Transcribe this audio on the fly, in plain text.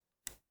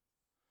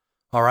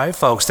All right,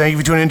 folks. Thank you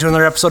for tuning in to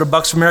another episode of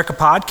Bucks of America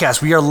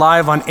podcast. We are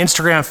live on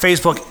Instagram,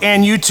 Facebook,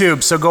 and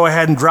YouTube. So go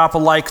ahead and drop a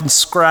like and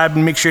subscribe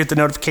and make sure you hit the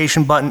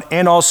notification button.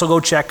 And also go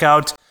check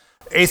out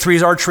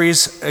A3's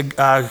Archery's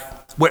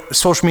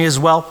social media as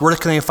well. Where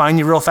can they find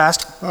you real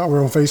fast?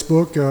 We're on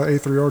Facebook,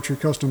 A3 Archery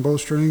Custom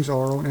Bowstrings,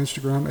 or on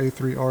Instagram,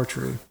 A3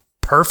 Archery.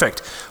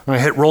 Perfect. I'm going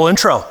to hit roll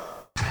intro.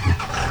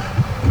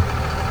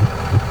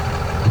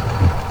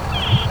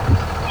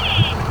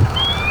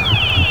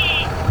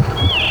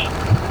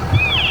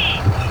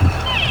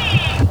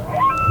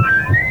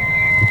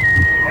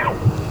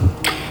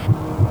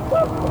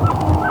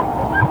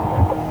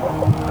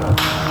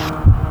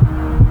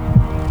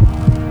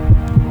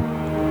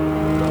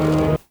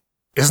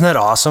 Isn't that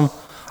awesome?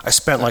 I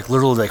spent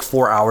literally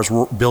 4 hours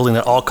building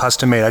it all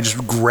custom made. I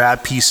just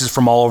grabbed pieces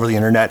from all over the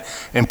internet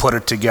and put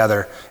it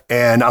together.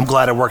 And I'm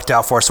glad it worked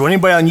out for us. So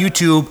anybody on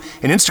YouTube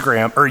and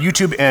Instagram, or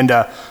YouTube and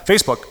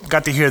Facebook,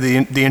 got to hear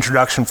the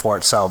introduction for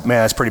it. So man,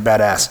 that's pretty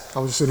badass. I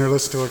was just sitting there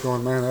listening to it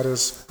going, man, that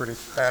is pretty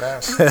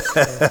badass.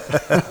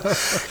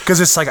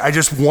 Because it's I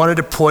just wanted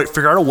to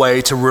figure out a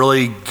way to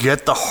really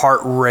get the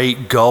heart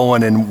rate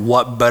going, and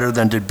what better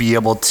than to be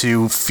able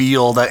to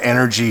feel that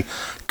energy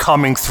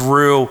coming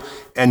through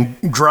and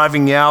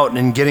driving out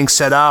and getting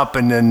set up,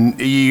 and then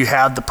you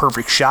have the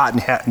perfect shot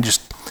and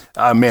just,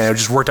 man, it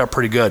just worked out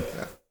pretty good.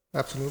 Yeah,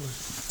 absolutely.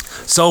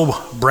 So,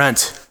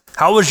 Brent,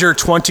 how was your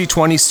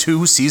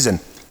 2022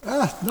 season?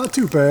 Not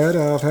too bad.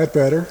 I've had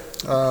better.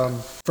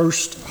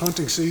 First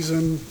hunting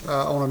season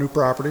on a new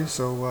property.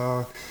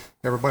 So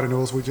everybody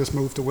knows we just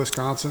moved to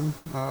Wisconsin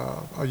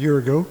a year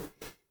ago.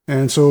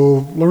 And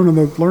so learning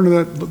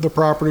the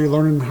property,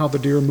 learning how the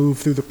deer move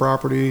through the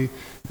property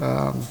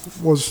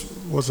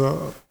was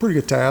a pretty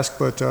good task.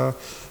 But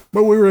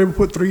we were able to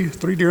put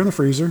three deer in the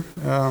freezer.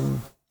 I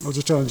was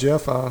just telling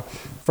Jeff,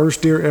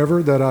 first deer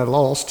ever that I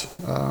lost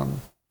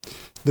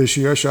this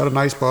year. I shot a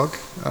nice buck.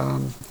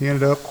 He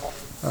ended up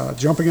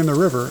jumping in the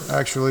river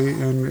actually,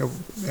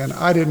 and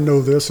I didn't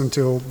know this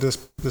until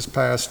this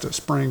past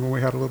spring when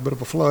we had a little bit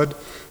of a flood.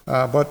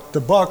 But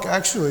the buck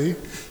actually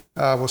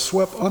was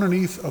swept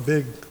underneath a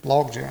big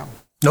log jam.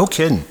 No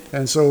kidding.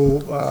 And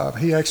so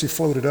he actually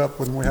floated up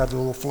when we had the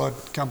little flood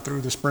come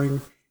through the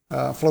spring.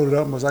 Floated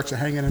up and was actually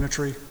hanging in a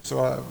tree.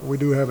 So we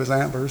do have his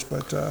antlers,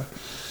 but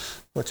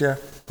yeah.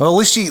 Well, at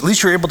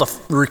least you're able to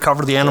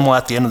recover the animal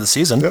at the end of the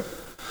season. Yep.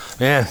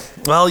 Man,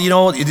 well,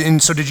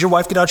 and so did your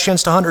wife get out a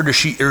chance to hunt, or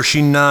is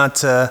she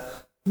not?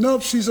 No,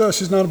 she's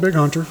not a big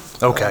hunter.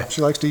 Okay.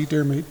 She likes to eat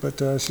deer meat, but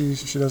she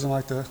doesn't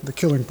like the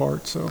killing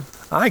part. So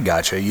I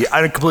gotcha. Yeah,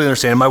 I completely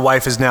understand. My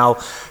wife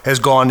has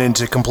gone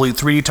into complete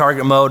 3D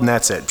target mode, and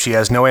that's it. She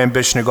has no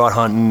ambition to go out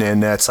hunting,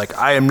 and that's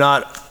I am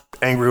not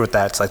angry with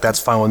that. It's that's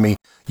fine with me.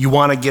 You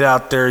want to get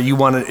out there, you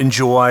want to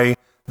enjoy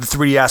the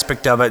 3D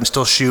aspect of it, and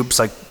still shoot.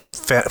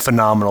 It's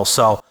phenomenal.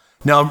 So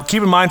now,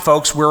 keep in mind,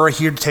 folks, we're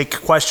here to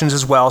take questions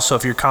as well. So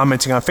if you're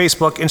commenting on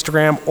Facebook,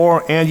 Instagram,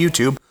 and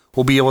YouTube,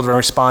 we'll be able to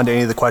respond to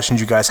any of the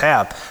questions you guys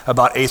have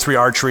about A3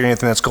 Archery and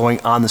anything that's going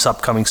on this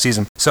upcoming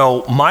season.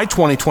 So my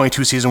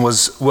 2022 season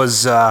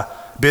was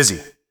busy.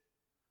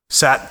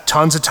 Sat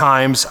tons of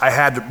times. I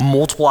had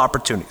multiple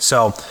opportunities.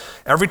 So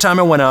every time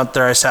I went out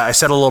there, I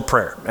said a little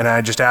prayer, and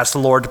I just asked the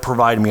Lord to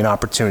provide me an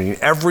opportunity.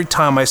 Every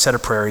time I said a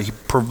prayer, He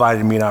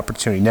provided me an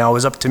opportunity. Now it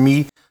was up to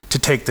me to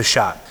take the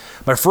shot.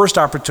 My first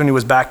opportunity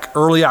was back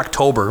early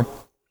October.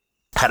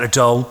 Had a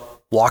doe,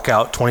 walk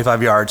out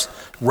 25 yards,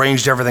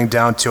 ranged everything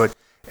down to it.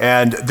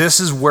 And this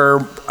is where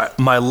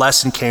my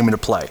lesson came into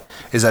play,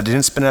 is I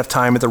didn't spend enough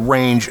time at the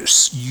range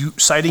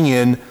sighting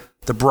in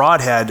the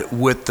broadhead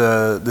with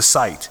the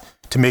sight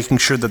to making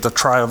sure that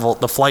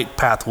the flight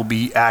path will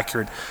be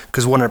accurate.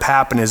 Because what had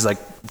happened is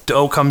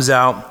doe comes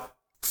out,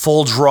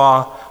 full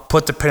draw,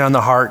 put the pin on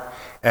the heart,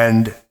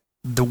 and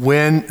the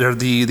wind or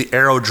the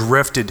arrow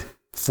drifted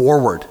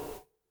forward.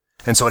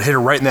 And so it hit her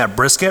right in that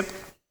brisket,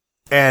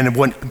 and it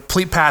went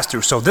complete pass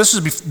through. So this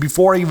was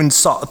before I even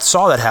saw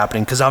that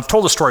happening, because I've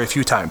told the story a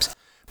few times.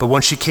 But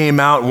when she came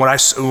out, and when I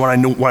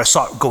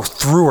saw it go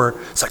through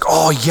her, it's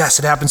oh yes,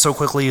 it happened so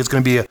quickly. It's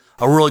going to be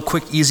a really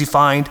quick, easy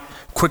find,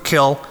 quick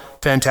kill,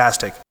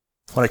 fantastic.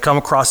 When I come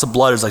across the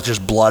blood, it's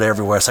just blood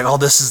everywhere. It's oh,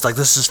 this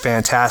is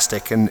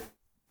fantastic. And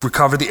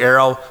recovered the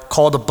arrow,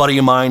 called a buddy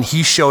of mine.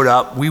 He showed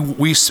up.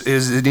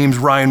 His name's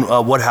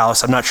Ryan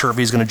Woodhouse. I'm not sure if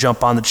he's going to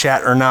jump on the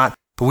chat or not.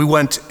 But we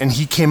went, and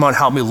he came out and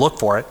helped me look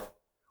for it.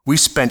 We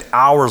spent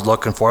hours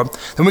looking for him.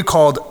 Then we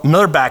called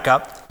another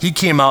backup. He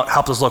came out,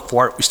 helped us look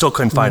for it. We still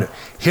couldn't find it.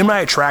 Him and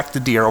I tracked the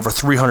deer over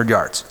 300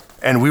 yards.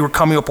 And we were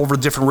coming up over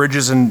different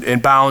ridges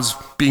and bounds,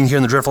 being here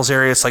in the Driftless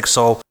area. It's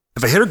so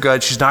if I hit her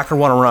good, she's not going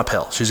to want to run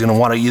uphill. She's going to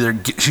want to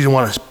she's going to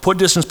want to put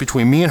distance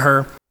between me and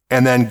her,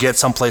 and then get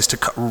someplace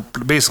to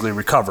basically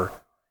recover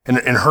in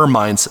her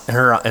mind.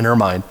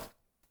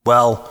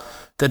 Well,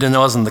 that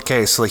wasn't the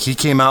case. He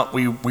came out,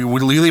 we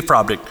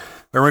leapfrogged it.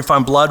 When we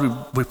find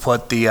blood, we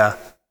put the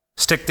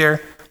stick there,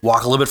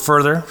 walk a little bit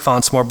further,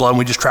 found some more blood, and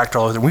we just tracked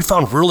all over there. We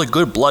found really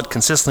good blood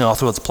consistently all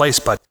throughout the place,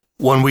 but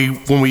when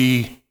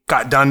we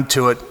got done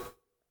to it,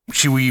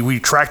 we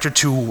tracked her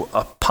to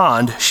a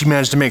pond. She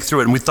managed to make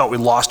through it, and we thought we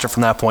lost her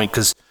from that point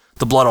because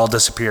the blood all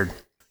disappeared.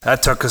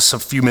 That took us a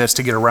few minutes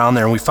to get around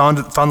there, and we found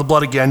the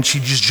blood again. She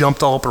just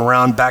jumped all up and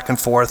around, back and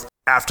forth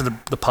after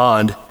the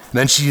pond.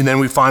 And then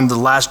we find the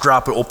last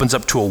drop. It opens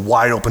up to a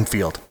wide open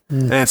field.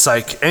 And it's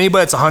like,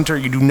 anybody that's a hunter,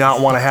 you do not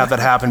want to have that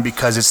happen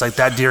because it's like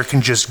that deer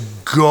can just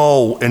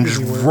go and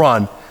just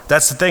run.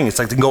 That's the thing. It's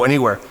like they can go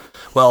anywhere.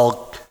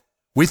 Well,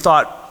 we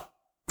thought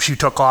she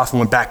took off and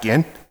went back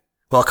in.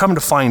 Well, coming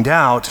to find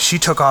out, she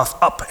took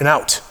off up and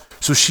out.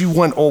 So she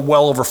went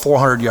well over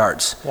 400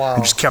 yards. Wow.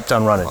 And just kept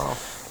on running. Wow.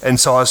 And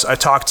so I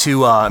talked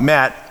to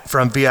Matt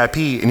from VIP,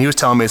 and he was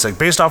telling me, it's like,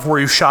 based off where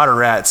you shot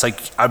her at, it's like,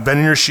 I've been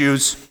in your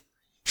shoes.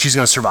 She's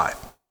going to survive.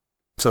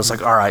 So it's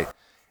like, all right.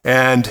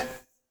 And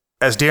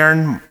as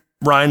Darren,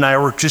 Ryan, and I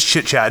were just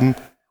chit-chatting,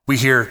 we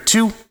hear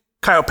 2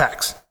 coyote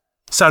packs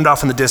sound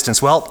off in the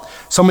distance. Well,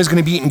 somebody's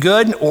going to be eating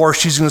good, or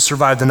she's going to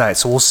survive the night.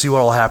 So we'll see what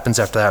all happens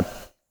after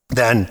that.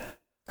 Then,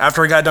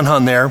 after I got done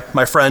hunting there,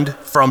 my friend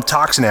from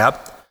Toxin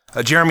app,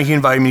 Jeremy, he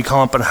invited me to come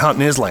up and hunt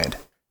in his land.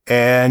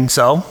 And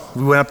so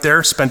we went up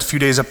there, spent a few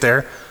days up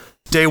there.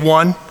 Day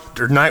 1,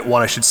 or night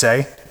 1, I should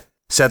say,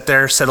 sat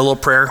there, said a little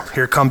prayer.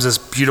 Here comes this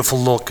beautiful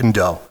looking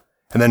doe.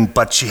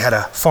 But she had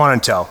a fawn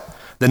in tow.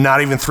 Then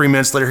not even 3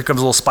 minutes later, here comes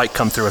a little spike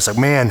come through. It's like,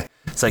 man,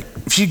 it's like,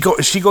 if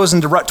she goes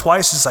into rut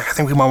twice, it's like, I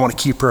think we might want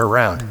to keep her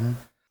around. Mm-hmm.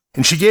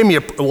 And she gave me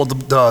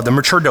the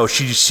mature doe.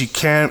 She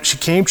came,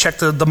 checked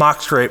the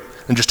mock scrape,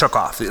 and just took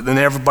off. Then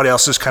everybody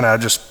else just kind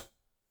of just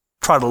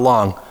trotted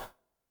along.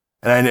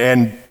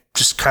 And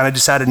just kind of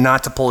decided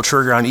not to pull the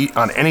trigger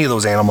on any of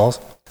those animals.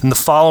 And the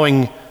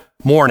following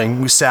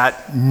morning, we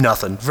sat,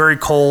 nothing. Very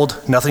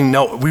cold, nothing.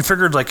 No, we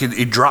figured like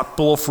it dropped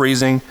below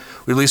freezing.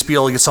 We'd at least be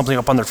able to get something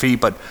up on their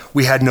feet, but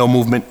we had no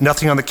movement,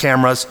 nothing on the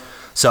cameras.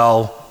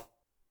 So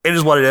it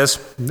is what it is.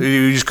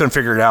 We just couldn't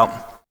figure it out.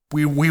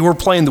 We were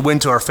playing the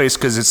wind to our face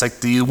because it's like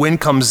the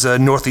wind comes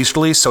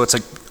northeasterly, so it's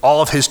like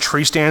all of his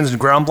tree stands and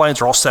ground blinds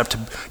are all set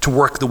to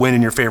work the wind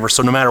in your favor.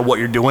 So no matter what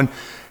you're doing,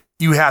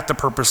 you have to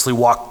purposely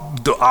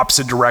walk the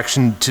opposite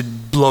direction to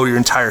blow your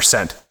entire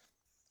scent.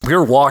 We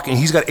were walking.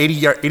 He's got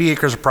 80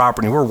 acres of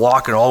property. We're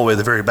walking all the way to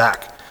the very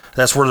back.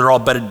 That's where they're all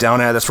bedded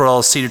down at. That's where all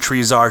the cedar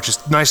trees are,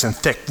 just nice and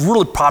thick.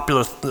 Really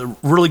popular,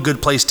 really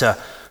good place to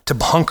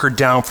hunker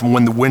down from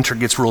when the winter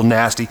gets real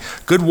nasty.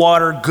 Good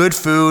water, good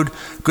food,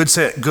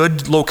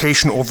 good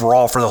location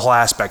overall for the whole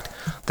aspect.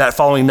 That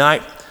following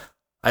night,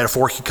 I had a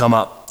forky come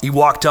up. He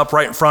walked up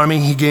right in front of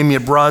me. He gave me a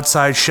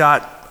broadside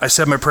shot. I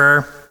said my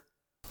prayer.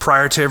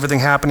 Prior to everything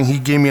happening, he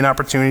gave me an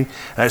opportunity,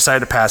 and I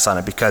decided to pass on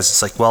it because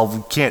it's like, well,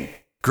 we can't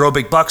grow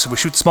big bucks if we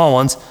shoot small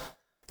ones.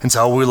 And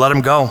so we let him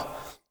go.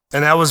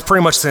 And that was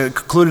pretty much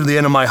concluded the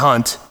end of my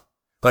hunt.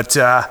 But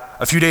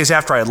a few days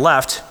after I had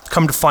left,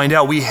 come to find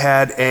out we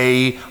had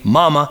a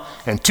mama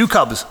and 2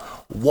 cubs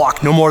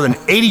walk no more than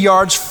 80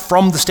 yards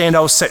from the stand I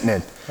was sitting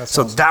in. That's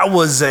so awesome. That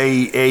was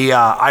a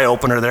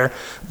eye-opener there.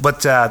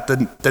 But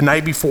the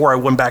night before I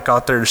went back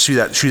out there to shoot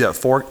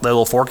that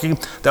little forky,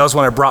 that was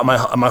when I brought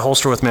my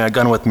holster with me and a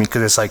gun with me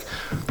because it's like,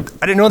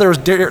 I didn't know there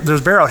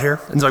was bear out here.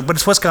 And it's like, but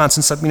it's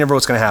Wisconsin, so you never know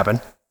what's going to happen.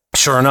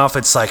 Sure enough,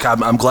 it's like,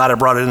 I'm glad I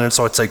brought it in. And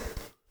so it's like,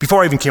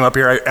 before I even came up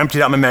here, I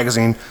emptied out my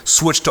magazine,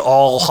 switched to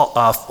all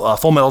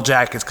full metal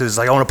jackets because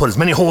like I want to put as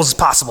many holes as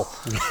possible.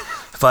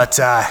 But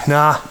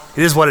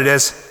it is what it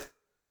is.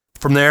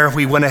 From there,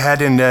 we went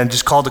ahead and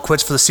just called it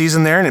quits for the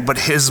season there. But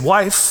his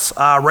wife,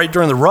 right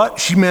during the rut,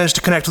 she managed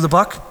to connect with a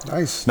buck.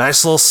 Nice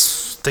little,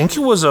 I think it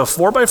was a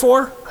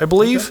 4x4, I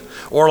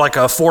believe, or like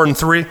a 4 and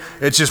 3.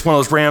 It's just one of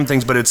those ram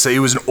things, but it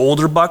was an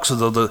older buck, so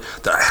the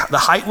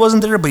height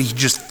wasn't there, but he's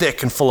just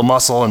thick and full of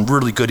muscle and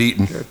really good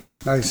eating. Good.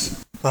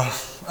 Nice.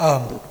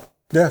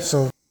 Yeah,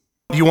 so.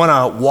 Do you want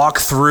to walk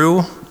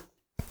through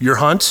your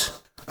hunt?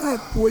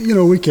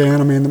 Well, we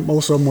can. I mean,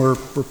 most of them were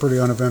pretty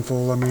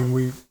uneventful. I mean,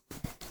 we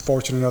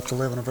fortunate enough to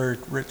live in a very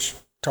rich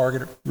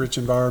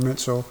environment.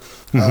 So,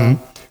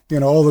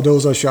 all the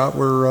does I shot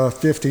were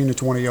 15 to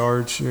 20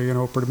 yards,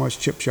 pretty much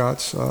chip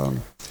shots. I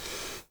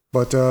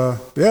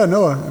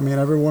mean,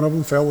 every one of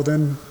them fell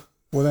within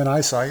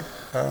eyesight,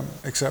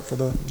 except for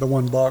the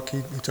one buck.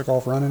 He took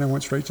off running and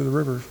went straight to the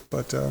river.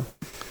 But,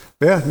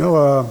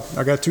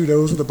 I got 2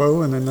 does with the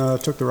bow and then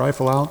took the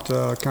rifle out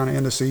kind of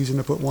end of season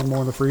to put one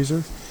more in the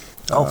freezer.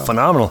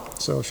 Phenomenal.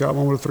 So shot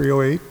one with a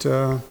 308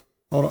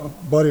 on a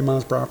buddy of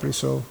mine's property.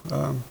 So,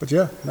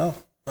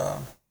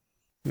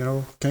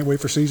 can't wait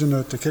for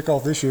season to kick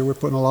off this year. We're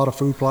putting a lot of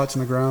food plots in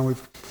the ground.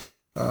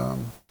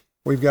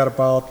 We've got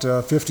about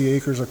 50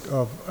 acres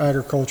of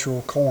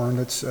agricultural corn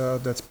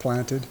that's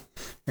planted,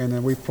 and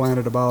then we've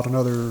planted about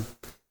another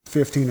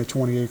 15 to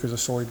 20 acres of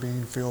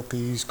soybean, field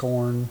peas,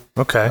 corn.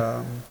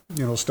 Okay.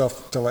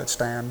 Stuff to let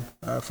stand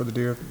for the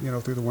deer,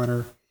 through the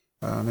winter.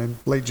 And then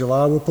late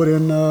July we'll put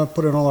in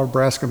all our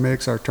brassica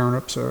mix, our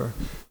turnips,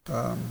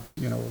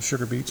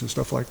 sugar beets and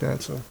stuff like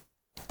that. So.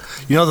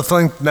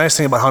 The nice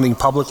thing about hunting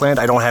public land,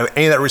 I don't have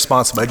any of that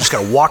responsibility. I just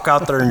got to walk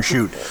out there and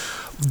shoot.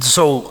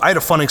 So I had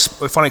a fun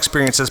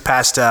experience this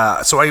past.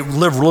 So I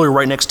live really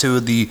right next to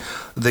the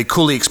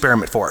Cooley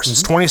Experiment Forest.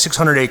 It's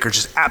 2,600 acres,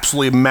 just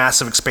absolutely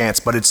massive expanse.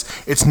 But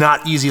it's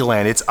not easy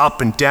land. It's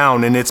up and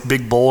down, and it's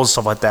big bowls,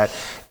 stuff like that.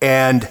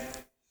 And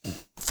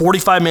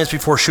 45 minutes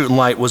before shooting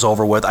light was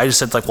over with, I just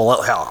said, like,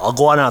 well, hell, I'll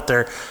go on out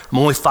there. I'm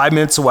only 5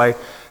 minutes away.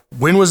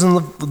 Wind was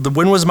the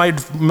wind was my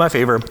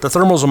favor. The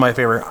thermals were my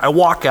favor. I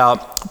walk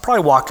out. I'm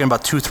probably walking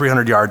about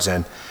 200-300 yards in.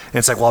 And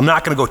it's like, well, I'm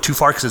not going to go too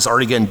far because it's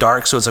already getting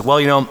dark. So it's like,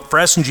 well, for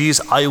S&Gs,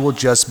 I will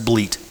just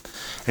bleat.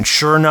 And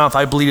sure enough,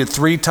 I bleated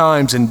 3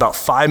 times. And about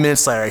 5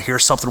 minutes later, I hear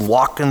something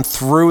walking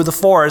through the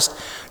forest.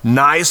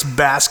 Nice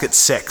basket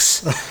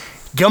 6.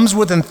 Comes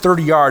within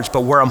 30 yards,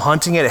 but where I'm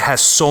hunting it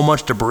has so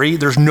much debris,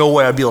 there's no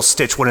way I'd be able to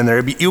stitch one in there.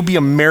 It would be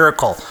a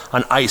miracle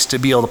on ice to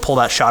be able to pull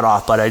that shot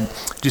off, but I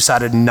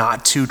decided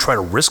not to try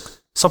to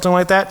risk something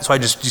like that. So I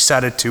just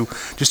decided to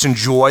just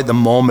enjoy the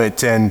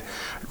moment and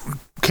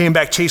came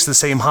back chasing the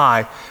same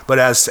high. But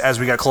as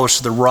we got closer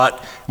to the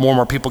rut, more and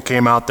more people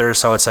came out there,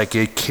 so it's like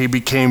it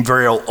became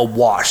very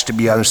awash, to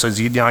be honest. So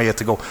now you have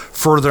to go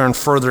further and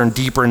further and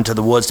deeper into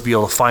the woods to be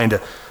able to find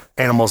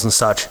animals and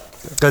such.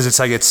 Because it's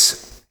like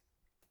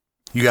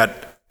you got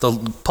the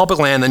public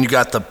land, then you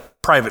got the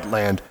private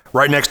land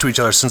right next to each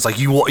other. Since like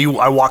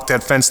I walked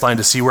that fence line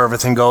to see where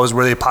everything goes,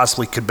 where they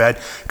possibly could bed.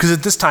 Because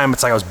at this time,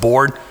 it's like I was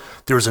bored.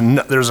 This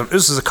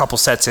is a couple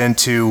sets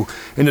into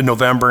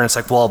November, and it's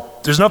like,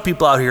 well, there's enough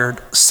people out here,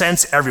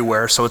 scents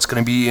everywhere, so it's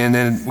going to be. And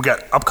then we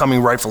got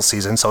upcoming rifle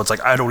season, so it's like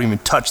I don't even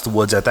touch the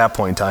woods at that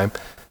point in time.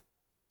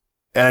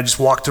 And I just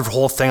walked through the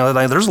whole thing.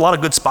 There's a lot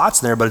of good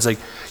spots in there, but it's like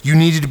you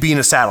needed to be in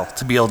a saddle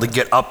to be able to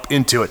get up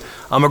into it.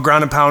 I'm a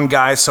ground and pound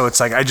guy, so it's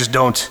like I just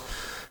don't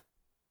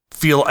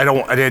feel.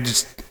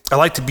 I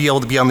like to be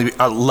able to be on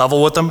the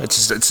level with them.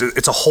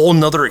 It's a whole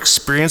nother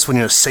experience when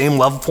you're in the same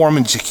level for them,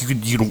 and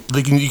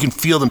you can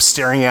feel them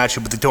staring at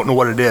you, but they don't know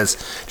what it is.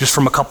 Just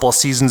from a couple of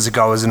seasons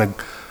ago, I was in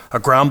a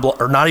ground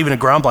blind, or not even a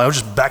ground blind. I was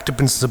just backed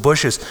up into the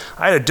bushes.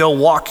 I had a doe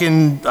walk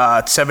in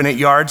 7-8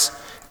 yards.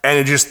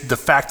 And the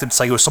fact that it's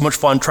like it was so much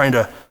fun trying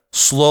to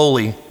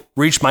slowly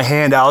reach my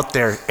hand out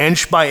there,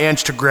 inch by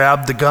inch, to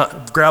grab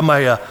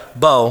my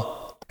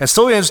bow, and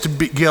still managed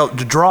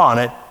to draw on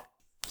it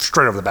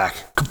straight over the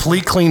back.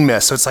 Complete clean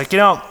miss. So it's like,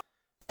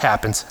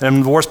 happens.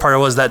 And the worst part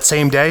was that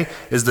same day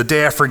is the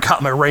day I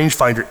forgot my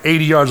rangefinder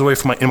 80 yards away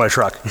from in my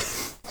truck.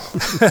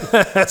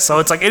 So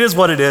it's like, it is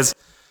what it is,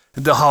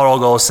 how it all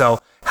goes. So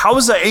how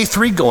is the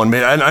A3 going,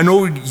 man? I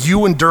know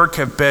you and Dirk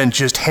have been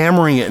just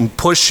hammering it and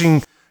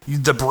pushing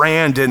the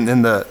brand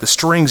and the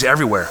strings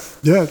everywhere.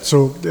 Yeah,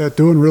 so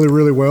doing really,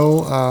 really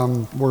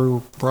well. We're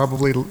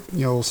probably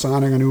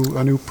signing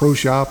a new pro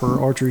shop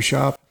or archery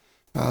shop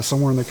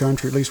somewhere in the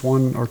country, at least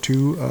 1 or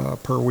 2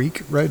 per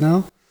week right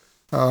now.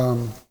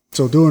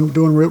 So doing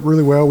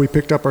really well. We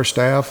picked up our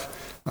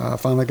staff.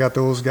 Finally got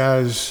those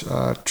guys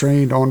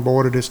trained,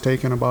 onboarded. It's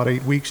taken about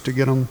 8 weeks to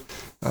get them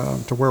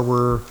to where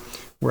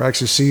we're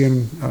actually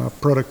seeing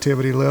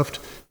productivity lift.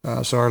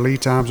 So our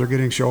lead times are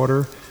getting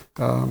shorter.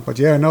 But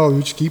yeah, no,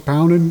 we just keep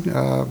pounding,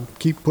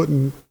 keep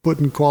putting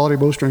quality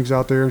bowstrings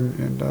out there,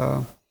 and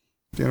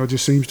it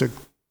just seems to,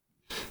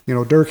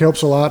 Dirk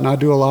helps a lot and I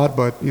do a lot,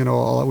 but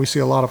we see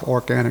a lot of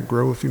organic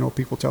growth,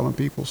 people telling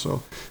people,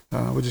 so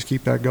we just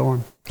keep that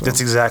going. So.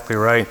 That's exactly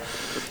right.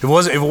 If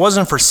it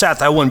wasn't for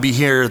Seth, I wouldn't be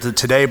here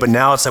today. But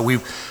now it's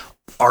like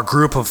our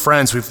group of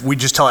friends, we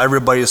just tell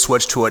everybody to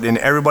switch to it, and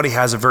everybody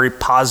has a very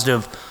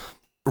positive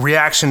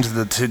reaction to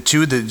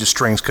the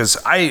strings, because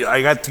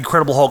I got the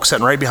Incredible Hulk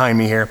sitting right behind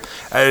me here.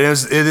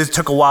 It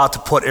took a while to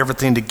put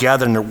everything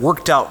together, and it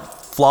worked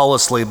out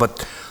flawlessly.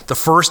 But the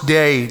first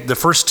day, the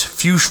first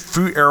few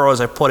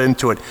arrows I put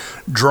into it,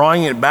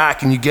 drawing it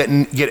back, and you get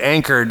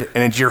anchored,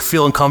 and you're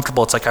feeling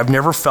comfortable. It's like I've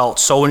never felt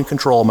so in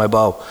control of my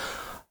bow.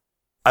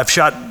 I've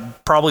shot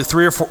probably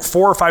 4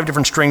 or 5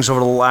 different strings over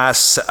the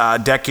last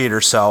decade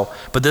or so,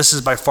 but this is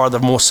by far the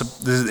most,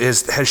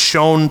 has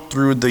shown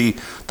through the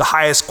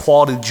highest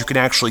quality that you can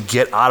actually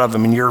get out of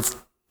them, and your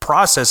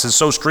process is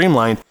so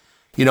streamlined.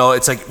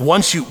 It's like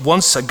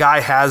once a guy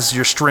has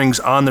your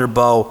strings on their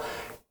bow,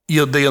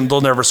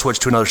 they'll never switch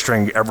to another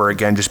string ever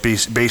again, just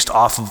based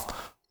off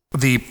of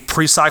the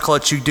pre-cycle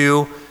that you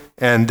do,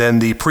 and then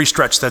the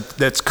pre-stretch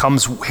that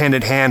comes hand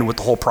in hand with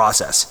the whole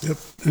process. Yep,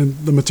 and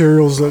the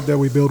materials that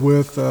we build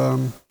with,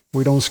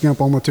 we don't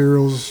skimp on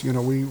materials.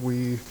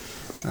 We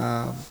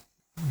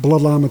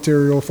Bloodline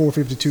material,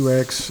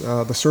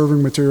 452X. The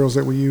serving materials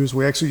that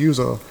we actually use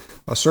a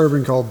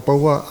serving called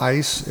BOA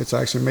Ice. It's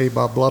actually made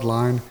by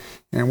Bloodline,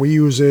 and we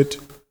use it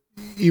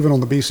even on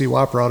the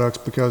BCY products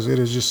because it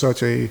is just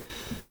such a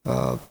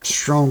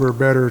stronger,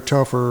 better,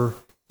 tougher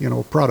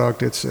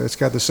product. It's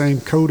got the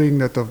same coating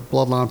that the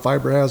Bloodline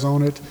fiber has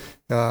on it.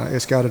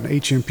 It's got an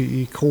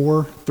HMPE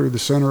core through the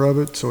center of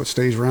it, so it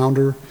stays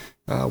rounder,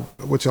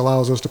 which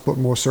allows us to put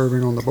more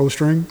serving on the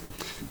bowstring,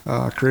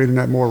 creating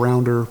that more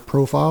rounder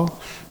profile.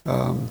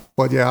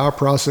 But yeah, our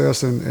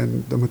process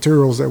and the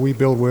materials that we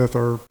build with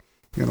are,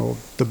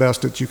 the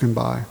best that you can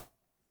buy.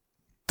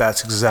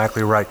 That's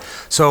exactly right.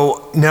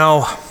 So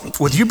now,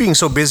 with you being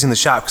so busy in the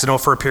shop, because I know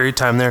for a period of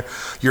time there,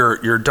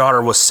 your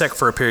daughter was sick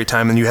for a period of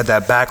time, and you had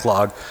that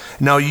backlog.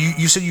 Now,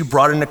 you said you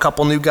brought in a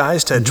couple new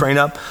guys to train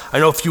up. I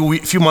know a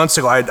few months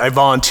ago, I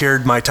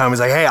volunteered my time. I was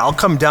like, hey, I'll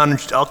come down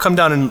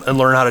and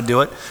learn how to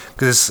do it,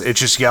 because it's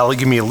just, you gotta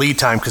give me a lead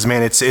time, because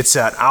man, it's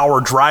an hour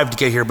drive to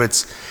get here, but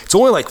it's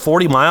only like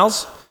 40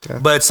 miles. Okay.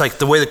 But it's like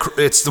the way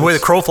the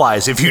crow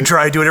flies. If you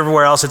try to do it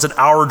everywhere else, it's an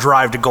hour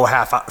drive to go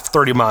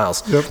 30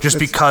 miles. Yep. Just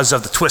because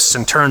of the twists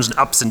and turns and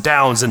ups and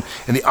downs and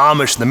the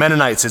Amish and the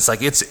Mennonites. It's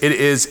like it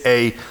is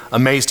a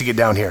maze to get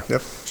down here.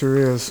 Yep, sure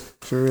is.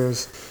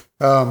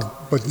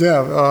 But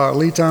yeah,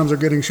 lead times are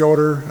getting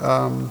shorter.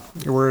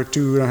 We're at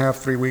 2.5,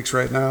 3 weeks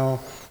right now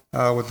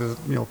with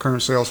the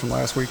current sales from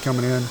last week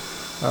coming in.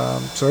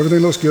 So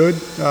everything looks good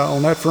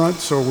on that front.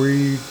 So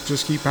we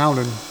just keep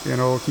pounding.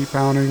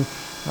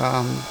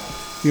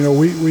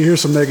 We hear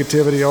some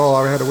negativity. Oh,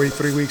 I had to wait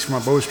 3 weeks for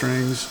my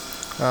bowstrings.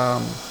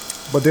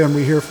 But then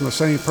we hear from the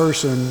same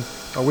person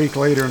a week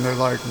later, and they're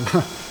like,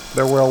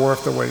 they're well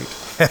worth the wait.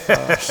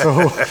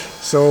 So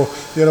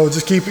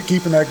just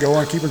keeping that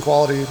going, keeping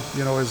quality,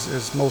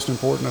 is most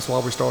important. That's why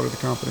we started the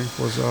company,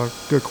 was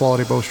good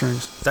quality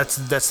bowstrings. That's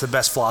the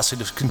best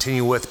philosophy to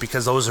continue with,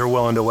 because those are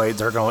willing to wait.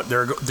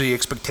 The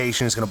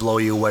expectation is going to blow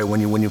you away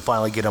when you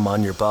finally get them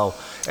on your bow.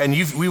 And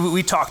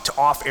we talked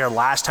off air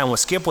last time when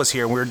Skip was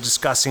here, and we were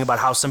discussing about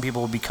how some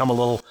people will become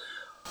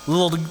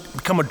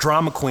become a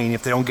drama queen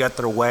if they don't get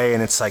their way.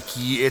 And it's like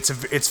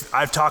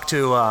I've talked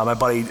to my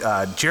buddy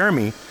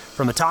Jeremy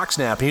from the Talk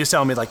Snap, and he was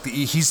telling me like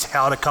he's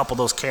held a couple of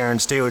those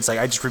Karens too. It's like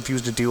I just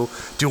refuse to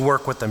do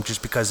work with them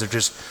just because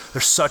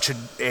they're such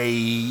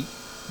a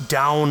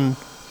down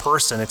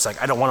person. It's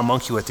like I don't want to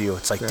monkey with you.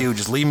 It's like, dude,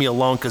 just leave me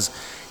alone, because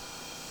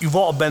you've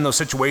all been in those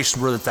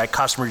situations where that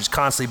customer is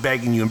constantly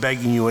begging you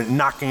and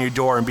knocking on your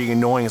door and being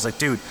annoying. It's like,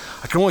 dude,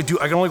 I can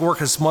only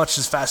work as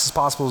fast as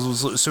possible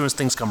as soon as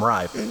things come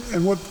arrive.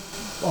 And what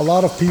a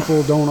lot of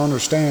people don't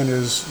understand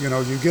is,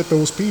 you get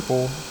those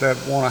people that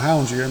want to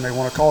hound you, and they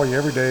want to call you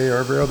every day or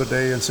every other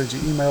day and send you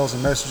emails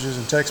and messages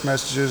and text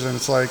messages, and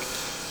it's like,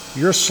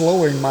 you're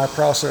slowing my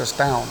process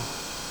down.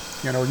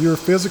 You're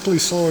physically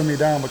slowing me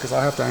down because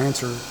I have to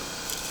answer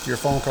your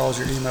phone calls,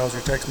 your emails,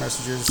 your text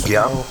messages.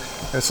 Yeah.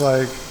 It's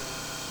like,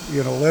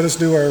 let us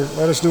do our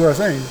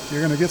thing.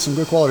 You're going to get some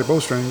good quality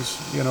bowstrings.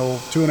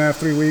 2.5,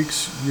 3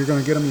 weeks, you're going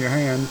to get them in your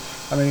hand.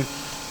 I mean,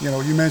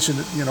 you mentioned,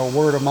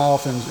 word of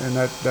mouth and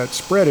that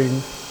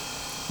spreading.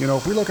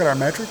 If we look at our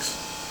metrics,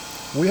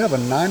 we have a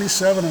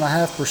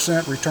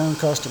 97.5% return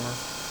customer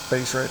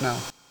base right now.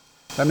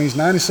 That means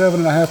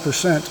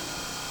 97.5%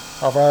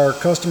 of our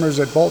customers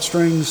that bought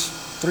strings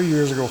 3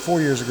 years ago,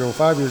 4 years ago,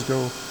 5 years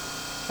ago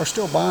are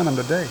still buying them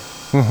today.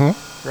 Mm-hmm.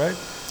 Right?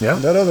 Yeah.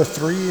 And that other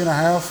 3.5%,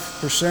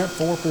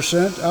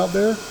 4% out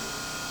there,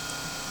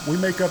 we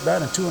make up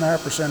that, and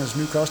 2.5% is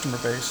new customer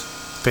base.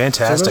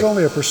 Fantastic. So there's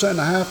only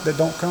 1.5% that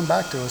don't come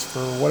back to us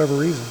for whatever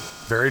reason.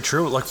 Very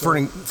true. Like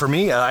for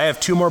me, I have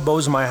 2 more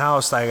bows in my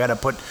house that I got to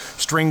put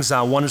strings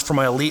on. One is for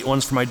my Elite,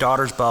 one's for my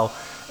daughter's bow.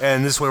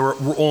 And this way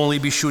we'll only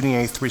be shooting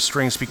A3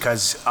 strings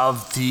because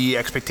of the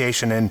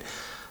expectation. And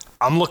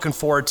I'm looking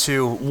forward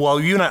to,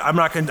 I'm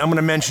going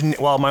to mention,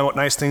 my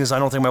nice thing is I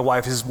don't think my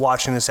wife is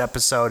watching this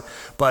episode,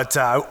 but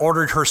I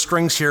ordered her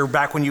strings here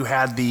back when you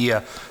had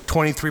the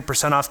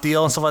 23% off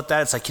deal and stuff like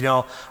that. It's like,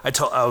 I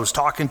was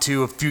talking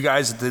to a few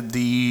guys at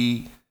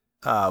the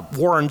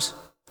Warren's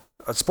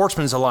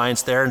Sportsman's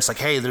Alliance there, and it's like,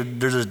 hey,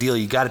 there's a deal.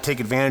 You got to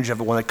take advantage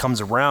of it when it comes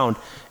around.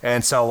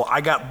 And so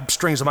I got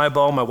strings on my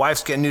bow. My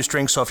wife's getting new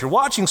strings. So if you're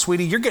watching,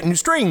 sweetie, you're getting new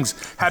strings.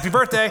 Happy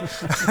birthday!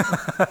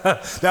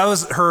 That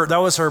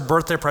was her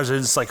birthday present.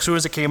 It's like as soon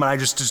as it came, I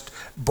just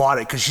bought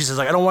it because she says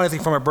like, I don't want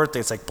anything for my birthday.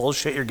 It's like,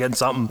 bullshit. You're getting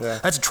something. Yeah.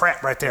 That's a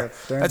trap right there.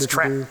 Yeah, that's a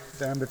trap.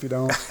 Damned if you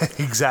don't.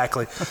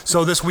 Exactly.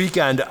 So this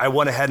weekend I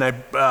went ahead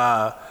and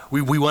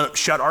we went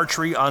shot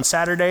archery on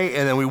Saturday,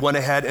 and then we went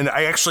ahead and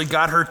I actually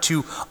got her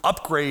to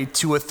upgrade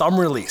to a thumb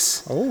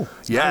release. Oh,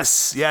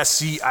 yes, nice. Yes.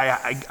 See,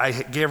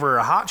 I gave her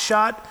a hot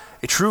shot,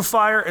 a true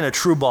fire, and a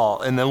true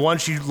ball, and then one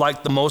she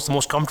liked the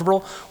most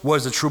comfortable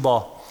was the true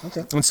ball.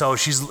 Okay. And so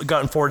she's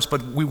gotten forwards,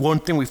 but one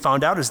thing we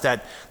found out is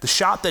that the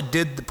shop that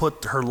did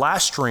put her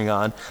last string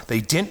on, they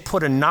didn't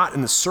put a knot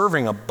in the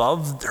serving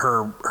above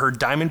her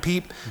diamond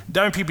peep.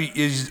 Diamond peep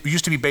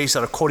used to be based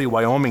out of Cody,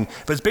 Wyoming,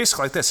 but it's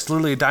basically like this. It's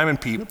literally a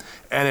diamond peep,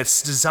 and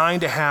it's designed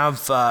to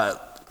have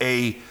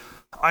a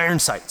iron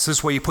sight. So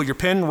this way you put your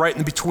pin right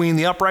in between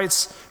the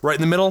uprights, right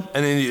in the middle,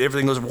 and then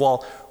everything goes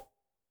wall.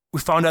 We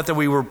found out that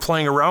we were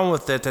playing around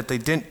with it, that they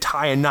didn't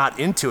tie a knot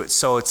into it,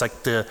 so it's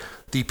like the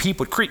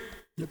peep would creep.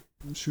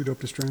 Shoot up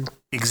the string.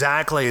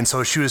 Exactly, and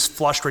so she was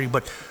frustrating.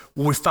 But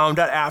when we found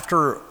out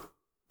after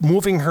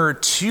moving her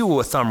to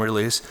a thumb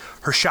release,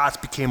 her shots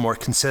became more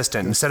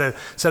consistent. Instead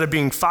of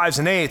being 5s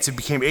and 8s, it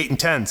became 8 and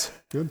 10s.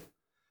 Good.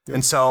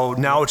 And so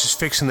now it's just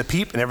fixing the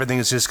peep, and everything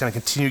is just going to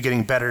continue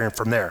getting better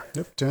from there.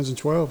 Yep, 10s and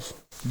 12s.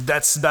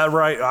 That's that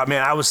right. I mean,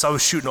 I was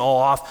shooting all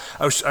off.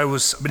 I've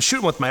been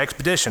shooting with my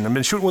Expedition. I've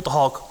been shooting with the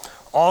Hulk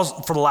all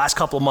for the last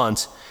couple of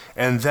months.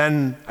 And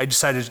then I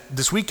decided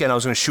this weekend I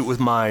was going to shoot with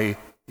my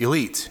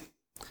Elite.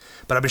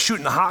 But I've been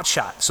shooting the hot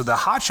shot. So the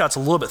hot shot's a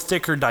little bit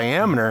thicker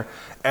diameter,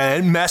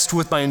 and it messed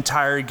with my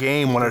entire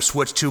game when I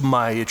switched to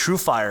my True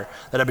Fire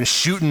that I've been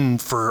shooting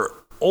for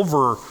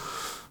over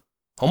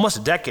almost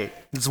a decade.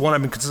 It's the one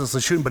I've been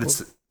consistently shooting, but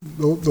it's...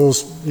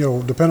 Those,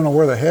 depending on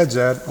where the head's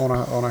at on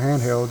a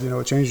handheld,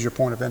 it changes your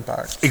point of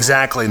impact.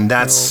 Exactly, and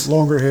that's...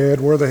 longer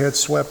head, where the head's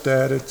swept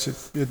at,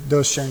 it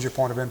does change your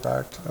point of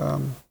impact.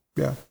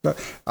 Yeah, but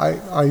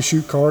I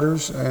shoot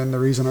Carters, and the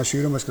reason I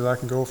shoot them is because I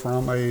can go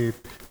from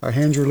a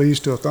hinge release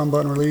to a thumb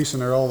button release,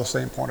 and they're all the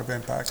same point of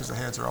impact because the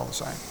heads are all the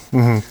same.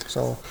 Mm-hmm.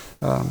 So,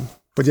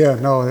 but yeah,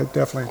 no, it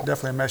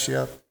definitely mess you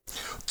up.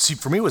 See,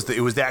 for me, it was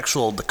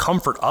the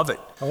comfort of it,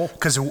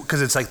 because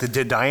it's like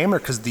the diameter.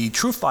 Because the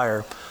True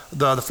Fire,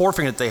 the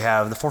forefinger that they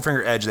have, the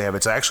forefinger edge they have,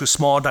 it's actually a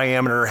small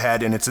diameter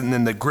head, and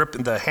then the grip,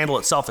 the handle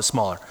itself is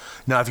smaller.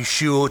 Now, if you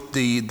shoot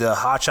the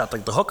hot shot,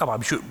 like the hookup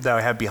that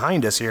I have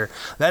behind us here,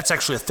 that's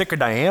actually a thicker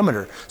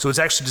diameter, so it's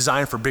actually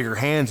designed for bigger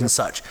hands and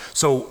such.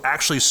 So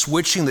actually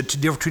switching the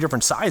two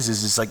different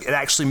sizes is like, it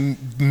actually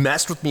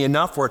messed with me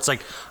enough where it's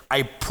like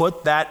I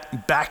put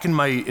that back in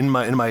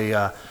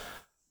my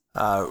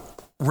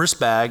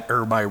wrist bag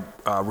or my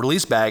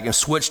release bag and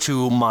switch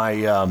to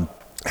my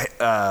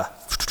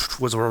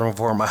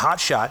my hot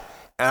shot,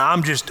 and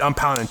I'm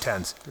pounding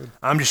 10s. Good.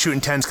 I'm just shooting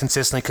 10s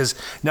consistently because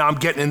now I'm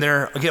getting in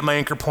there. I get my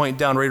anchor point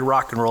down, ready to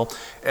rock and roll.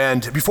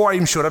 And before I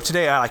even showed up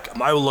today,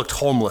 I looked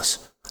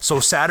homeless. So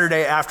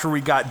Saturday after we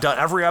got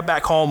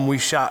back home, we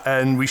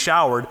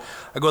showered.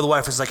 I go to the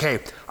wife. It's like, hey,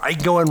 I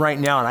can go in right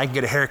now and I can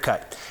get a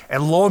haircut.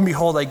 And lo and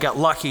behold, I got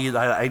lucky.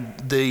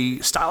 The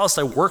stylist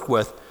I worked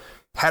with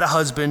had a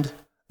husband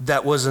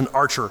that was an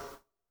archer.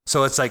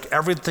 So it's like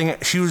everything,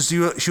 she was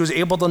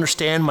able to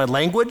understand my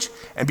language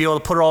and be able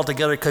to put it all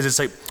together, because it's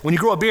like when you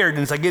grow a beard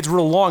and it's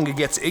real long, it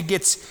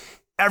gets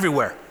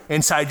everywhere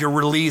inside your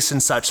release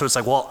and such. So it's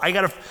like, well, I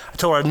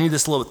told her I need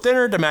this a little bit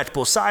thinner to match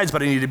both sides,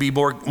 but I need to be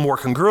more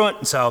congruent.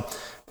 And so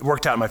it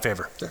worked out in my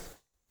favor.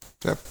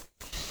 Yep.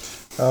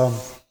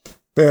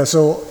 Yeah,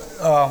 so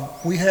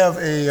we have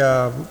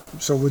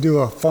so we do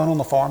a Fun on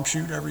the Farm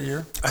shoot every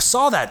year. I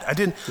saw that. I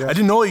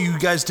didn't know you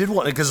guys did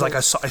one, because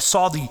I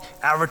saw the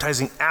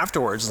advertising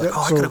afterwards. Like,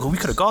 we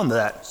could have gone to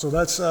that. So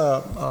that's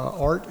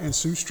Art and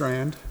Sue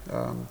Strand.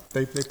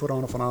 They put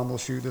on a phenomenal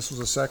shoot. This was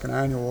the second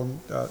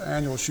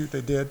annual shoot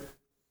they did.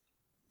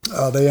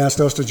 They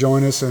asked us to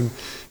join us, and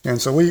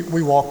so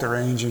we walked the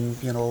range, and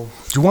Do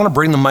you want to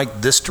bring the mic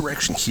this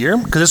direction here?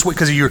 Because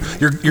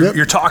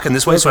you're talking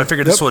this way, so I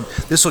figured this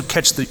would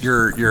catch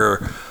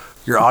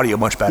your audio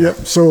much better. Yep.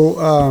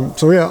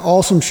 So yeah,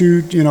 awesome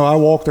shoot. I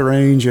walked the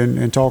range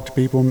and talked to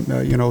people.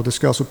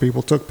 Discussed with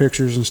people, took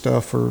pictures and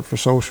stuff for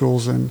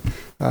socials, and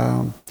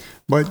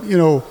but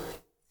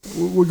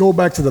we go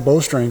back to the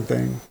bowstring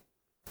thing.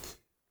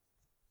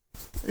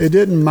 It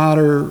didn't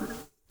matter.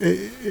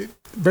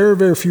 Very,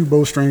 very few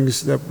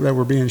bowstrings that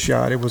were being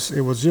shot. It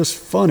was just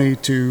funny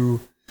to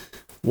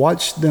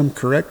watch them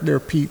correct their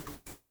peep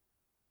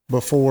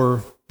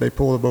before they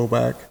pull the bow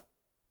back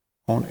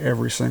on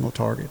every single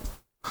target.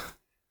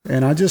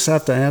 And I just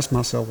have to ask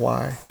myself,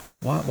 why?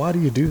 Why do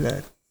you do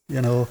that?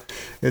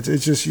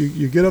 It's just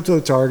you get up to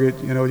the target.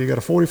 You got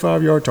a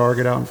 45-yard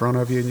target out in front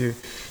of you, and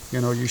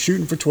you're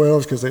shooting for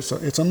 12s because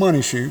it's a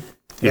money shoot.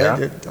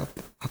 Yeah.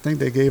 I think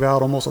they gave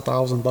out almost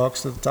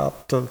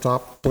 $1,000 to the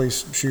top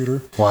place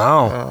shooter.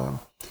 Wow.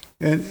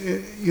 And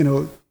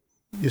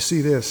you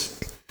see this,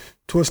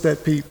 twist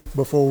that peep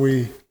before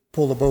we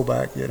pull the bow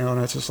back. And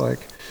that's just like,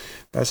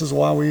 this is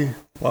why we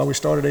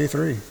started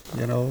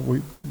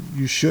A3.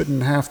 You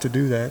shouldn't have to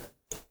do that.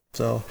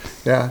 So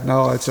yeah,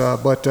 no, it's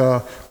but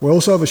we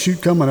also have a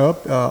shoot coming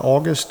up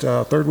August,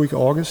 third week of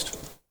August.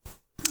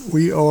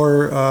 We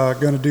are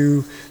going to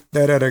do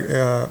that at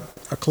a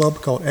club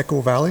called Echo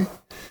Valley.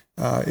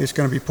 It's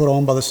going to be put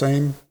on by the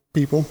same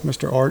people,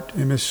 Mr. Art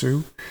and Miss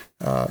Sue.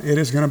 It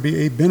is going to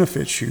be a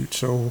benefit shoot.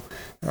 So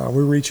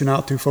we're reaching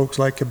out to folks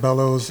like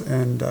Cabela's,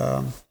 and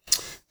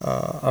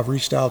I've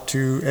reached out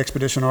to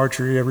Expedition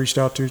Archery. I've reached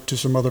out to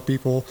some other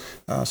people.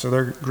 So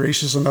they're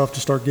gracious enough to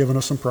start giving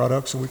us some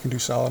products so we can do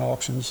silent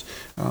auctions.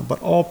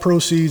 But all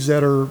proceeds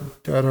that are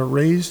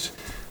raised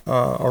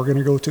are going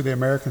to go to the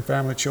American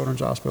Family Children's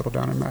Hospital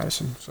down in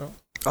Madison. So.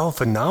 Oh,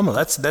 phenomenal!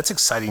 That's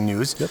exciting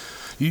news. Yep.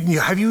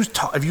 Have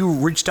you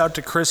reached out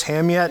to Chris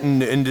Ham yet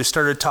and just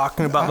started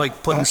talking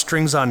about putting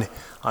strings on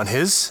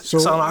his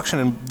silent auction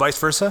and vice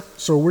versa?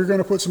 So we're going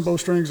to put some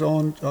bowstrings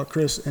on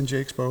Chris and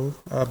Jake's bows.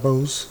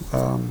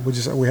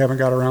 We haven't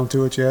got around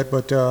to it yet,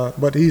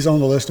 but he's on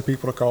the list of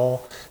people to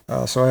call.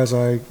 So as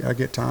I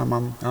get time,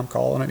 I'm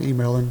calling and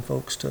emailing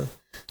folks to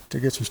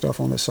get some stuff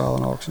on this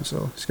silent auction.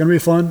 So it's going to be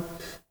fun,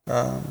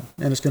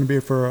 and it's going to be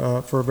for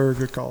a very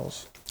good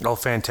cause. Oh,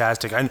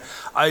 fantastic!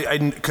 I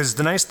because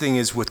the nice thing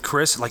is with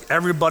Chris, like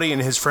everybody in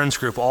his friends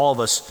group, all of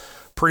us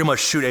pretty much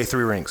shoot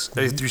A3 rings,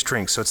 A3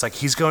 strings. So it's like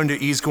he's going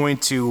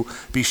to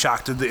be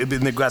shocked.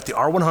 They've got the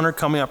R100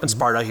 coming up in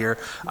Sparta here,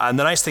 and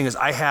the nice thing is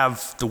I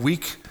have the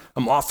week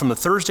I'm off from the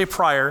Thursday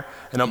prior,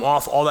 and I'm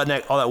off all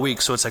that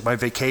week. So it's like my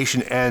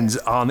vacation ends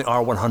on the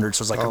R100.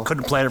 So it's like I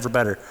couldn't plan it for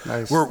better.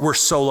 Nice. We're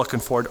so looking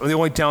forward. The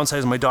only downside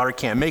is my daughter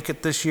can't make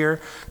it this year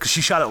because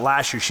she shot it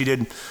last year.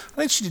 I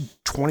think she did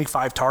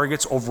 25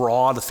 targets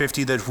overall out of the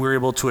 50 that we were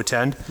able to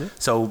attend. Yeah.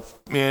 So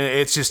man,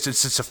 it's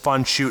just a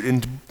fun shoot.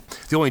 And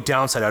the only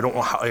downside,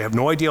 I have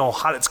no idea how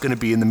hot it's going to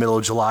be in the middle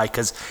of July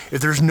because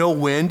if there's no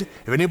wind,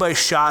 if anybody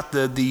shot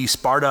the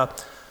Sparta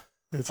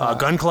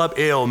gun club,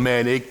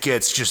 man, it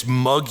gets just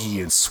muggy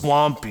and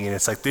swampy, and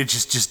it's like they're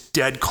just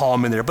dead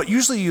calm in there. But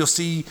usually you'll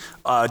see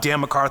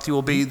Dan McCarthy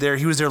will be there.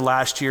 He was there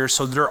last year,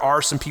 so there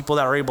are some people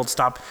that are able to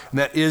stop, and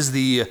that is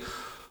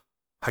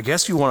I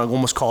guess you want to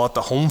almost call it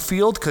the home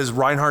field because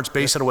Reinhardt's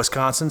based out of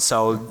Wisconsin,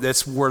 so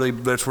that's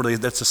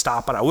a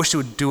stop. But I wish they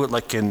would do it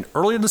like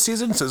earlier in the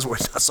season since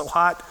it's not so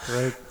hot.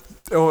 Right.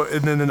 Oh,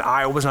 and then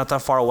Iowa's not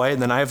that far away,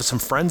 and then I have some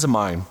friends of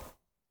mine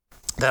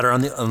that are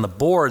on the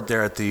board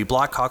there at the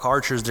Blackhawk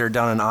Archers there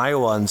down in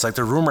Iowa, and it's like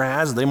the rumor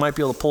has it they might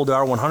be able to pull the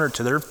R100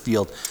 to their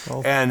field,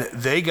 and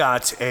they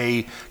got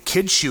a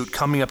kid shoot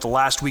coming up the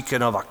last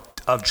weekend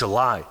of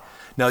July.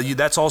 Now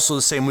that's also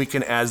the same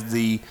weekend as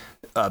the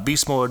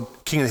Beast Mode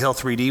King of the Hill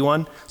 3D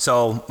one.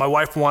 So my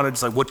wife wanted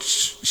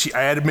I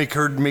had to make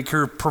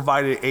her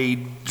provide a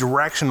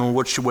direction on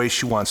which way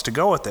she wants to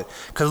go with it.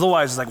 Because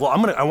otherwise it's like, well,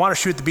 I want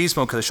to shoot the Beast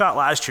Mode because I shot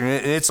last year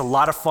and it's a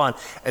lot of fun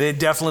and it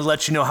definitely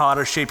lets you know how out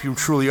of shape you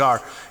truly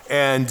are.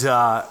 And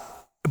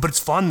but it's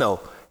fun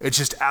though. It's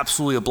just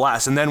absolutely a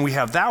blast. And then we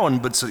have that one,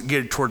 but it's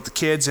geared toward the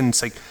kids, and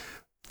it's like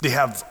they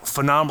have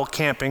phenomenal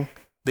camping.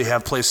 They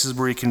have places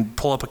where you can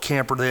pull up a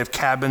camper. They have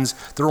cabins.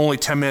 They're only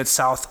 10 minutes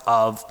south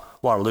of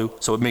Waterloo,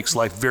 so it makes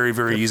life very,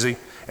 very easy.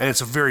 And it's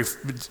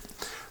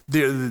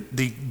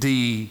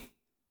the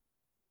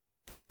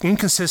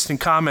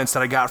inconsistent comments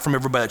that I got from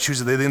everybody that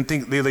chooses it. They didn't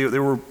think they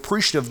were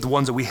appreciative of the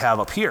ones that we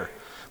have up here.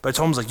 But I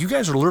told them, you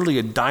guys are literally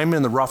a diamond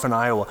in the rough in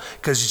Iowa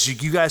because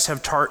you guys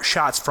have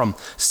shots from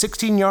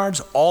 16 yards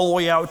all the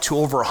way out to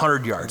over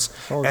 100 yards.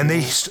 And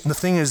the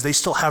thing is, they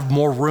still have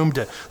more room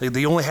to.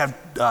 They only have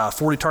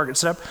 40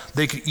 targets set up.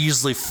 They could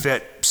easily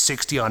fit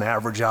 60 on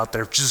average out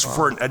there, just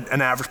for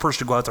an average person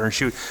to go out there and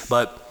shoot.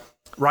 But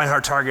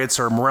Reinhardt targets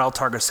or Morel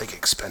targets, they get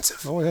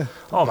expensive. Oh yeah.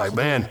 Oh my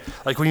man!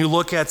 Like when you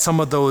look at some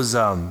of those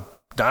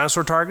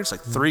dinosaur targets,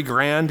 like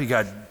 $3,000. You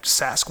got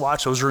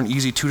Sasquatch; those are an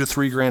easy $2,000 to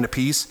 $3,000 a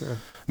piece. Yeah.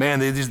 Man,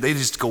 they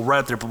just go right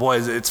up there. But boy,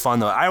 it's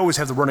fun though. I always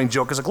have the running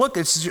joke. It's like, look,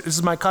 this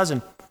is my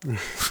cousin.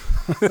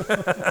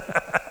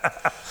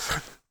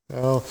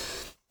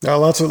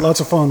 Lots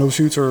of fun. Those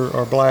shoots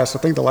are blast. I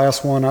think the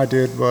last one I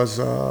did was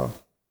I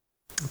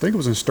think it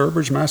was in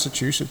Sturbridge,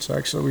 Massachusetts.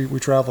 Actually, we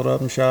traveled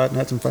up and shot and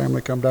had some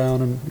family come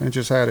down and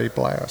just had a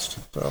blast.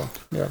 So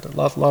yeah, a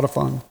lot of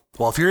fun.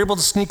 Well, if you're able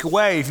to sneak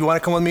away, if you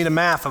want to come with me to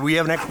MAF, we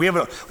have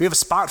a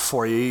spot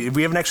for you.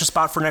 We have an extra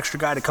spot for an extra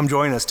guy to come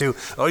join us too.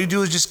 All you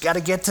do is just got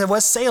to get to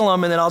West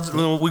Salem, and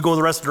then we go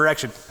the rest of the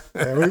direction.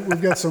 Yeah,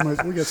 we've got so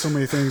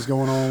many things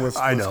going on with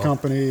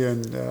company,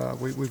 and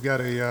we've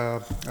got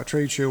a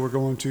trade show we're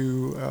going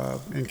to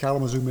in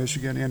Kalamazoo,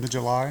 Michigan, end of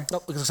July.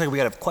 Oh, looks like we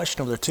got a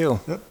question over there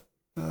too. Yep.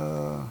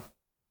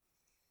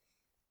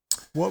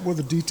 What were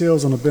the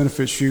details on the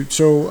benefit shoot?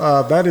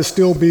 So that is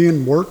still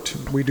being worked.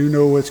 We do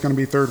know it's going to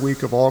be third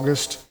week of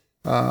August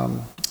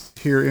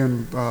here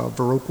in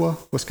Viroqua,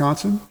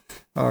 Wisconsin,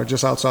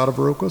 just outside of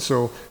Viroqua.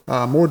 So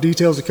more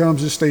details to come.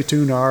 Just stay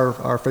tuned to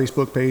our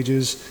Facebook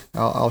pages.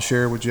 I'll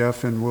share with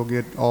Jeff, and we'll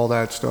get all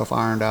that stuff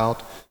ironed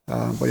out.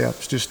 But yeah,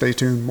 just stay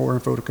tuned. More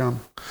info to come.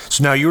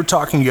 So now you were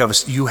talking.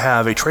 You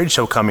have a trade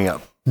show coming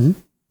up. Mm-hmm.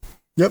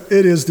 Yep,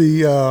 it is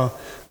the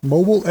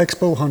Mobile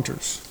Expo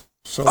Hunters.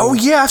 So,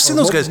 I've seen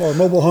those guys.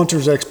 Mobile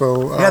Hunters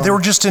Expo. Yeah, they were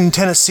just in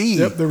Tennessee.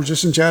 Yep, they were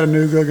just in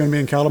Chattanooga. Going to be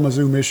in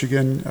Kalamazoo,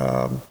 Michigan,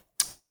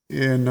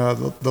 in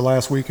the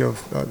last week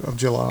of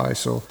July.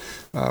 So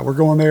we're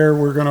going there.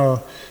 We're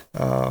gonna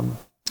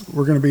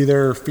be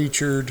their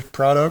featured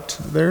product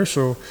there.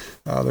 So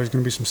there's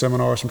going to be some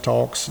seminars, some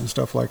talks, and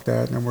stuff like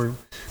that. And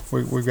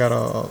we've got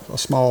a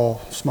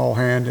small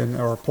hand in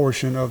our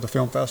portion of the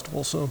film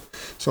festival. So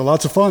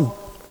lots of fun.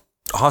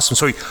 Awesome.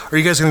 So are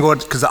you guys going to go,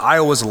 because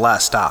Iowa's the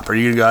last stop, are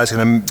you guys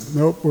going to?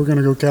 Nope, we're going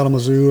to go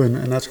Kalamazoo, and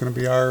that's going to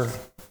be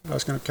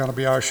kind of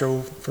be our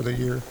show for the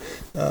year.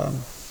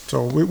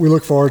 So we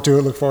look forward to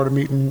it, look forward to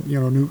meeting,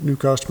 new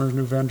customers,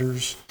 new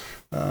vendors.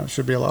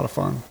 Should be a lot of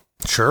fun.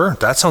 Sure.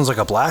 That sounds like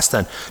a blast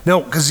then.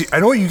 No, because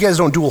I know you guys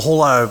don't do a whole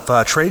lot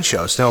of trade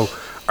shows. Now,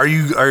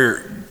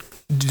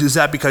 is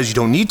that because you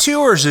don't need to,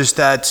 or is this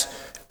that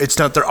it's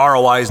not, their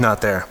ROI is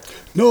not there?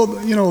 No,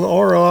 the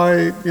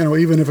ROI,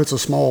 even if it's a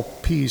small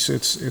piece,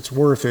 it's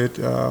worth it.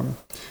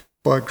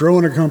 But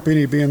growing a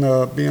company, being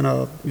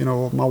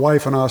my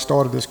wife and I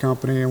started this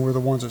company, and we're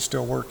the ones that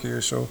still work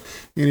here. So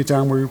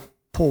anytime we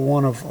pull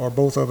one of or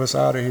both of us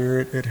out of here,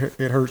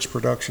 it hurts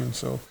production.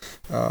 So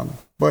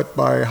But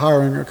by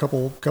hiring a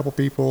couple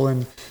people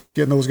and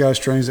getting those guys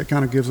trained, it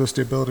kind of gives us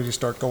the ability to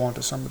start going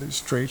to some of these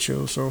trade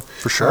shows. So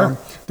for sure,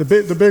 the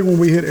big one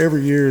we hit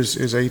every year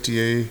is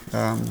ATA.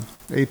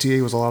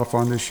 ATA was a lot of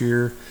fun this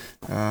year.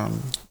 I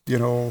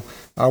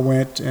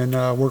went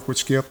and worked with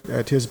Skip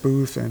at his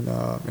booth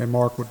and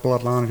Mark with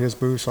Bloodline at his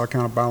booth, so I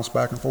kind of bounced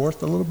back and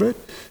forth a little bit.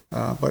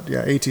 But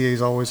yeah, ATA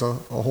is always a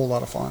whole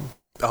lot of fun.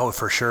 Oh,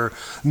 for sure.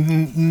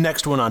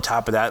 Next one on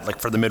top of that, like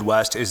for the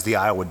Midwest, is the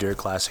Iowa Deer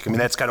Classic. I mean,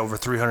 that's got over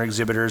 300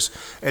 exhibitors,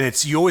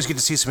 and you always get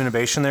to see some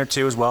innovation there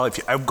too as well.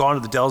 I've gone to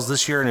the Dells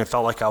this year, and it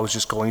felt like I was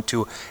just going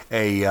to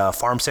a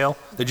farm sale.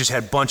 They just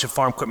had a bunch of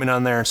farm equipment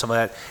on there and stuff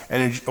like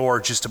that, or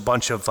just a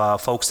bunch of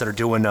folks that are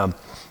doing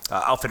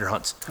outfitter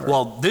hunts. Right.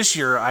 Well, this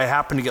year I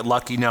happened to get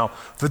lucky. Now,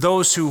 for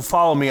those who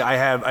follow me,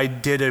 I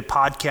did a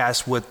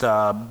podcast with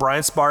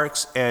Brian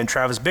Sparks and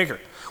Travis Bigger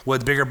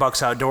with Bigger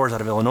Bucks Outdoors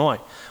out of Illinois.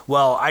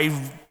 Well,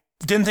 I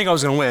didn't think I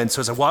was going to win, so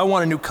it's like, well, I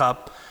want a new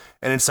cup,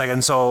 and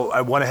so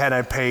I went ahead and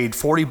I paid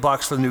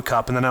 $40 for the new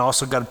cup, and then I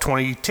also got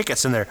 20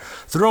 tickets in there,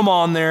 threw them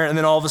all in there, and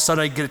then all of a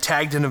sudden I get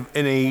tagged in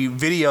a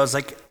video. It's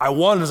like, I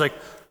won. I was like,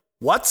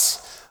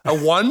 what? I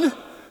won?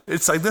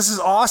 It's like, this is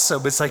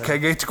awesome. It's like, I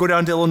get to go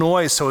down to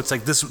Illinois, so it's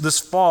like this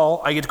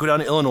fall I get to go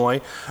down to Illinois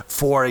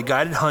for a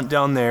guided hunt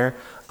down there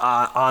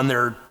on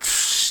their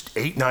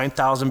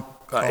 9,000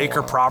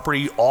 acre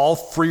property, all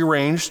free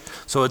range.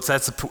 So it's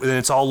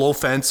all low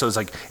fence. So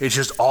it's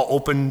just all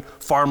open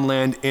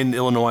farmland in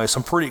Illinois. So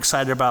I'm pretty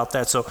excited about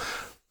that. So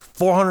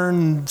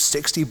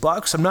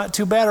 $460. I'm not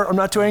too bad. I'm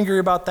not too angry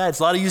about that. It's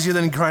a lot easier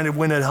than trying to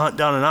win a hunt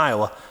down in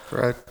Iowa.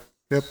 Right.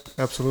 Yep.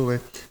 Absolutely.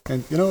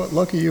 And you know what?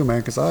 Lucky you, man,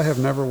 because I have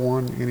never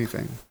won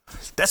anything.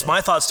 That's my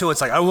thoughts too.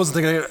 It's like I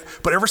wasn't thinking,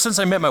 but ever since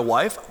I met my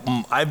wife,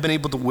 I've been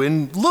able to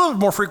win a little bit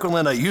more frequently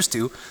than I used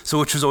to. So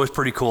which was always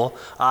pretty cool.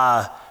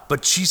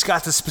 But she's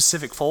got this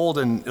specific fold,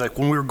 and like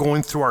when we were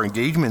going through our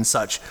engagement and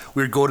such,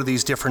 we would go to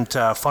these different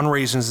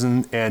fundraisers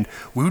and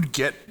we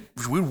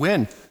would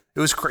win. It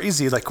was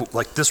crazy. Like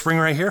this ring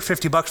right here,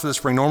 $50 for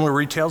this ring. Normally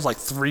retails like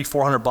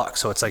 $300-$400.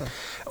 So it's like,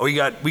 we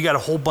got a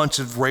whole bunch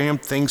of random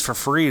things for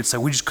free. It's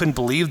like we just couldn't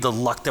believe the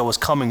luck that was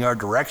coming our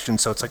direction.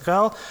 So it's like,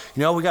 well,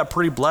 we got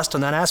pretty blessed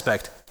on that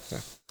aspect. Yeah.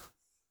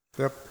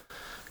 Yep.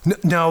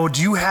 Now,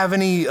 do you have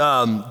any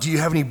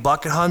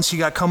bucket hunts you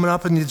got coming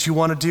up and that you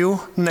want to do in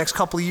the next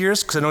couple of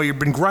years? Because I know you've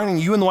been grinding.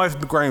 You and the wife have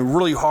been grinding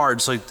really hard.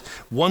 So like,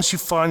 once you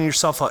find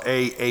yourself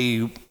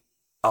an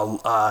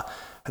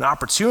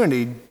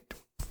opportunity,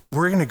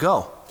 where are you going to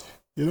go?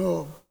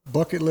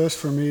 Bucket list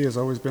for me has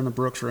always been the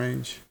Brooks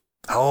Range.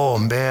 Oh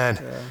man,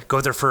 go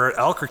there for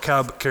elk or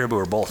caribou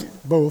or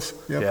both?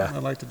 Both. Yep. Yeah, I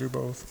like to do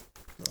both.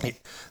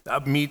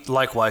 Meat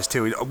likewise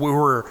too.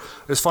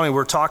 It's funny,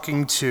 we're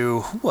talking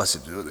to, who was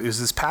it? It was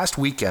this past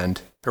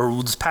weekend,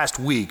 or this past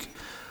week.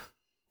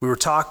 We were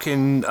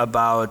talking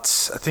about,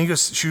 I think it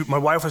was, my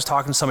wife was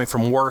talking to somebody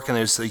from work, and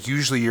it's like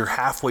usually your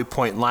halfway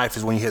point in life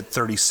is when you hit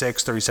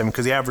 36, 37,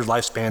 because the average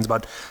lifespan is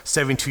about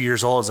 72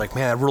 years old. It's like,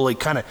 man, that really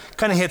kind of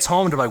hits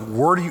home to like,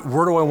 where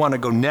do I want to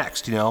go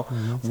next?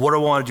 Mm-hmm. What do I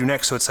want to do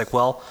next? So it's like,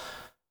 well,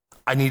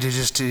 I need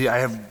to I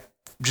have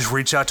just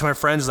reach out to my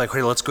friends, like,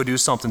 hey, let's go do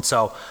something.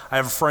 So I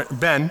have a friend,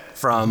 Ben,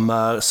 from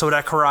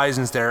Sodak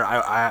Horizons there.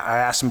 I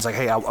asked him, it's like,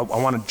 hey, I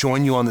want to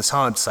join you on this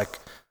hunt. It's like,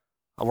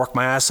 I'll work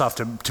my ass off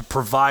to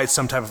provide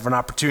some type of an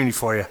opportunity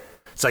for you.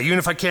 It's like, even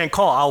if I can't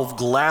call, I'll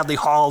gladly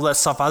haul all that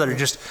stuff out there.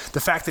 Just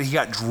the fact that he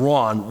got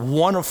drawn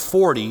 1 of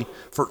 40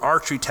 for an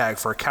archery tag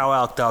for a cow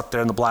elk out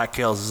there in the Black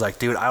Hills is like,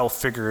 dude, I will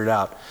figure it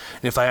out.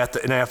 And if I have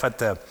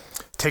to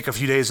take a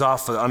few days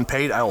off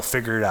unpaid, I will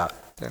figure it out.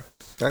 Yeah,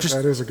 that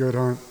is a good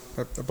hunt.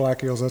 The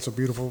Black Hills, that's some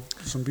beautiful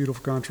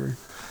country.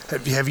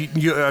 You've had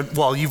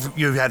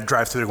to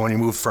drive through there when you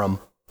moved from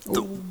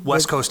the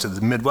West Coast to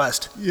the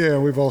Midwest. Yeah,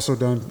 we've also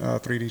done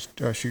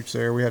 3D shoots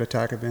there. We had a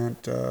TAC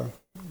event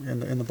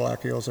in the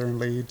Black Hills there in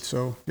Leeds.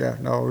 So yeah,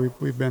 no,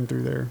 we've been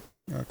through there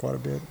quite a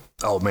bit.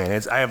 Oh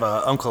man, I have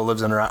an uncle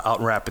that lives out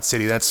in Rapid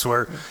City. That's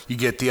where you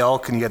get the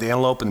elk and you get the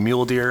antelope and the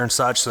mule deer and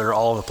such. So they're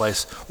all over the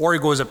place. Or he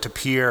goes up to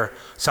Pierre,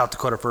 South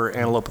Dakota for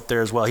antelope up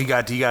there as well. He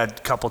got a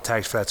couple of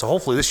tags for that. So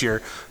hopefully this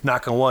year,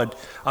 knock on wood.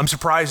 I'm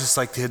surprised. It's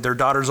like their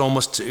daughter's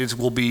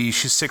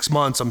she's 6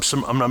 months. I'm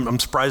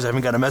surprised I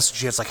haven't got a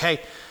message yet. It's like,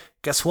 hey,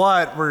 guess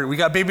what? We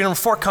got baby number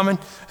 4 coming.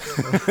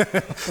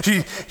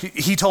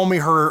 He told me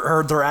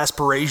their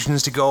aspiration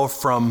is to go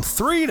from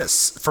 0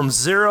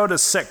 to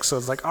 6. So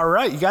it's like, all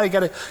right, you gotta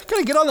get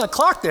on that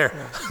clock there.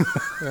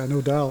 Yeah,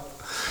 no doubt.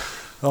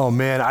 Oh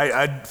man, I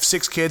had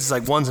 6 kids.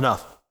 Like 1's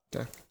enough.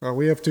 Yeah. Well,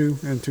 we have 2,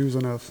 and 2's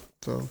enough.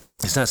 So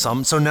isn't that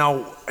something? So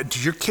now,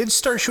 did your kids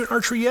start shooting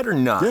archery yet or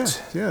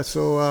not? Yeah.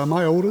 So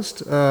my oldest,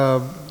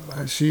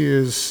 she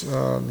is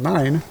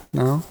 9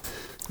 now.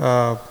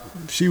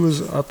 She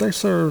was, I think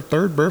it's her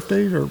 3rd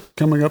birthday, or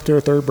coming up to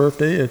her 3rd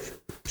birthday, if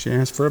she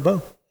asked for a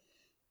bow.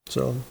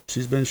 So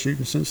she's been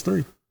shooting since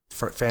 3.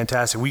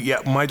 Fantastic.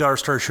 My daughter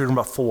started shooting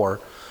about 4,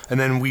 and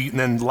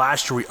then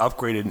last year we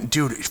upgraded.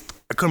 Dude,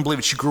 I couldn't believe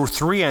it. She grew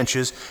 3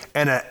 inches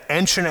and an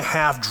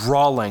 1.5 inch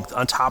draw length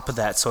on top of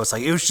that. So it's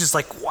like, it was just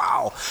like,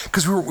 wow.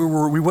 Because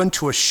we went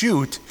to a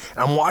shoot and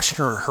I'm watching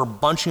her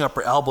bunching up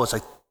her elbow. It's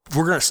like,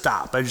 we're going to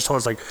stop. I just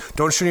told her, like,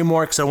 don't shoot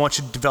anymore because I want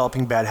you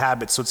developing bad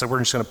habits. So it's like, we're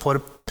just going to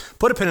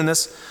put a pin in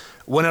this.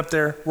 Went up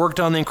there, worked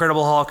on the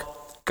Incredible Hulk,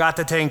 got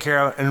that taken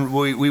care of, and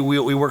we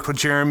worked with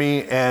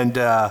Jeremy and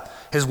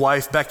his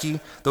wife, Becky.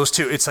 Those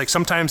two, it's like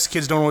sometimes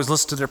kids don't always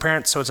listen to their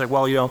parents. So it's like,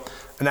 well,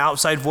 an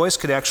outside voice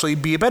could actually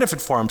be a benefit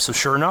for them. So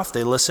sure enough,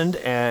 they listened,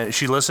 and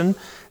she listened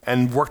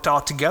and worked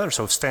all together.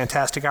 So it's a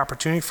fantastic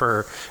opportunity for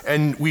her.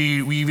 And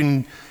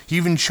he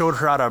even showed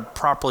her how to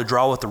properly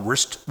draw with the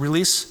wrist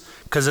release.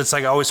 Because it's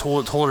like I always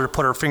told her to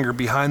put her finger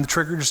behind the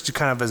trigger just to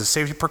kind of as a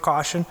safety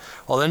precaution.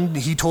 Well, then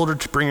he told her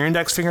to bring her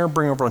index finger,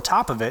 bring her over on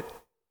top of it,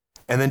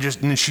 and then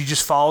she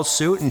just followed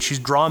suit, and she's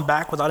drawn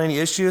back without any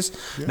issues,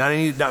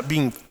 not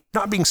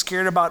being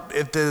scared about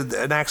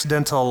an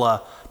accidental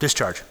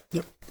discharge.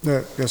 Yep.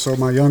 Yeah. So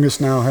my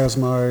youngest now has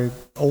my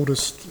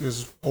oldest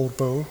is Old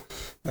Bo.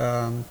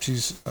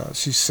 She's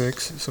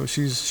 6, so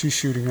she's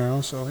shooting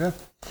now. So yeah.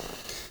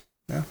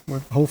 Yeah,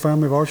 with the whole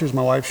family of archers.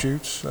 My wife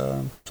shoots,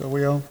 so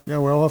we all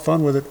have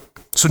fun with it.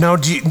 So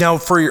now,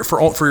 for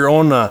your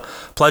own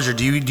pleasure,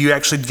 do you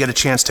actually get a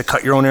chance to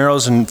cut your own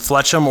arrows and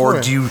fletch them,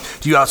 or do you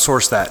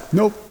outsource that?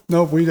 Nope.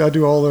 I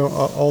do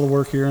all the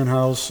work here in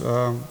house.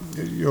 So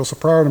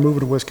prior to moving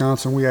to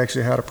Wisconsin, we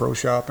actually had a pro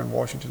shop in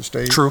Washington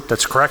State. True,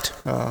 that's correct.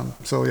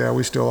 So yeah,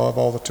 we still have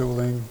all the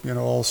tooling,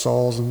 all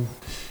saws, and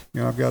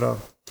I've got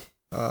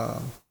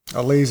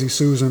a lazy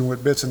Susan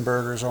with bits and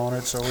burgers on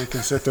it, so we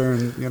can sit there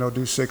and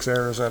do 6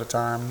 arrows at a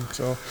time.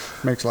 So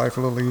it makes life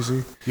a little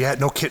easy. Yeah,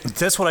 no kidding.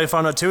 That's what I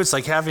found out too. It's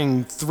like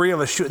having 3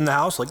 of us shoot in the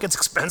house. Like, it's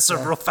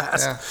expensive real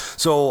fast. Yeah.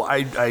 So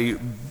I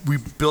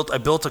built a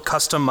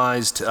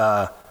customized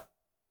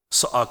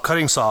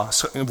cutting saw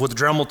with a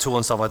Dremel tool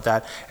and stuff like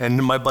that.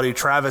 And my buddy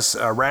Travis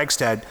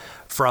Ragstad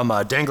from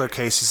Dangler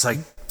Case, he's like,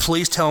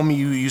 please tell me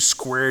you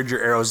squared your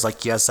arrows.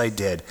 Like, yes, I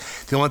did.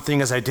 The only thing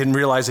is I didn't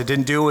realize I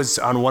didn't do is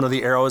on one of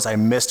the arrows, I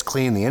missed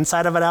cleaning the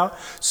inside of it out.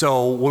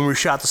 So when we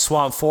shot the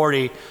Swamp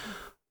 40,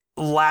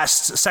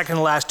 second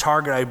to last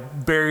target, I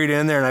buried it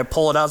in there and I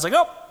pull it out. I was like,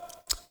 oh,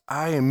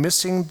 I am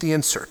missing the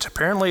insert.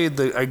 Apparently,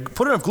 I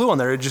put enough glue on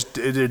there. It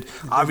did.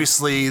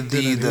 Obviously, it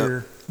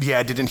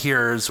didn't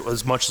hear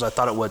as much as I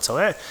thought it would.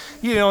 So,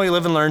 you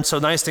live and learn. So,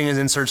 nice thing is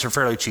inserts are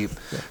fairly cheap.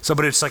 Yeah. So,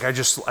 but it's like I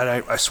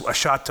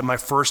shot to my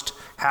first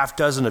half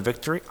dozen of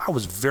victory. I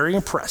was very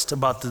impressed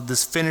about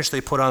this finish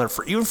they put on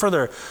there even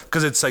further,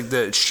 because it's like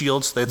the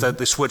shields.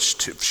 They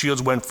switched.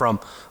 Shields went from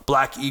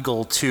Black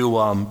Eagle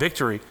to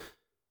victory,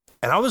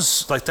 and I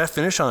was like, that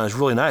finish on it is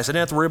really nice. I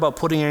didn't have to worry about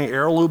putting any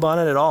arrow lube on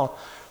it at all.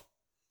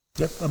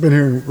 Yep, I've been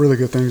hearing really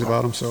good things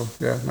about them. So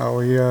yeah,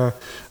 no,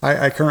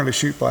 I currently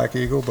shoot Black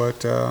Eagle,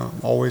 but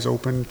always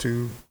open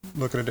to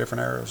look at a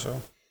different arrow.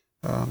 So,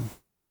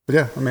 but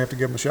yeah, I may have to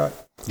give them a shot.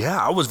 Yeah,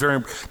 I was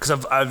because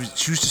I've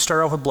used to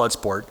start off with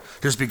Bloodsport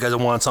just because I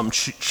wanted something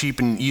cheap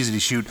and easy to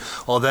shoot.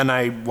 Well, then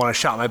when I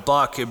shot my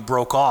buck, it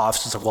broke off.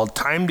 So it's like, well,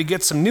 time to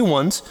get some new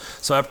ones.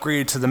 So I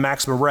upgraded to the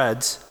Maxima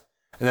Reds,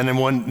 and then I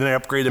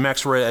upgraded to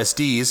Maxima Red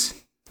SDs.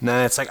 And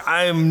then it's like,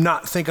 I don't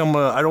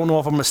know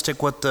if I'm gonna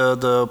stick with the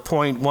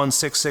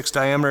 .166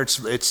 diameter.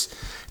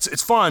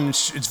 It's fun.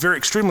 It's very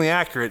extremely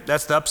accurate.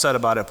 That's the upside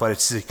about it. But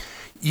it's,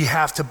 you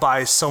have to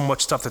buy so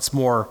much stuff that's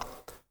more,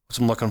 what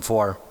I'm looking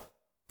for,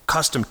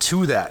 custom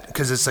to that,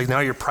 because it's like now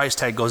your price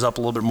tag goes up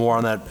a little bit more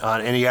on that,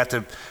 and you have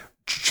to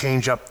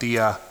change up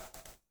the.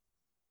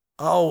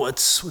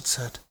 What's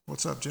that?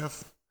 What's up,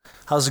 Jeff?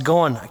 How's it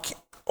going?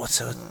 What's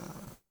that?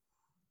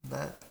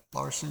 That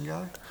Larson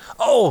guy?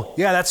 Oh,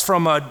 yeah, that's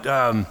from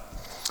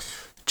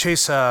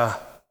Chase,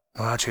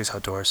 not Chase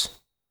Outdoors.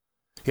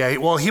 Yeah,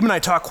 well, him and I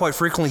talk quite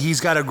frequently.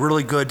 He's got a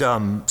really good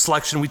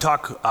selection. We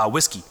talk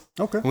whiskey.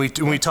 Okay.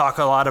 We talk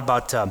a lot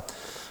about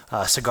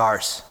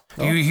cigars.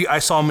 Oh. I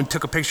saw him and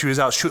took a picture. He was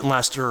out shooting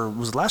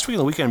was it last week or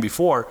the weekend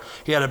before?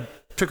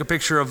 Took a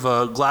picture of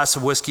a glass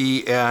of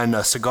whiskey and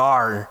a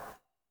cigar.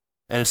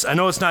 And I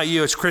know it's not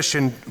you, it's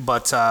Christian,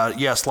 but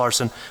yes,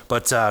 Larson.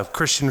 But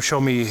Christian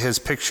showed me his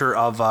picture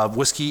of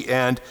whiskey,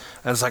 and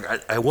it's like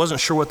I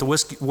wasn't sure what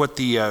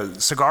the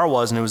cigar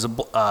was, and it was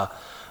a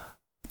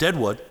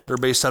Deadwood. They're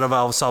based out of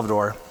El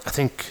Salvador, I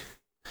think.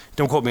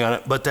 Don't quote me on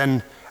it. But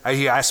then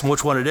he asked him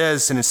which one it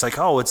is, and it's like,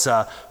 it's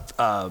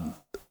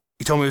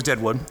he told me it was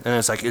Deadwood, and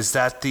it's like, is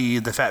that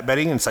the Fat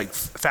Betty? And it's like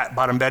Fat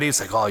Bottom Betty.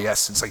 It's like, oh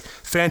yes, it's like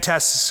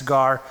fantastic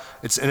cigar.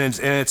 It's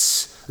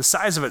the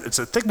size of it. It's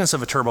the thickness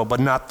of a turbo,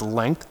 but not the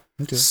length.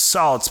 Okay.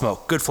 Solid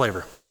smoke, good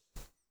flavor.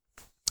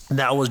 And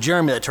that was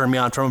Jeremy that turned me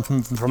on from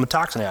the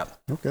Toxin app.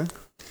 Okay.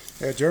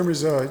 Yeah,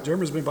 Jeremy's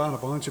been buying a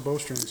bunch of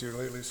bowstrings here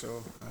lately,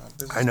 so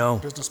I know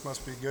business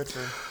must be good for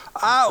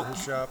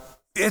his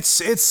shop. It's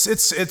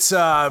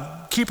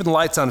keeping the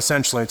lights on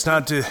essentially. It's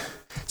not to.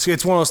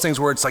 It's one of those things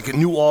where it's like a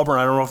New Auburn.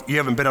 I don't know if you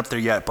haven't been up there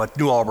yet, but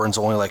New Auburn's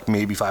only like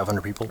maybe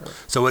 500 people. Right.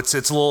 So it's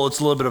a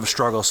little bit of a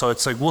struggle. So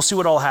it's like we'll see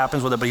what all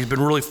happens with it. But he's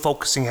been really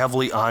focusing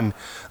heavily on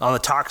the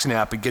Toxin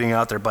app and getting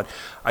out there. But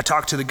I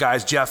talked to the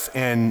guys, Jeff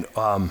and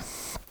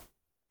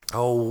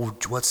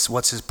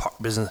what's his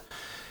business?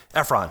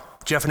 Efron,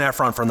 Jeff and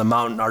Efron from the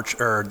Mountain Arch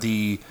or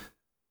the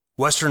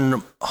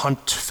Western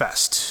Hunt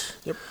Fest.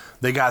 Yep.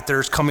 They got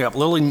theirs coming up.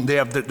 Literally, they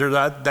have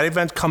that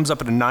event comes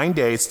up in 9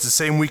 days. It's the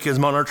same week as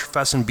Mountain Archer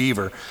Fest in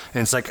Beaver,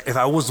 and it's like if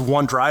I was the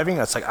one driving,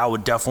 that's like I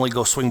would definitely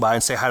go swing by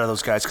and say hi to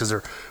those guys because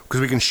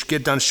we can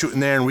get done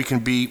shooting there and we can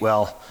be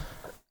well.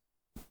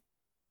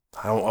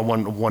 I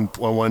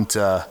wouldn't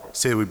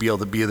say we'd be able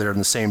to be there on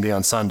the same day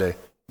on Sunday,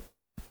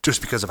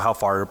 just because of how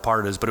far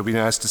apart it is. But it'd be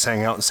nice to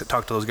hang out and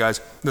talk to those guys.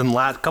 Then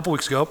a couple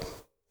weeks ago,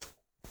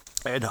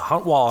 I had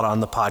Hunt Wallet on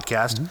the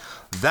podcast.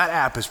 Mm-hmm. That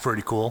app is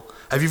pretty cool.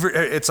 Have you ever?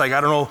 It's like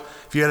I don't know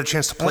if you had a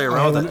chance to play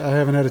around with it. I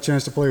haven't had a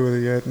chance to play with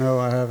it yet. No,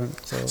 I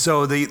haven't.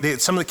 So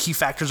some of the key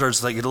factors are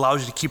like it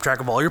allows you to keep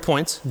track of all your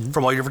points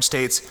from all your different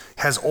states.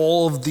 Has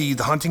all of the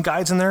hunting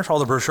guides in there, all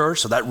the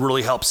brochures. So that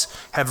really helps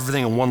have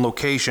everything in one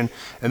location.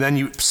 And then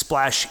you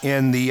splash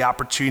in the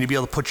opportunity to be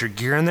able to put your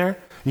gear in there.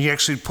 And you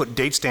actually put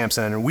date stamps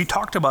in it. And we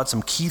talked about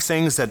some key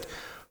things that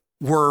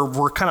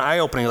were kind of eye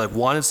opening. Like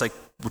one, it's like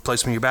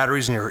replacing your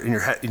batteries in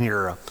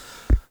your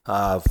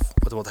what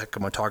the heck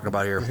am I talking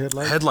about here?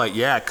 Headlight,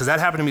 yeah, because that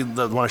happened to me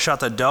when I shot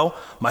that doe.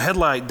 My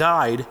headlight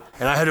died,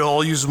 and I had to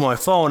all use my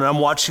phone, and I'm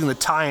watching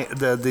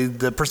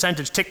the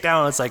percentage tick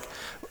down. It's like,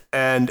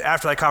 and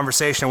after that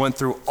conversation, I went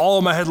through all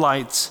of my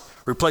headlights,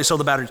 replaced all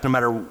the batteries, no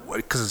matter what,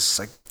 because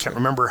I can't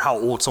remember how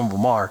old some of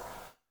them are.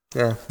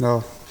 Yeah,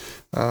 no,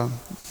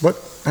 but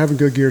having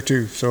good gear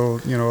too. So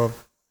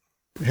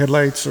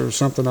headlights are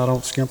something I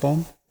don't skimp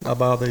on. I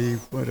buy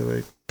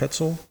the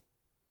Petzl.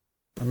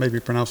 I may be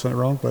pronouncing it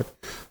wrong, but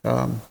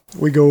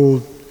we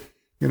go,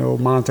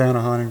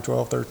 Montana hunting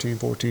 12, 13,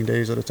 14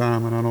 days at a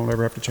time, and I don't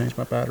ever have to change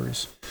my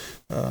batteries.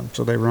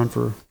 So they run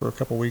for a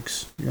couple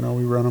weeks. We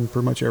run them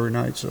pretty much every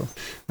night. So,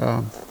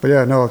 but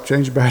yeah, no,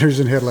 change batteries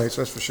and headlights,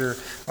 that's for sure.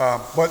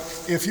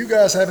 But if you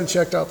guys haven't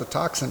checked out the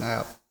Toxin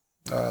app,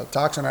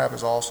 Toxin app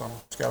is awesome.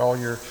 It's got all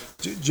your,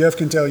 Jeff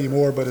can tell you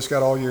more, but it's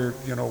got all your,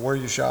 where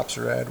your shops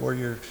are at, where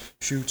your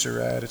shoots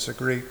are at. It's a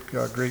great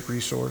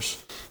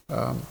resource.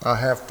 I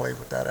have played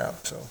with that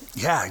app, so.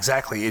 Yeah,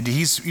 exactly.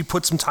 He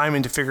put some time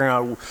into figuring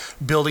out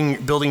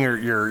building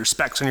your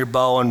specs on your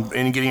bow and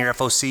getting your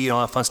FOC and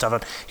all that fun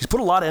stuff. He's put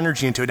a lot of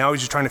energy into it. Now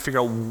he's just trying to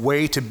figure out a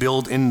way to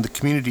build in the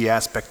community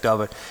aspect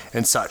of it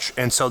and such.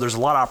 And so there's a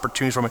lot of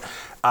opportunities from it.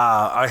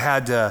 I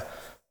had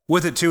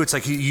with it too, it's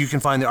like you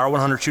can find the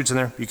R100 shoots in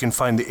there. You can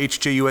find the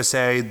HJ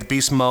USA, the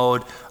Beast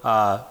Mode,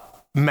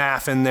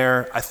 MAF in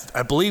there.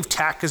 I believe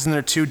TAC is in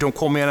there too. Don't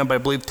quote me on it, but I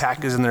believe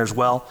TAC is in there as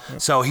well.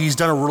 Yep. So he's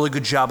done a really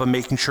good job of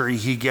making sure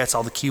he gets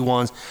all the key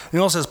ones. And he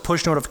also has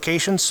push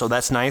notifications, so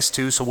that's nice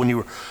too. So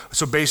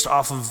based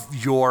off of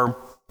your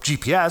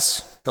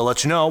GPS, they'll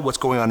let you know what's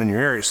going on in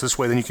your area. So this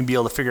way, then you can be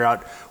able to figure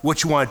out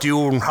what you want to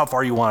do and how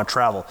far you want to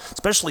travel.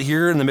 Especially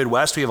here in the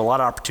Midwest, we have a lot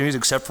of opportunities,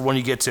 except for when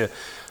you get to.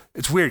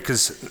 It's weird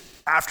because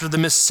after the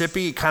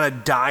Mississippi, it kind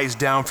of dies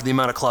down for the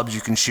amount of clubs you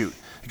can shoot.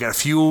 You got a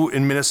few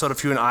in Minnesota, a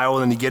few in Iowa,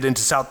 and then you get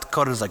into South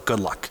Dakota, it's like, good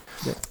luck.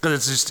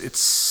 Because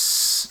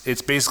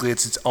it's basically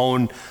its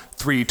own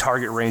 3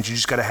 target range. You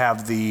just got to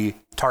have the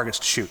targets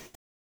to shoot.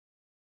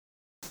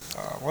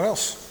 What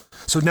else?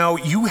 So now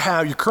you're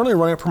currently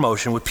running a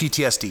promotion with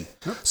PTSD.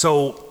 Yep.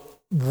 So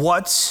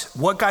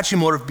what got you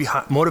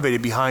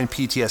motivated behind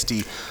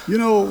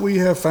PTSD? We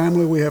have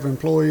family, we have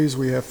employees,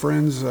 we have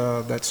friends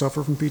that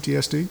suffer from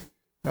PTSD.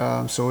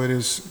 So it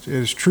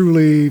is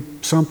truly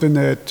something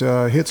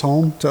that hits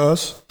home to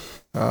us,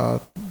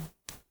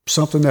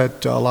 something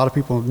that a lot of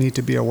people need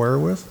to be aware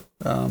with.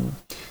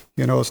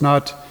 It's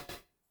not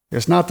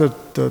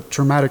the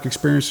traumatic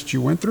experience that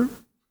you went through.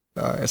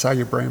 It's how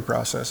your brain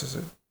processes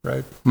it,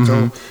 right?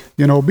 Mm-hmm.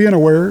 So, being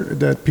aware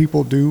that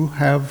people do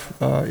have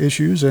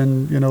issues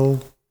and,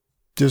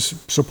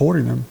 just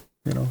supporting them.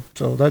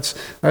 So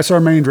that's our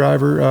main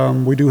driver.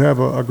 We do have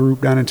a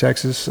group down in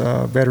Texas,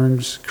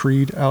 Veterans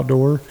Creed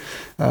Outdoor.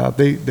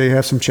 They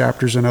have some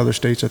chapters in other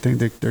states. I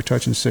think they're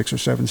touching 6 or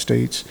 7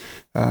 states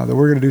that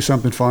we're going to do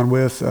something fun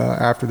with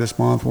after this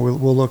month.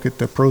 We'll look at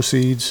the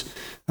proceeds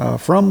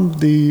from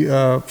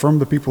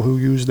the people who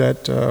use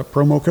that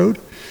promo code,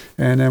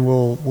 and then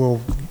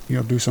we'll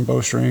do some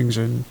bowstrings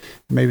and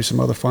maybe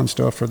some other fun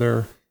stuff for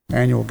their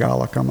annual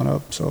gala coming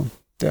up. So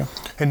yeah.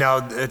 And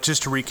now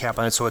just to recap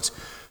on it, so it's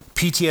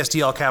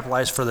PTSD all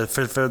capitalized for the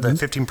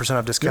 15%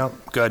 off discount.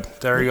 Yep. Good.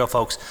 There you go,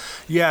 folks.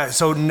 Yeah.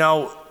 So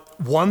now,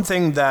 one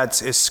thing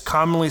that is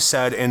commonly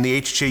said in the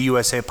HJ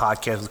USA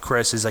podcast with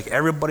Chris is like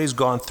everybody's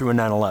gone through a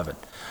 9/11.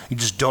 You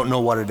just don't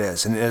know what it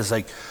is, and it's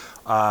like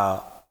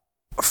a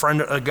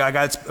friend of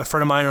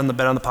mine on the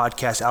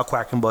podcast, Al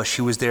Quackenbush.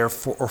 He was there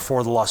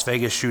for the Las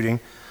Vegas shooting.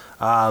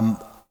 My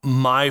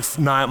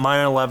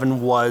 9/11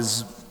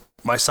 was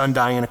my son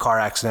dying in a car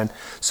accident.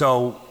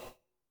 So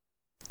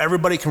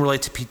everybody can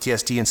relate to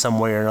PTSD in some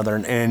way or another,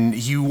 and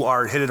you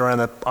are hit it around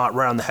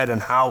the head on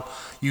how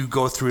you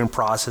go through and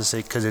process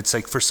it, because it's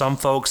like for some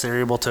folks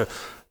they're able to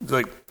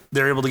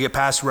get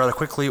past it rather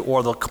quickly,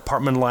 or they'll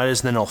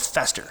compartmentalize and then it'll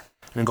fester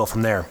and then go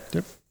from there.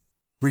 Yep.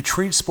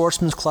 Retreat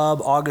Sportsman's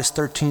Club, August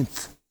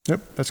 13th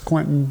Yep, that's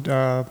Quentin.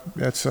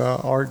 That's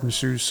Art and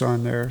Sue's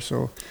son there.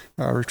 So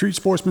Retreat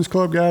Sportsman's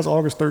Club, guys,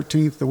 August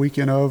 13th, the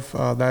weekend of.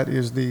 That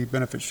is the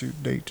benefit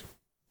shoot date.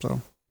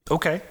 So.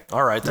 Okay.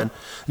 All right, then.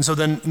 And so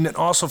then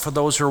also for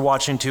those who are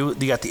watching, too,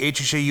 they got the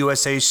HHA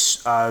USA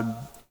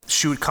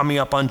shoot coming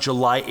up on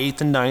July 8th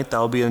and 9th. That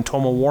will be in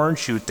Toma Warren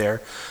shoot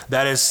there.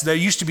 That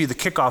used to be the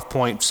kickoff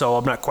point, so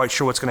I'm not quite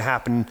sure what's going to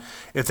happen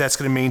if that's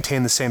going to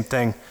maintain the same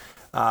thing.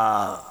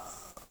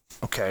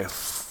 Okay.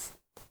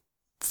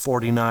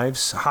 40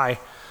 knives. Hi. Let's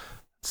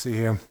see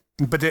here.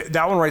 But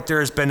that one right there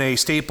has been a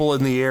staple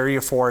in the area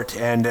for it,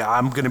 and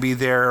I'm going to be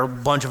there. A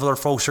bunch of other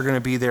folks are going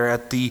to be there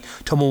at the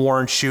Toma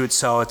Warren shoot,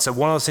 so it's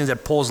one of those things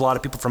that pulls a lot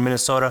of people from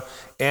Minnesota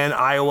and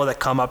Iowa that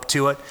come up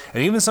to it,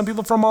 and even some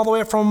people from all the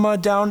way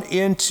from down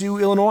into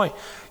Illinois.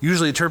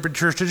 Usually,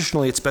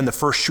 traditionally, it's been the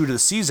first shoot of the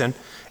season,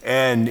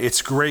 and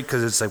it's great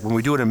because it's like when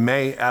we do it in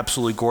May,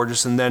 absolutely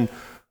gorgeous, and then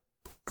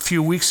a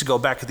few weeks ago,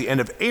 back at the end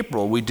of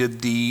April, we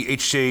did the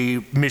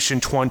HJ Mission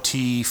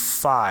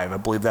 25. I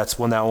believe that's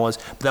when that was.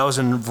 But that was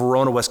in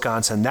Verona,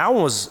 Wisconsin. That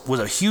one was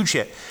a huge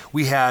hit.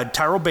 We had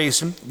Tyrrell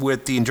Basin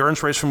with the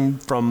endurance race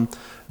from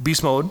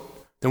Beast Mode.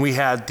 Then we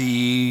had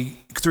the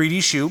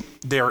 3D shoot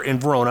there in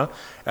Verona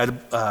at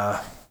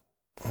I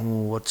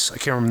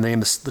can't remember the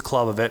name of the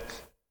club of it.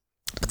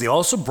 But they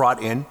also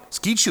brought in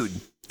skeet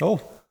shooting.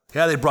 Oh.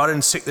 Yeah, they brought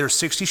in, there's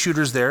 60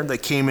 shooters there. They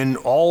came in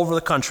all over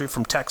the country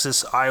from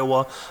Texas,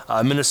 Iowa,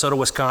 Minnesota,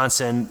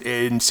 Wisconsin.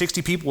 And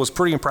 60 people was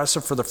pretty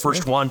impressive for the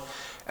first one.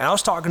 And I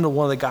was talking to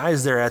one of the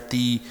guys there at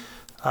the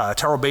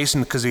Tyrrell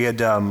Basin because he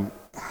had, I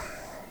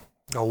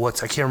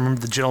can't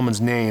remember the gentleman's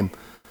name.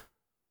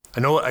 I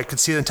know I could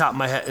see it on top of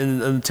my head, in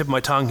the tip of my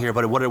tongue here,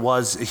 but what it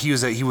was, he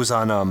was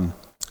on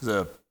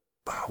he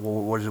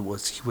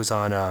was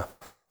on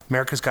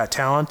America's Got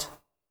Talent.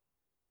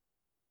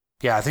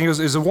 Yeah, I think it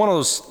was one of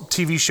those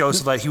TV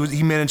shows that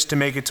he managed to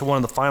make it to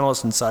one of the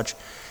finalists and such.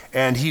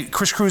 And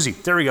Chris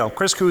Cruzy, there we go,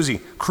 Chris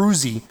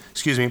Cruzy,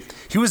 excuse me.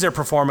 He was there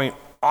performing,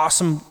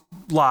 awesome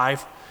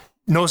live,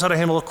 knows how to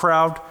handle a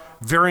crowd,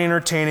 very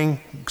entertaining,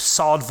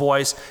 solid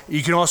voice.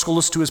 You can also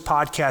listen to his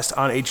podcast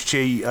on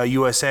HJ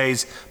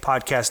USA's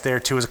podcast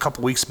there too. It was a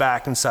couple weeks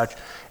back and such.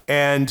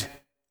 And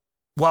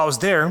while I was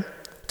there,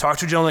 talked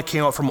to a gentleman that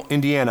came out from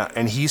Indiana,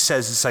 and he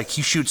says it's like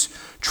he shoots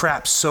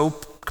traps so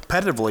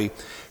competitively.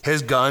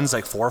 His gun's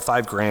like $4 or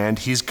 $5 grand.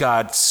 He's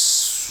got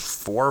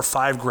 $4 or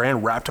 $5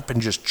 grand wrapped up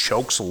in just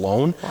chokes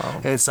alone. Wow.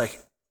 And it's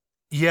like,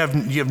 I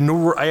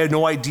had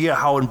no idea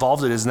how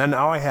involved it is. And then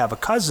now I have a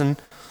cousin,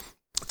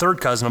 third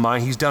cousin of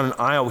mine. He's down in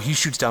Iowa. He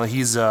shoots down.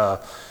 He's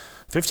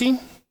 15,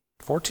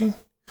 14.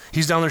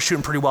 He's down there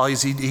shooting pretty well.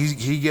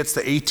 He gets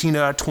the 18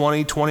 out of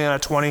 20, 20 out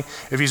of 20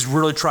 if he's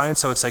really trying.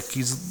 So it's like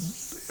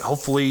he's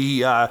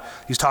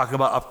talking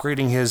about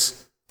upgrading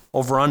his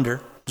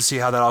over-under to see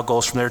how that all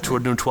goes from there to a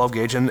new 12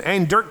 gauge.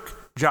 And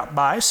Dirk dropped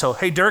by. So,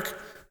 hey, Dirk.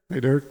 Hey,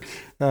 Dirk.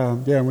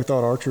 And we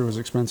thought Archery was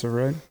expensive,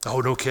 right?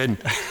 Oh, no kidding.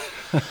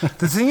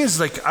 The thing is,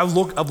 like, I've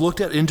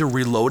looked into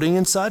reloading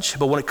and such,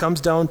 but when it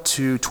comes down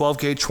to 12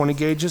 gauge, 20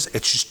 gauges,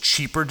 it's just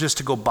cheaper just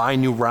to go buy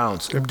new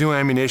rounds. I'm doing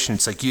ammunition.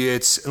 It's like,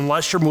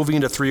 unless you're moving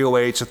into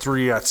 308s or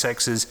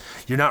 306s,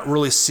 you're not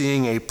really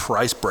seeing a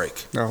price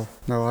break. No.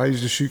 I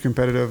used to shoot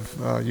competitive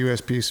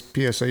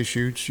PSA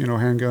shoots,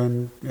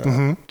 handgun,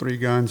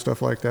 3-gun,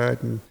 stuff like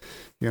that. And,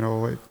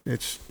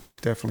 it's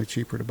definitely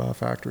cheaper to buy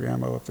factory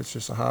ammo if it's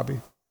just a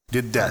hobby.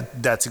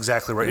 That's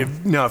exactly right.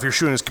 If you're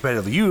shooting as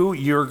competitively,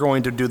 you're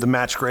going to do the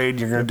match grade.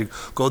 You're going to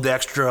go the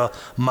extra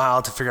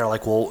mile to figure out,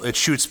 like, well, it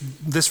shoots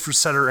this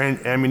set of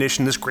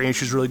ammunition, this grain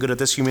shoots really good at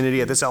this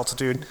humidity, at this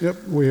altitude. Yep,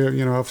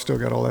 I've still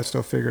got all that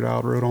stuff figured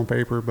out, wrote on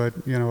paper, but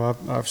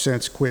I've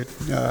since quit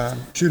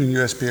shooting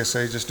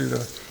USPSA just due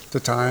to the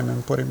time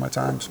and putting my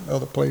time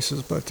other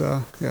places. But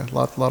a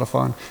lot of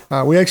fun.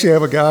 We actually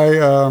have a guy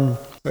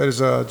that is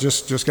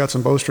just got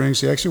some bowstrings.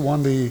 He actually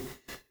won I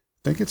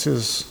think it's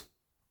his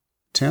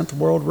 10th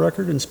world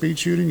record in speed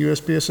shooting,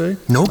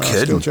 USPSA. No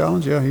kidding. Steel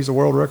challenge, yeah. He's a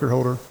world record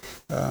holder.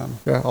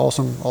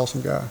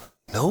 Awesome guy.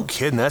 No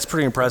kidding. That's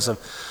pretty impressive.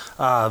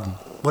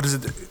 What is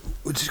it?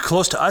 It's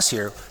close to us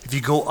here. If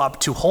you go up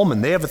to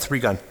Holman, they have a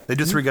 3-gun. They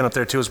do 3-gun up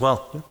there too as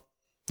well.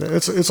 Yeah.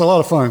 It's a lot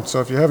of fun. So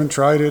if you haven't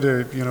tried it,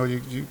 or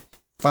you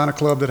find a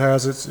club that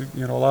has it,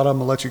 a lot of them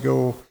will let you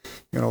go,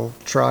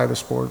 try the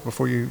sport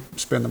before you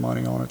spend the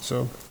money on it.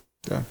 So,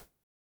 yeah.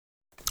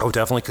 Oh,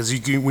 definitely, because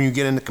when you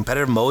get into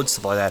competitive mode,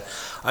 stuff like that,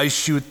 I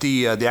shoot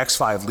the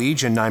X5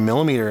 Legion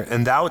 9mm,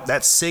 and that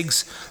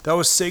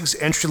was SIG's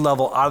entry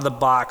level, out of the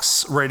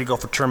box, ready to go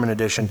for tournament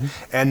edition,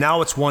 and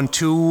now it's won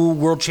 2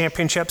 world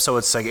championships, so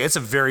it's like it's a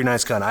very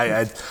nice gun.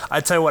 I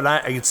tell you what,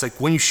 it's like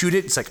when you shoot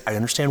it, it's like I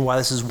understand why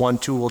this has won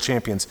 2 world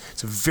champions.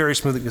 It's a very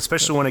smooth,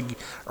 especially when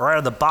right out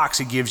of the box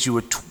it gives you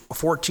a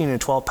 14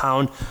 and 12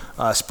 pound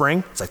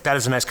spring. It's like that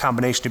is a nice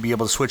combination to be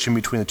able to switch in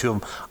between the two of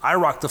them. I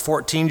rock the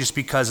 14 just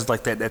because it's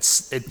like that.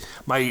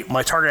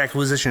 My target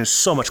acquisition is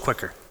so much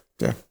quicker.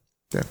 Yeah.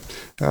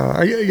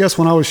 I guess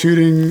when I was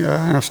shooting,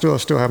 I still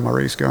have my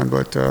race gun,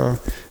 but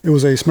it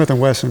was a Smith &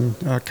 Wesson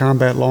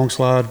combat long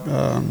slide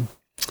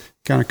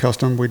kind of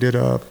custom. We did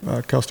a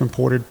custom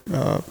ported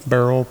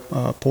barrel,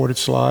 ported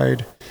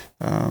slide,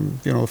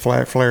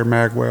 flat flared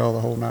mag well,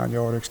 the whole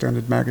 9-yard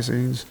extended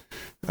magazines.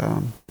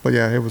 But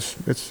yeah,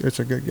 it's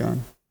a good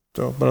gun.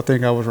 So, but I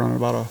think I was running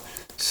about a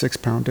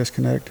 6-pound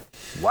disconnect.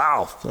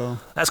 Wow. So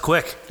that's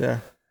quick. yeah.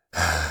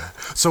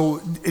 So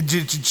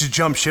did you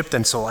jump ship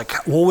then? So like,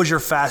 what was your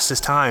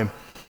fastest time?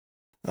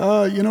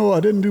 I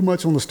didn't do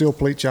much on the steel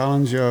plate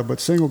challenge, but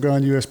single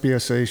gun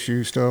USPSA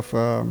shoe stuff.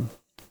 I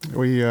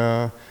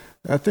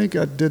think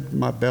I did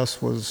my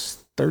best was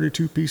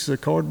 32 pieces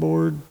of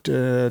cardboard,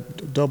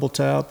 double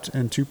tapped,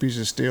 and 2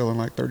 pieces of steel in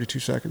like 32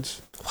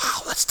 seconds.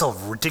 Wow, that's still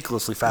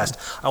ridiculously fast.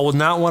 I would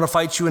not want to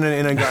fight you in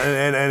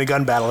a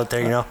gun battle out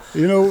there.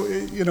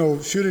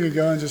 Shooting a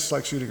gun just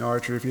like shooting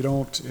archery. If you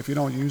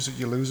don't use it,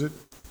 you lose it.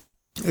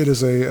 It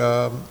is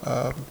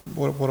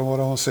what I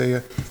want to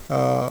say.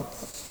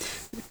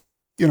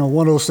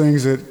 One of those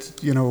things that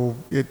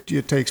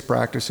it takes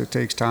practice. It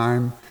takes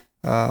time.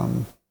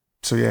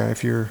 So yeah,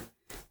 if you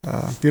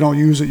don't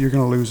use it, you're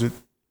going to lose it.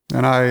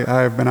 And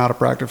I've been out of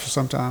practice for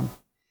some time.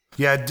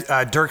 Yeah,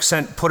 Dirk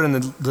put in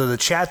the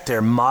chat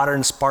there,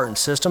 modern Spartan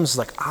systems.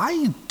 Like,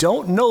 I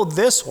don't know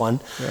this one.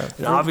 Yeah.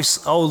 And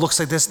obviously, it looks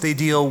like they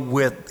deal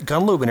with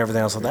gun lube and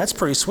everything else. So that's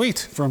pretty sweet.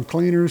 From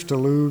cleaners to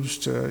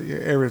lubes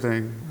to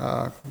everything.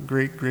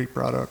 Great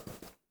product.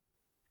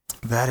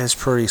 That is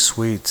pretty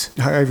sweet.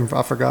 I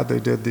forgot they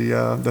did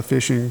the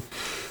fishing,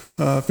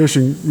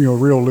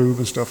 real lube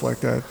and stuff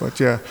like that. But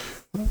yeah,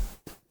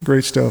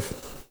 great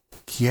stuff.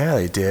 Yeah,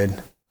 they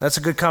did. That's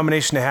a good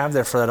combination to have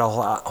there for that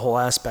whole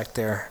aspect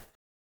there.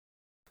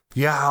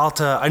 Yeah,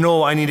 I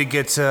know I need to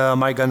get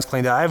my guns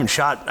cleaned out. I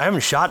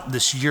haven't shot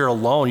this year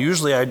alone.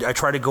 Usually I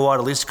try to go out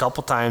at least a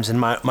couple times, and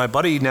my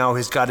buddy now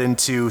has got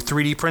into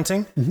 3D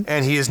printing,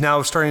 and he is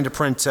now starting to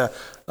print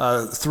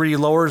 3D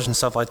lowers and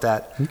stuff like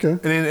that. Okay.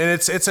 And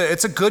it's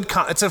a good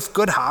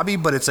hobby,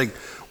 but it's like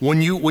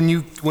when you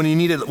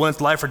need it, when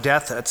it's life or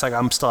death, it's like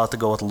I'm still have to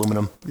go with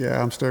aluminum.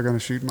 Yeah, I'm still going to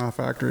shoot my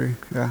factory.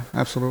 Yeah,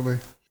 absolutely.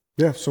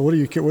 Yeah. So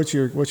what's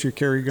your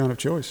carry gun of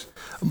choice?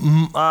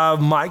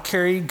 My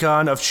carry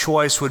gun of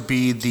choice would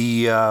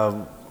be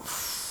I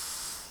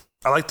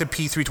like the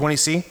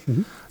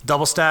P320C,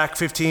 double stack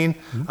 15.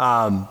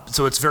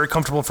 So it's very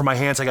comfortable for my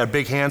hands. I got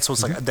big hands, so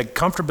it's like the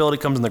comfortability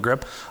comes in the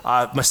grip.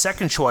 My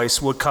second choice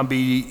would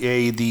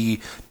be the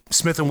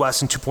Smith &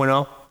 Wesson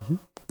 2.0.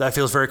 That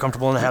feels very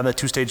comfortable, and having that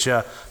 2-stage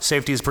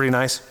safety is pretty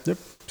nice. Yep.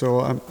 So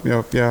I'm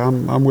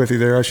with you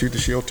there. I shoot the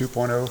Shield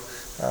 2.0.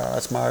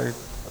 That's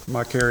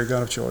my carry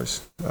gun of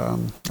choice.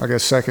 I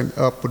guess second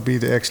up would be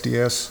the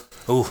XDS.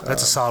 Oh,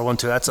 that's a solid one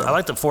too. I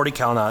like the 40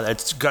 cal now.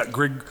 It's got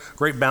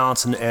great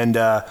balance and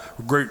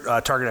great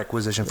target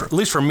acquisition. At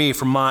least for me,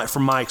 from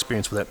my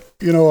experience with it.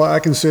 I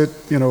can sit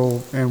in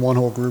one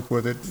whole group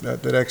with it.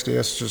 That XDS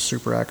is just a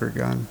super accurate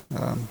gun.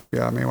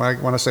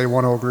 When I say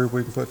one whole group,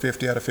 we can put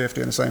 50 out of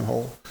 50 in the same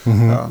hole.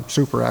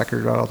 Super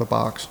accurate right out of the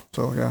box.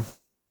 So yeah.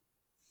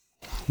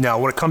 Now,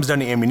 when it comes down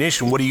to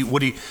ammunition, do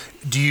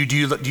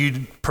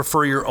you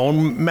prefer your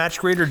own match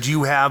grade, or do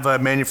you have a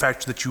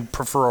manufacturer that you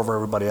prefer over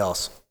everybody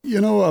else?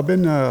 I've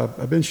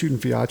been shooting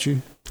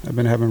Fiachi. I've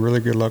been having really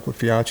good luck with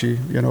Fiachi.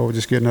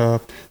 Just getting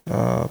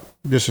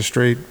just a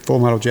straight full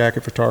metal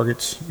jacket for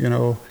targets.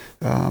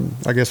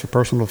 I guess for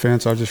personal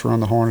defense, I just run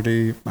the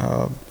Hornady.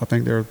 I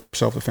think they're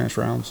self-defense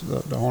rounds.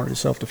 The Hornady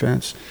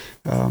self-defense.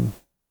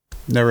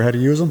 Never had to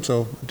use them,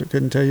 so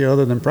couldn't tell you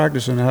other than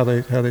practicing how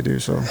they do.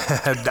 So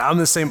I'm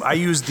the same. I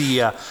use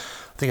the I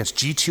think it's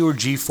G2 or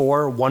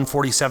G4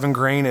 147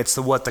 grain. It's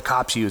what the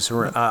cops use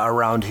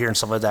around here and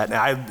stuff like that.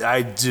 And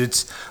I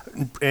did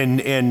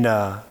in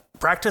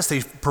practice.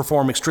 They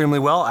perform extremely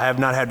well. I have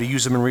not had to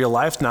use them in real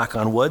life, knock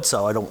on wood.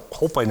 So I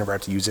hope I never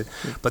have to use it.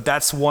 But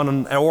that's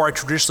one. Or I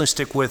traditionally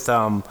stick with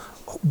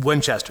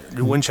Winchester.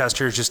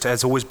 Winchester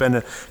has always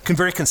been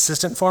very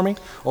consistent for me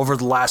over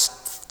the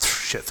last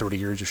 30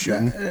 years of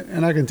shooting. Yeah,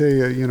 and I can tell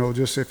you,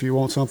 just if you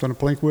want something to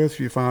plink with,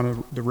 you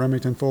find the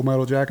Remington full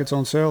metal jackets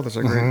on sale. That's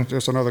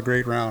just another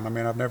great round. I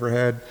mean, I've never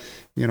had,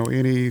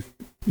 any,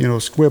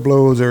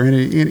 squiblos or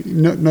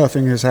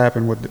nothing has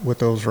happened with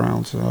those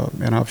rounds.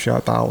 And I've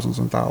shot thousands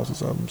and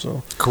thousands of them.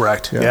 So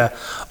correct. Yeah.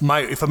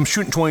 If I'm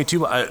shooting 22,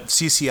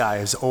 CCI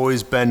has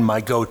always been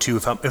my go-to.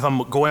 If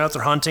I'm going out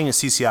there hunting,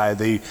 it's CCI.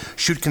 They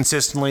shoot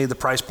consistently. The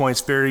price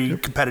point's very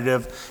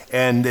competitive,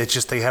 and it's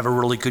just they have a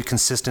really good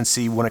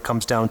consistency when it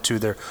comes down to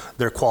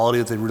their quality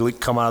that they really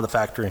come out of the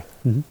factory.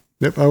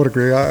 Yep, I would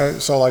agree.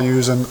 That's all I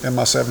use in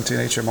my 17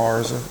 HMR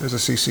is a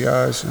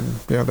CCIs, and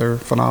yeah, they're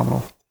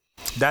phenomenal.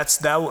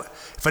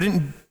 If I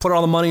didn't put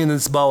all the money in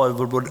this bow,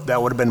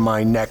 that would have been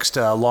my next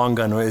long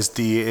gun.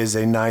 Is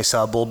a nice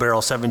bull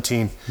barrel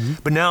 17.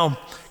 But now,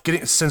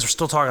 since we're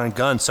still talking on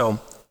guns, so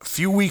a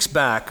few months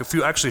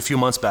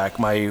back,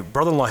 my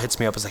brother-in-law hits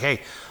me up and is like,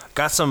 "Hey,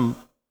 got some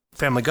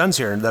family guns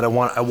here that I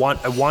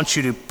want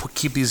you to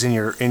keep these in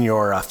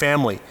your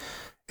family."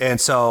 And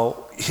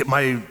so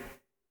my aunt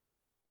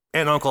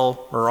and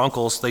uncle or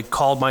uncles, they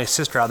called my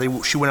sister out.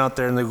 She went out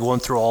there and they were going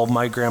through all of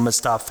my grandma's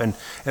stuff and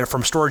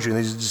from storage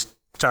unit. They just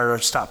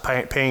stopped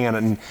paying on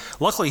it. And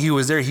luckily he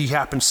was there. He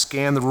happened to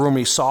scan the room.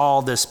 He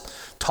saw this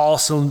tall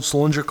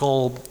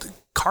cylindrical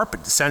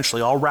carpet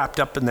essentially all wrapped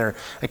up in there,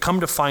 and come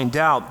to find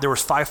out there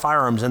was 5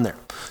 firearms in there.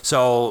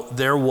 So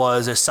there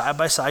was a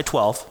side-by-side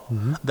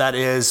 12 that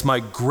is my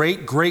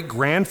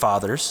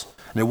great-great-grandfather's,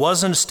 and it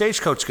wasn't a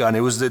stagecoach gun.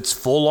 It's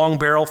full long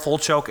barrel, full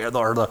choke, or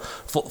the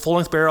full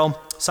length barrel,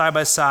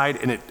 side-by-side,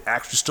 and it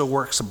actually still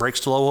works. The brake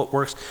still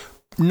works.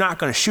 I'm not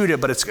going to shoot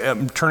it, but it's we're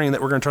going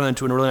to turn it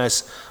into a really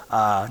nice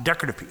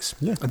decorative piece.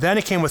 Yeah. And then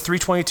it came with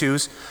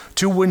 322s,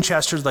 2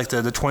 Winchesters, like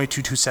the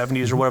 22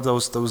 270s or whatever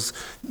those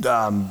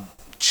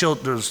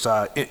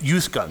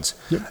youth guns.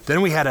 Yep.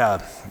 Then we had I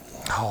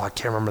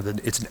can't remember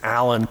it's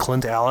an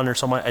Clint Allen or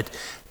something.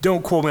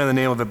 Don't quote me on the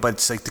name of it, but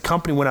it's like the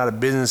company went out of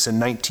business in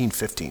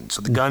 1915.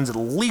 So the gun's at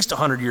least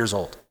 100 years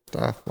old.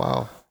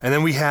 Wow. And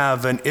then we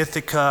have an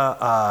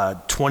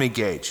Ithaca 20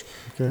 gauge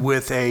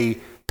with a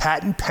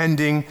patent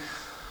pending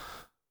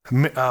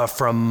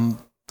from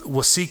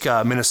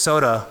Waseca,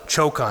 Minnesota,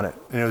 choke on it.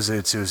 And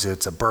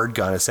it's a bird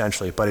gun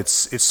essentially, but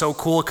it's so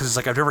cool because it's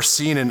like I've never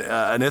seen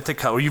an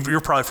Ithaca.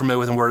 You're probably familiar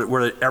with them,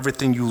 where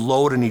everything you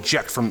load and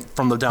eject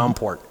from the down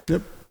port.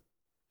 Yep.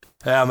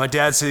 Yeah, my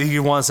dad said he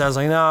wants that. I was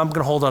like, no, I'm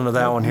gonna hold on to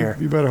that one here.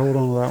 You better hold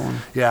on to that one.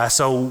 Yeah.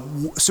 So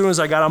as soon as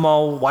I got them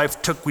all,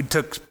 we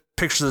took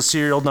pictures of the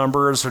serial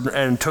numbers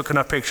and took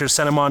enough pictures,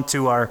 sent them on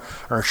to our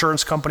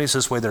insurance company. So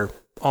this way they're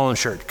all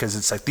insured, because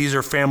it's like these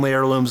are family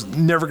heirlooms,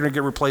 never going to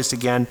get replaced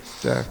again.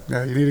 Yeah,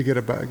 you need to get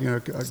a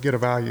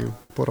value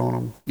put on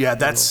them. Yeah,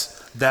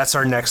 that's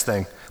our next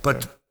thing.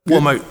 But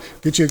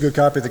get you a good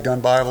copy of the gun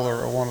Bible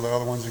or one of the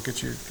other ones, and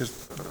get you,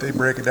 because they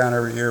break it down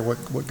every year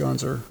what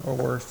guns are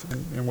worth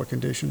and what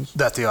conditions.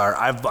 That they are.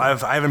 I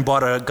haven't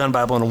bought a gun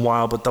Bible in a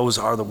while, but those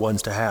are the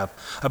ones to have.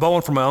 I bought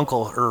one for my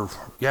uncle,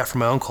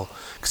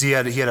 because he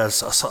had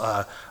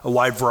a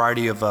wide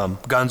variety of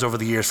guns over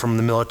the years from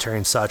the military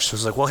and such. So I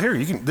was like, well, here,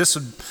 you can, this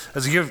would,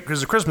 as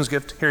a Christmas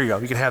gift, here you go.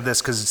 You can have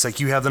this, because it's like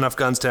you have enough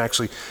guns to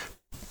actually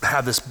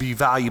have this be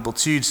valuable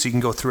to you, so you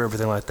can go through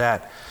everything like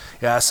that.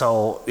 Yeah,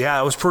 so yeah,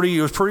 it was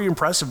pretty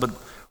impressive. But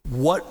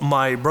what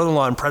my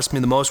brother-in-law impressed me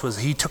the most was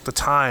he took the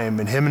time,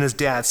 and him and his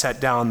dad sat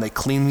down. They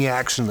cleaned the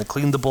action, they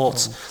cleaned the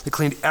bolts, they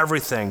cleaned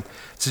everything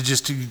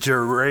to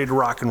ready to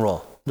rock and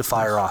roll, to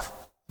fire off.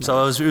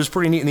 So it was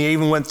pretty neat. And they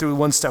even went through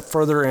one step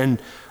further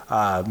and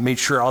made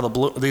sure all the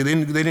blue. They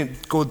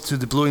didn't go through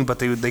the bluing, but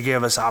they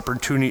gave us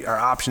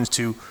options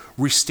to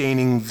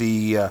restaining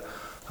the.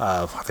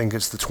 I think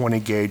it's the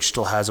 20 gauge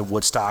still has a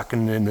wood stock,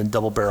 and the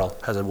double barrel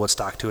has a wood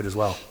stock to it as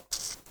well.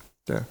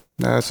 Yeah,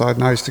 it's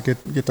nice to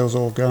get those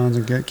old guns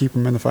and keep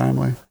them in the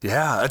family.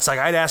 Yeah, it's like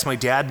I'd ask my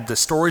dad the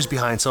stories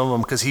behind some of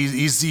them, because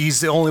he's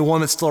the only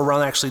one that's still around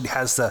that actually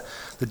has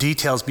the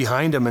details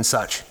behind them and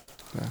such.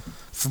 Yeah.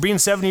 For being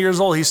 70 years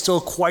old, he's still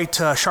quite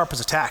sharp as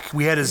a tack.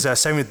 We had his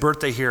 70th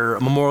birthday here,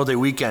 Memorial Day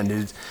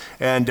weekend,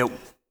 and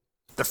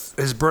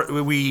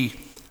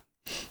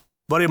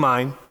buddy of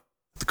mine,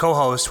 the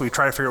co-host, we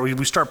try to figure.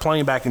 We start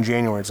playing back in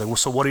January. It's like, well,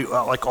 so what do you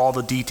like all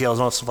the details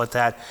and all stuff like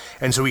that?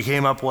 And so we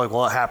came up with,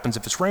 well, it happens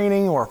if it's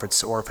raining or if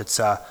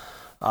it's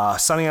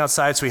sunny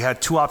outside. So we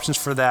had 2 options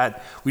for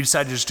that. We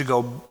decided just to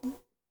go.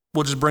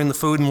 We'll just bring the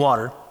food and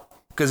water,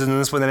 because in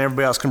this way then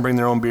everybody else can bring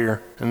their own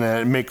beer, and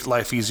then make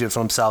life easier for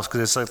themselves.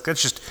 Because it's like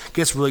that's just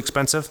gets really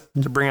expensive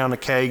to bring on a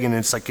keg, and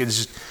it's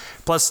just.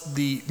 Plus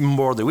the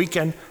Memorial Day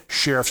weekend,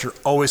 sheriffs are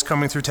always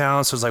coming through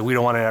town, so it's like we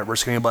don't want to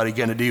risk anybody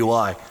getting a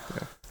DUI.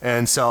 Yeah.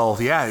 And so,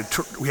 yeah,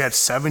 we had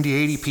 70,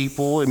 80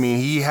 people. I mean,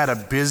 he had a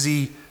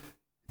busy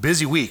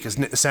week,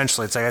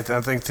 essentially. It's like,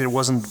 I think there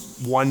wasn't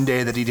one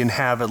day that he didn't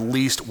have at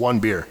least one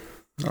beer.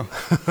 Oh.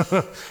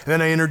 And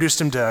then I introduced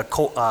him to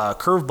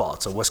Curveball.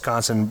 It's a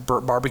Wisconsin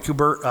barbecue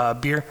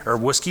beer, or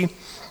whiskey.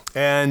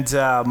 And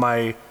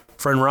my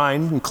friend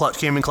Ryan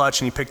came in clutch,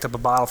 and he picked up a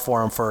bottle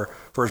for him for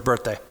his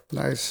birthday.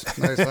 Nice.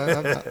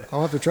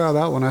 I'll have to try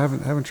that one. I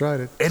haven't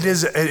tried it.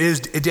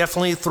 It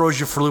definitely throws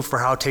you for a loop for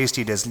how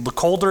tasty it is. The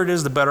colder it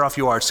is, the better off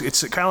you are.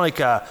 It's kind of like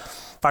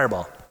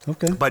Fireball.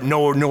 Okay. But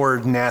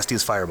nowhere nasty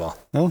as Fireball.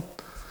 Oh.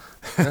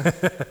 Yeah.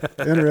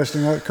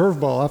 Interesting.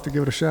 Curveball. I'll have to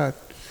give it a shot.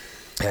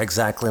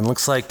 Exactly. And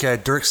looks like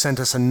Dirk sent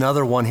us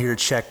another one here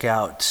to check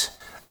out.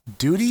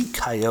 Duty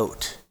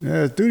Coyote.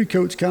 Yeah, Duty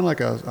Coyote's kind of like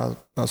a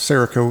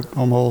Cerakote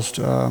almost.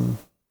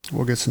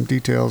 We'll get some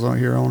details on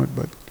it,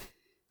 but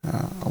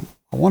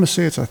I want to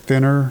say it's a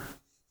thinner,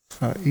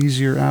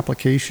 easier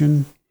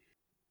application.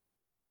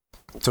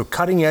 So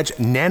cutting edge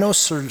nano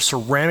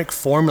ceramic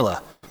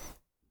formula.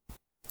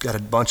 Got a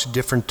bunch of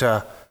different.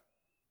 Look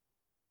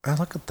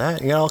at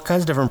that! You got all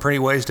kinds of different pretty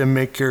ways to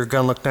make your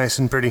gun look nice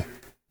and pretty.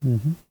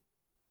 Mm-hmm.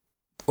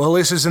 Well, at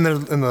least it's in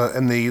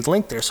the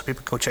link there, so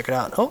people can go check it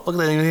out. Oh, look at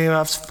that! You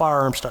have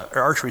firearm stuff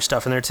or archery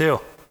stuff in there too.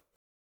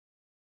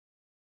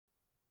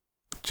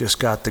 Just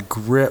got the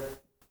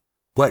grip,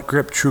 wet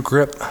grip, true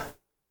grip.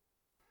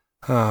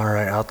 All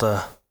right,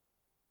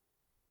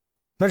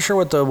 not sure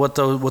what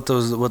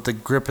the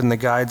grip and the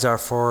guides are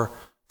for.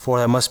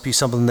 That must be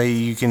something that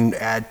you can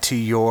add to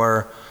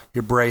your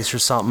brace or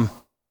something.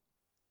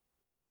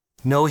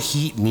 No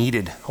heat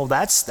needed. Oh,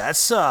 that's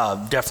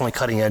definitely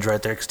cutting edge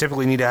right there. Because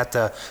typically you need to have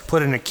to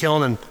put it in a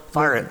kiln and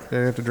fire it.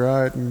 They have to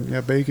dry it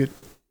and bake it.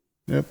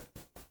 Yep.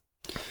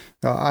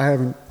 I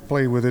haven't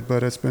played with it,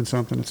 but it's been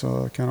something that's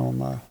kind of on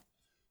my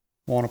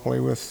want to play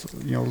with.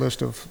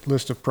 List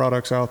of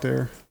products out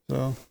there.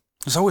 So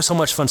there's always so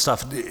much fun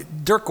stuff.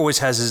 Dirk always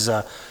has his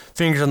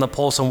fingers on the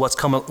pulse on what's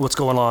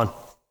going on.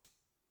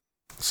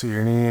 Let's see,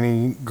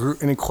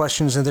 any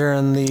questions in there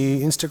on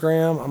the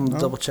Instagram? I'm gonna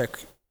double check.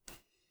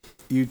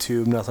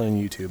 YouTube, nothing on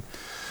YouTube.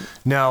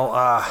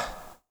 Now,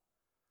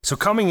 so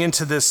coming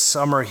into this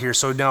summer here,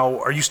 so now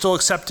are you still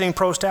accepting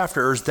pro staff,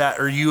 or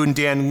are you and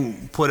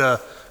Dan put a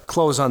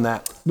close on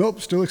that? Nope,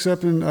 still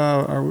accepting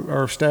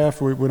our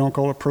staff. We don't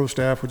call it pro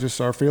staff. We're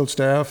just our field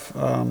staff.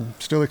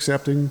 Still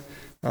accepting,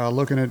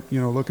 looking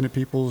at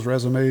people's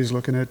resumes,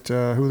 looking at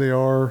who they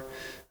are.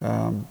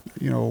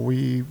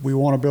 We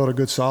want to build a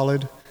good,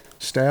 solid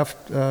staff.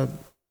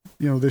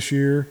 This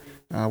year.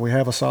 We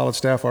have a solid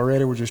staff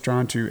already. We're just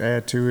trying to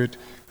add to it,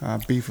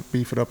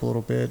 beef it up a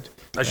little bit.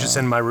 I should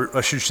send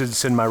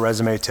my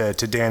resume to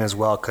Dan as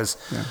well, because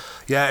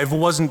if it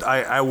wasn't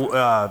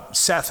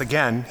Seth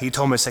again, he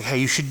told me, it's like, hey,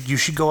 you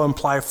should go and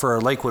apply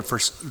for Lakewood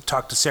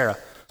talk to Sarah.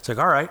 It's like,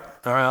 all right,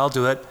 I'll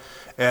do it.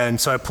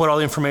 And so I put all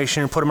the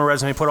information, put in my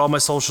resume, put all my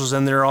socials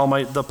in there,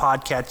 the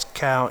podcast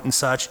count and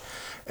such.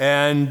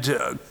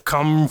 And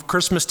come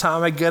Christmas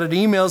time, I get an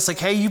email. It's like,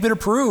 hey, you've been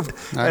approved.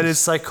 Nice. And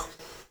it's like,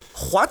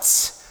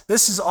 what?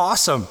 This is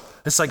awesome.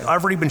 It's like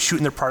I've already been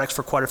shooting their products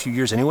for quite a few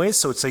years anyways,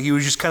 so it's like it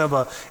was just kind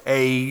of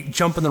a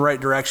jump in the right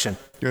direction.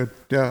 Good.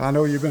 Yeah, I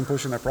know you've been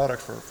pushing that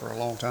product for a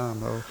long time,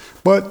 though.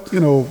 But,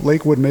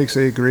 Lakewood makes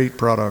a great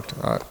product.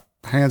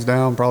 Hands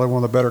down, probably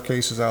one of the better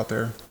cases out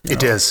there.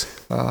 It is.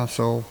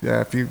 So,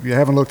 yeah, if you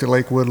haven't looked at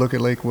Lakewood, look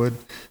at Lakewood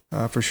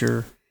for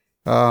sure.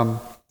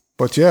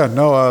 But,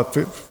 yeah,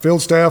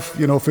 field staff,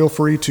 feel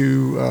free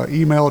to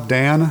email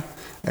Dan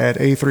at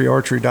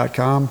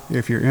a3archery.com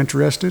if you're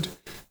interested.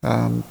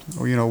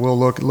 We'll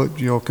look,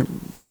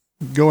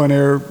 go in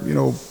there,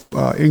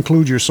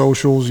 include your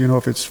socials,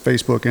 if it's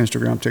Facebook,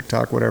 Instagram,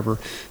 TikTok, whatever.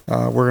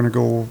 We're going to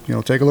go,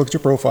 take a look at your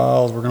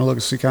profiles. We're going to look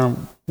and see kind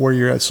of where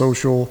you're at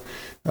social,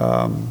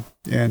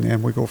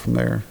 and we go from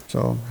there.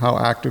 So how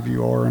active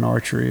you are in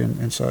archery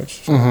and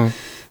such. So,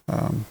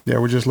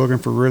 we're just looking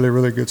for really,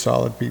 really good,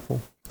 solid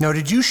people. Now,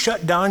 did you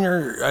shut down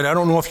I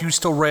don't know if you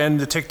still ran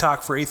the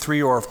TikTok for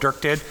A3 or if Dirk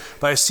did,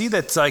 but I see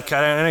that like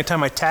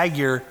anytime I tag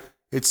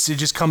it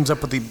just comes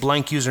up with the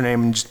blank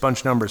username and just a bunch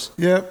of numbers.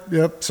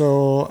 Yep.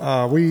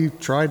 So we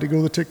tried to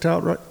go the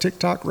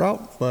TikTok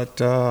route, but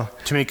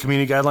too many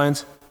community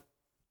guidelines.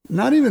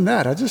 Not even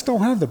that. I just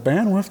don't have the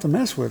bandwidth to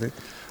mess with it.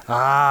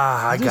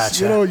 I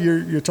gotcha.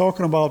 You're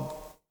talking about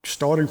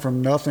starting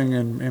from nothing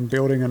and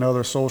building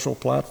another social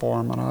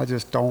platform, and I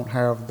just don't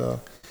have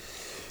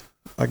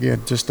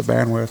just the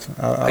bandwidth.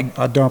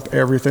 I dump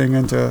everything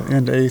into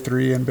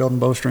A3 and building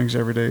bowstrings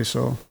every day.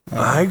 So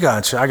I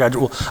got you.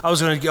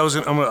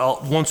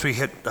 Well, once we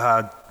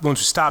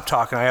stop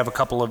talking, I have a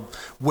couple of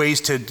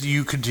ways to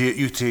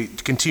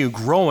continue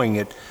growing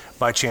it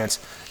by chance.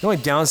 The only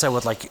downside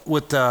with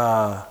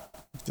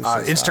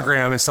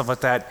Instagram and stuff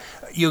like that,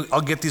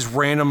 I'll get these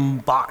random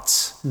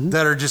bots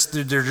that are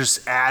they're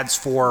just ads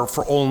for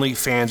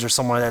OnlyFans or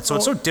something like that. So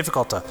it's so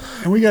difficult to.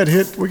 And we got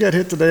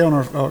hit today on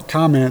our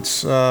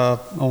comments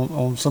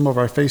on some of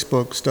our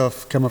Facebook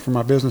stuff coming from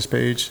our business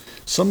page.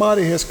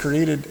 Somebody has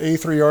created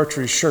A3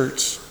 Archery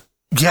shirts.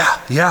 Yeah.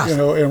 And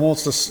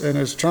and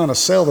is trying to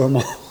sell them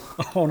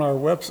on our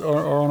website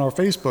or on our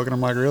Facebook, and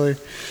I'm like, really?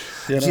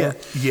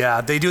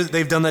 Yeah, they do.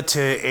 They've done that to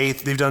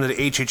they've done it to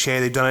HHA.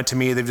 They've done it to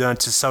me. They've done it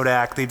to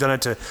Sodak. They've done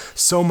it to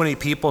so many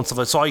people and stuff.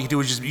 That's all you can do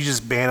is you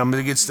just ban them.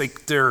 It's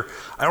like I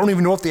don't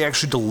even know if they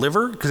actually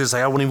deliver, because it's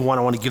like I wouldn't even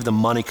want to give them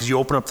money, because you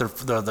open up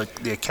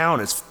the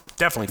account, it's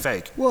definitely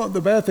fake. Well,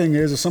 the bad thing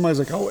is if somebody's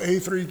like, oh,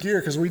 A3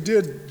 gear, because we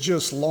did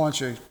just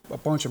launch a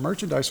bunch of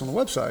merchandise on the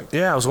website.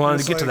 Yeah, I was wanting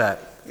to get to that.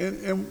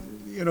 And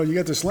you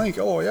get this link.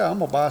 Oh yeah, I'm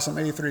gonna buy some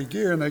A3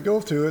 gear, and they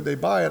go to it, they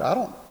buy it.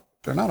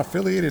 They're not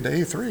affiliated to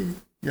A3.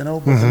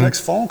 But the next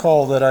phone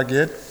call that I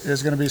get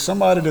is going to be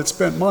somebody that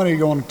spent money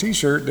on a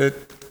T-shirt that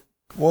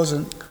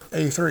wasn't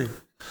A3.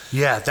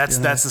 Yeah, that's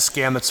the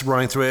scam that's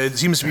running through it. It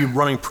seems to be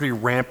running pretty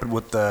rampant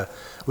with the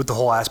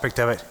whole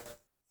aspect of it.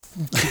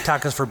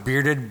 TikTok is for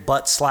bearded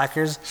butt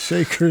slackers.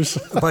 Shakers.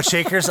 Butt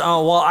shakers.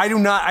 Oh well, I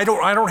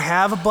don't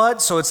have a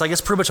butt, so it's like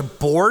it's pretty much a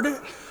board.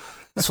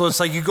 So it's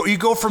like you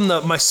go from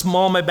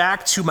my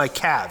back to my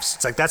calves.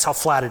 It's like that's how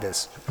flat it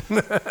is.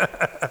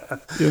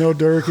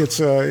 Dirk, it's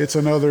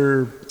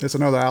another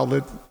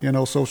outlet,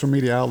 social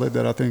media outlet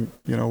that I think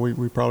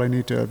we probably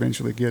need to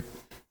eventually get,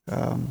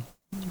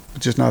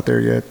 just not there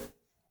yet.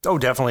 Oh,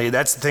 definitely.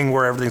 That's the thing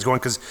where everything's going,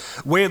 because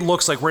the way it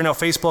looks like right now,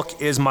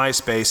 Facebook is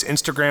MySpace,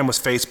 Instagram was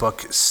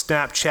Facebook,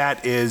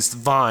 Snapchat is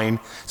Vine.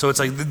 So it's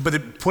like, but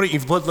if you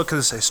look at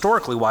this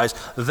historically wise,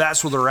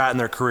 that's where they're at in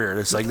their career.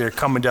 It's like they're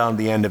coming down to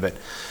the end of it.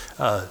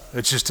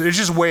 It's just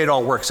the way it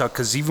all works out.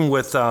 Because even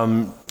with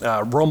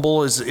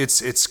Rumble,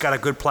 it's got a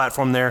good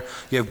platform there.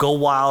 You have Go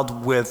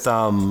Wild with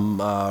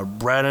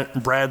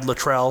Brad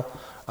Luttrell.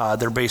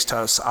 They're based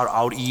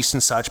out east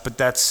and such, but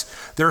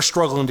they're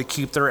struggling to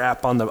keep their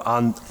app in the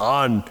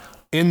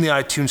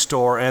iTunes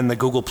store and the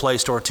Google Play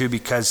Store too,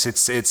 because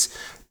it's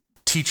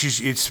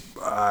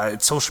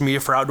social media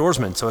for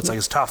outdoorsmen, so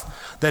it's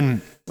tough.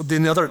 Then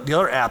the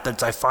other app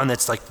that I find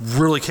that's like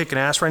really kicking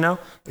ass right now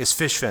is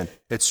FishFin.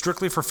 It's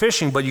strictly for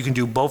fishing, but you can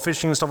do bow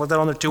fishing and stuff like that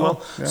on there too.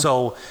 Yeah.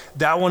 So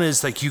that one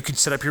is like you could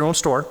set up your own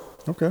store.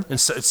 Okay. And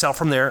sell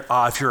from there.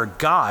 If you're a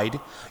guide,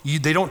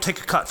 they don't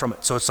take a cut from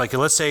it. So it's like,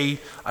 let's say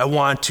I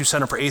want to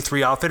sign up for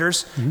A3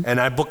 Outfitters,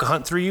 and I book a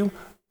hunt through you.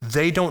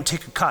 They don't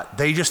take a cut.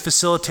 They just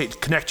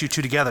connect you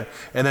two together,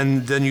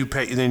 and then you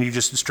pay. Then you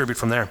just distribute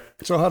from there.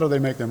 So how do they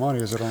make their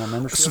money? Is it on a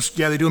membership? So,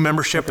 yeah, they do a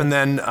membership, okay. And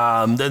then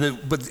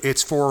but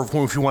it's for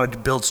if you want to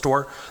build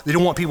store. They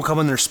don't want people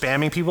coming there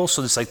spamming people.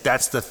 So it's like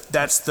that's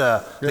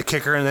the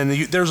kicker. And then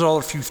there's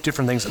a few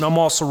different things. And I'm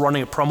also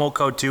running a promo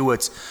code too.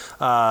 It's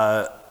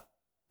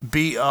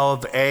B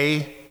of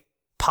A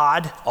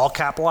pod, all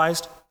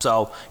capitalized.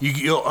 So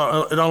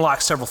it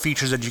unlocks several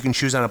features that you can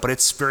choose on it, but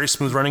it's very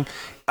smooth running.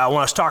 When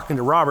I was talking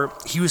to Robert,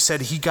 he said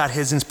he got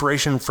his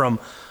inspiration from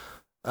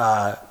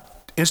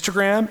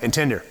Instagram and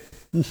Tinder.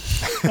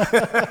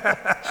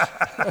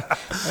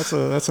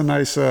 That's a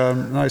nice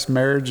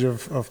marriage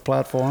of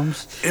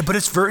platforms. But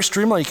it's very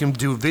streamlined. You can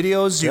do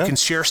videos. You can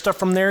share stuff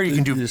from there. You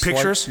can do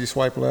pictures. You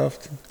swipe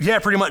left. Yeah,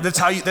 pretty much. That's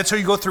how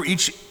you go through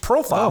each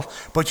profile. Oh.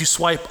 But you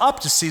swipe up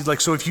to see, like,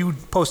 so if you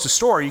post a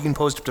story, you can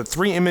post up to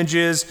 3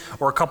 images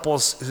or a couple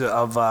of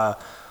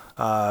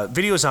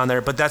videos on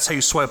there, but that's how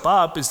you swipe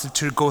up, is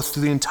to go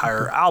through the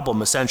entire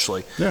album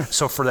essentially. Yeah.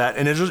 So for that,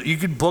 and you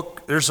could book.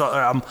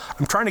 I'm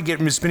trying to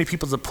get as many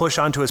people to push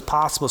onto as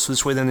possible, so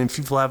this way then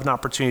people have an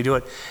opportunity to do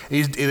it.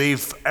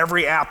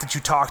 Every app that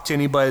you talk to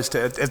anybody,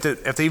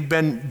 if they've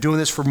been doing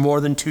this for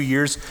more than 2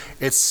 years,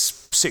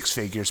 it's 6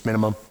 figures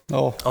minimum.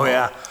 Oh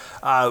yeah.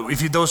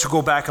 Those who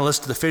go back and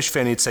listen to the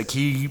FishFin, it's like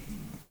he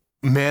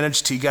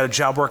got a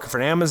job working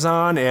for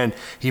Amazon, and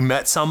he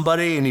met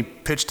somebody and he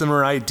pitched them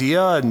an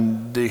idea,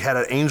 and they had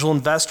an angel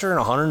investor,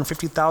 and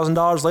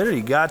 $150,000 later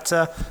he got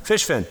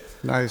FishFin.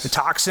 Nice. The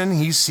Toxin,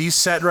 he's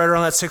set right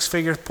around that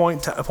 6-figure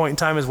point in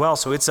time as well.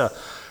 So it's a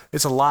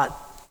lot.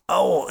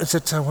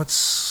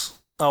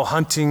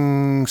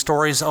 Hunting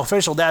Stories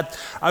Official. That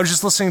I was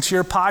just listening to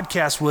your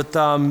podcast with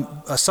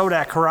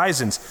Sodak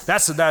Horizons.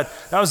 That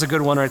was a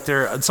good one right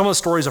there. Some of the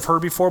stories I've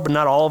heard before, but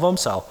not all of them.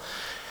 So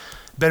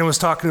Ben was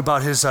talking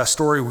about his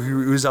story where he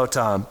was out.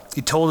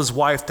 He told his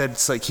wife that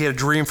it's like he had a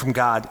dream from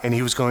God, and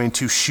he was going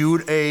to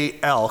shoot a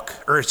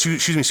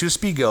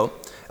speed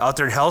goat out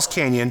there in Hell's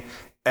Canyon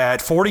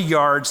at 40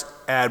 yards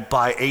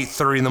by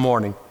 8:30 in the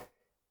morning.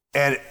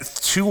 And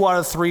 2 out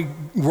of 3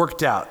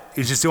 worked out.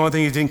 It's just the only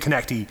thing he didn't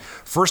connect.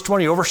 First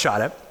one, he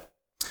overshot it.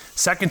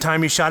 Second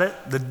time he shot it,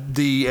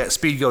 the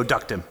speed goat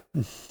ducked him.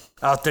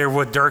 Out there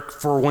with Dirk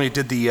for when he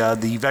did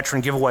the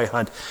veteran giveaway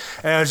hunt.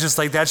 And it was just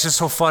like, that's just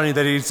so funny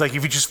that he's like,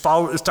 if he just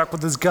stuck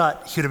with his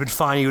gut, he would have been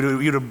fine. He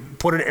would have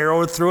put an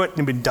arrow through it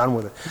and been done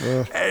with it.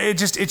 Yeah. It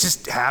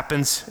just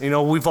happens.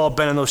 We've all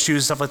been in those shoes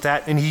and stuff like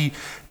that. And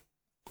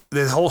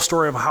the whole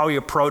story of how he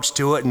approached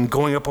to it and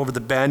going up over the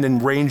bend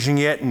and ranging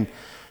it, and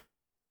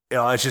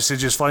it's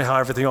just funny how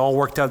everything all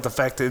worked out. The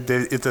fact that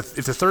if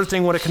the third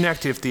thing would have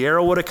connected, if the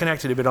arrow would have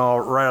connected, it'd been all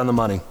right on the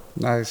money.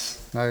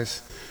 Nice.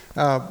 Let's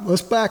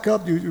back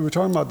up. You were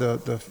talking about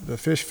the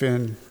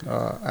FishFin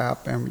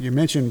app, and you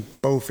mentioned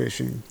bow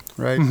fishing,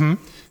 right? Mm-hmm.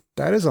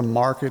 That is a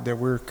market that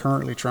we're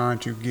currently trying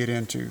to get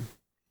into.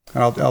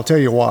 And I'll tell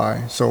you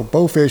why. So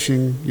bow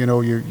fishing,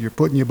 you're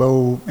putting your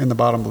bow in the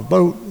bottom of the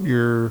boat.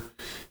 You're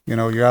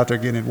out there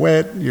getting it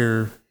wet.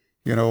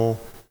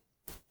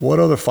 What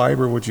other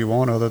fiber would you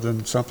want other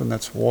than something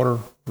that's water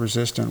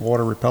resistant,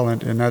 water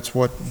repellent? And that's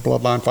what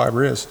bloodline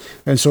fiber is.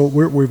 And so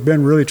we've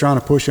been really trying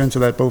to push into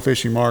that bow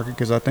fishing market,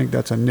 because I think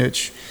that's a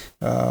niche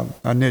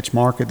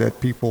market that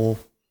people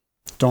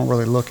don't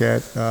really look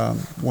at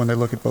when they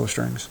look at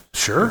bowstrings.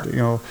 Sure.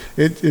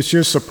 It's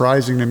just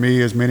surprising to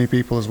me, as many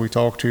people as we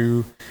talk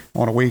to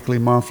on a weekly,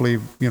 monthly,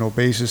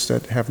 basis,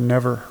 that have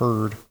never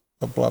heard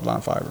of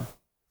bloodline fiber.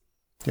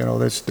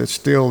 There's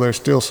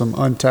still some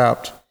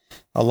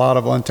a lot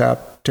of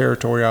untapped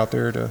territory out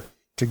there to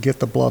get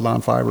the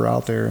bloodline fiber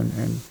out there,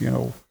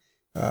 and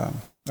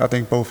I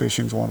think bow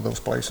fishing is one of those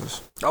places.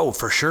 Oh,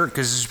 for sure,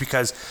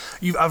 because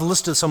I've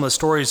listed some of the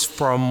stories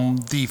from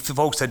the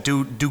folks that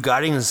do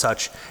guiding and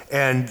such,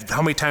 and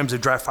how many times they've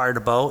dry fired a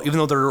bow, even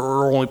though they're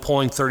only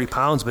pulling 30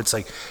 pounds, but it's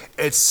like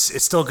it's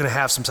still going to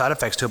have some side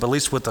effects to it. But at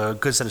least with a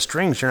good set of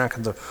strings, you're not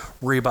going to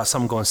worry about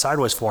something going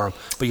sideways for them.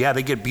 But yeah,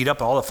 they get beat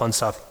up, all the fun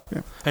stuff.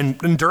 Yeah.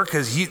 And Dirk,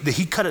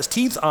 he cut his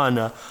teeth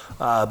on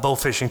bow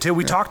fishing too.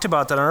 We talked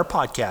about that on our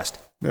podcast.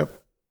 Yep.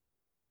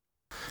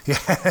 Yeah,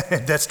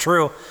 that's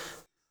true.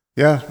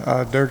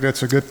 Yeah, Derek,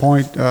 that's a good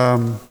point.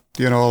 A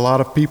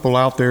lot of people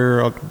out there,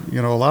 a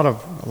lot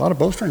of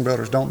bowstring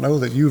builders don't know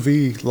that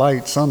UV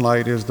light,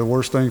 sunlight, is the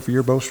worst thing for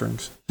your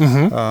bowstrings.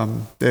 Dyneema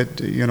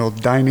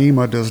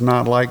does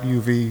not like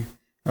UV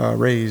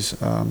rays,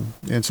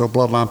 and so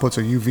Bloodline puts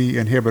a UV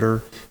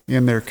inhibitor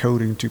in their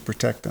coating to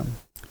protect them.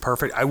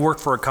 Perfect. I work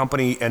for a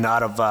company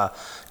out of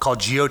called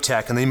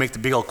Geotech, and they make the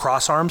big old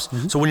cross arms.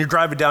 So when you're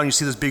driving down, you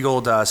see those big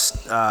old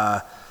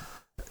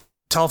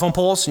telephone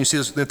poles, and you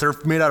see that they're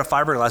made out of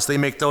fiberglass. They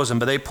make those,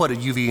 but they put a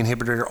UV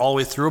inhibitor all the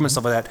way through them and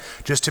stuff like that,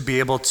 just to be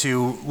able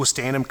to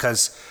withstand them,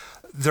 because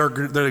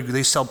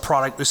they sell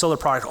their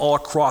product all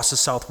across the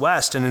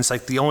Southwest, and it's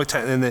like the only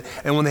time.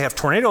 And when they have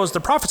tornadoes,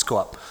 their profits go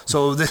up.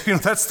 So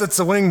that's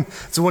a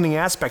winning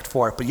aspect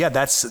for it. But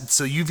yeah,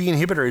 so UV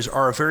inhibitors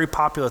are a very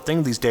popular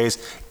thing these days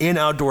in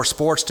outdoor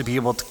sports to be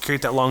able to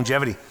create that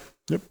longevity.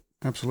 Yep,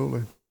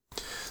 absolutely.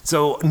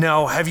 So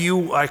now, have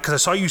you? Because I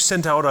saw you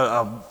sent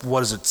out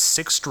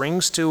 6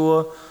 strings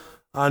to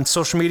on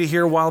social media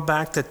here a while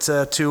back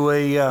to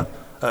an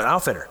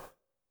outfitter.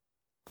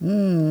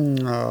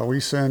 We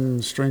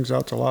send strings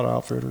out to a lot of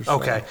outfitters.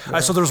 Okay,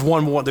 so there's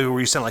one more where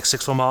you sent like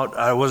 6 of them out.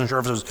 I wasn't sure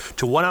if it was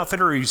to one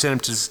outfitter or you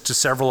sent them to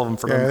several of them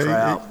for them to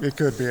try out. It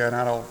could be, and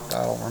I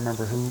don't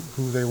remember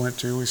who they went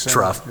to. We sent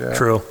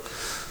True.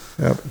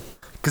 Yep.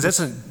 Because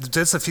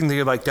that's the thing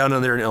they like down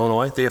there in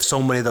Illinois. They have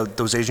so many of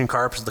those Asian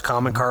carps, the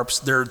common carps.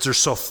 They're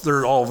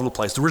all over the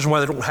place. The reason why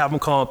they don't have them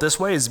come out this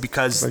way is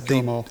because they kill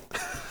them all.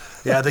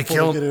 Yeah, they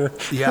kill.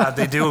 Yeah,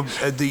 they do.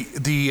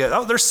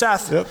 There's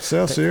Seth. Yep,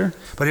 Seth's here.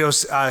 But it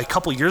was a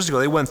couple of years ago.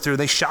 They went through.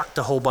 They shocked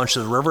a whole bunch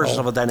of the rivers and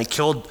stuff like that.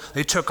 And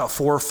they took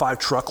 4 or 5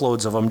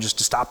 truckloads of them just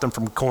to stop them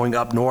from going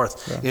up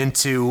north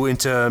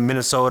into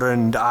Minnesota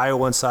and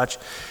Iowa and such.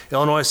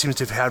 Illinois seems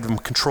to have had them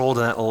controlled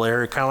in that little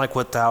area, kind of like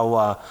what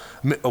how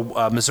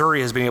Missouri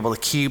has been able to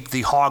keep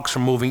the hogs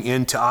from moving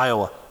into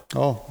Iowa.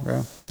 Oh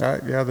yeah,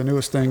 the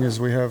newest thing is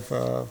we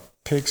have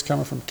pigs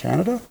coming from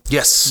Canada?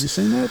 Yes. Have you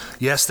seen that?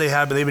 Yes, they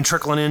have. But they've been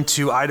trickling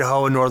into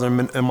Idaho and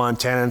northern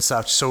Montana and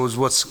such. So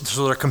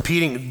they're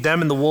competing.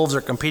 Them and the wolves are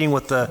competing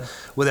with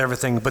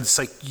everything. But it's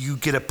like you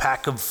get a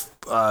pack of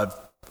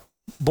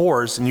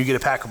boars and you get a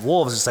pack of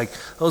wolves. It's like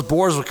those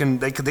boars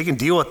they can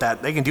deal with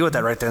that. They can deal with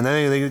that right there. And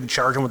then they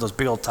charge them with those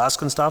big old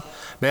tusks and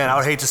stuff. Man, I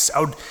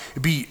would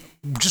be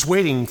just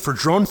waiting for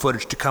drone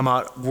footage to come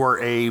out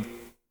where a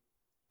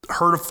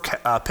herd of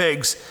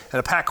pigs and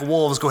a pack of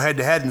wolves go head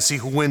to head and see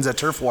who wins that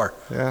turf war.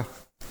 Yeah,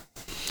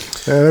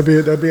 that'd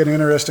be an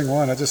interesting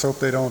one. I just hope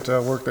they don't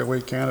work their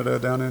way Canada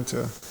down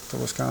into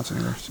Wisconsin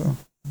here. So.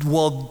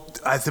 Well,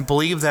 I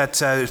believe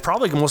that it's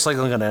probably most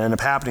likely going to end up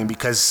happening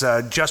because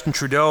Justin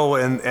Trudeau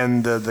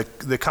and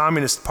the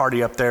Communist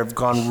Party up there have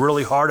gone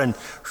really hard on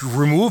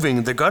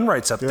removing the gun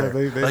rights up there.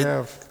 Yeah, they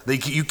have.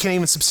 You can't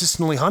even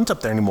subsistently hunt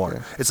up there anymore.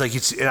 Yeah. It's like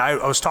I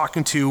was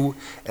talking to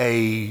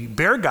a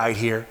bear guide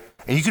here,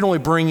 and you can only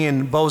bring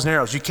in bows and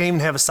arrows. You can't even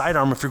have a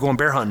sidearm if you're going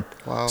bear hunting.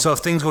 Wow. So if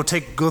things go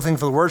thing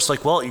for the worst,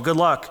 like, well, good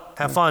luck,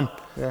 have fun.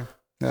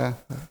 Yeah.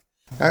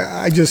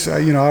 I just,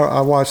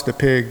 I watched the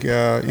pig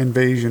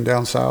invasion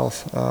down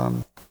south.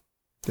 I'm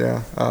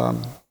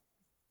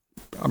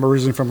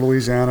originally from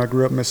Louisiana. I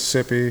grew up in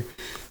Mississippi,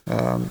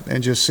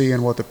 and just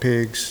seeing what the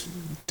pigs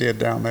did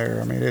down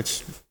there. I mean,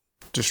 it's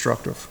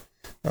destructive.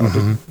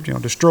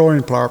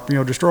 Destroying property,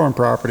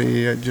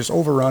 just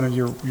overrunning.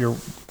 You're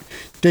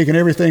taking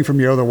everything from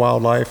your other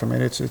wildlife. I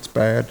mean, it's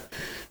bad.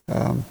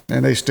 And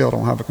they still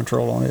don't have a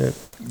control on it.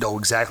 No,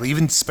 exactly.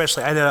 Even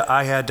especially,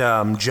 I had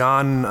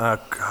John, I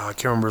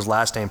can't remember his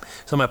last name.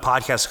 He's on my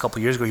podcast a couple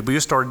of years ago. But he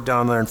started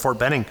down there in Fort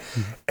Benning,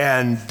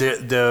 and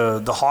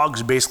the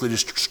hogs basically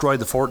just destroyed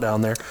the fort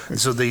down there.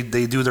 So they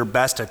do their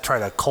best to try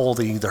to cull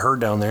the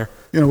herd down there.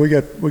 We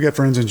get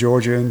friends in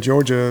Georgia, and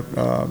Georgia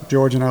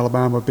and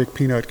Alabama, big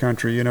peanut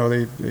country.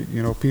 They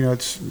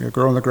peanuts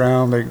grow on the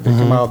ground. They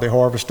come out, they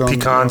harvest them.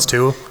 Pecans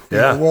too.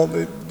 Yeah. Well,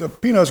 the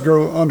peanuts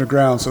grow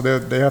underground, so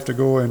they have to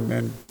go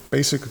and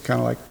basically kind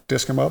of like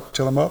disc them up,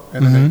 till them up,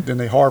 and then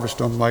they harvest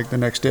them like the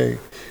next day.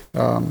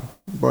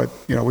 But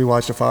we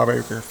watched a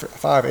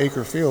 5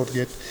 acre field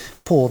get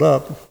pulled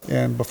up,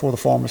 and before the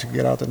farmers could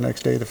get out the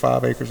next day, the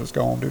 5 acres was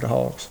gone due to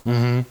hogs.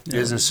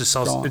 It's just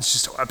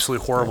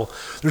absolutely horrible.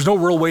 There's no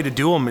real way to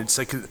do them. It's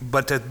like,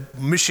 but at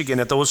Michigan,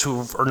 at those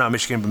who are not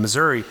Michigan but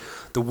Missouri,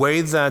 the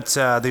way that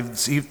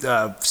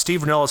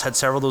Steve Rinella had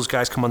several of those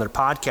guys come on their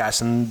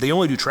podcast, and they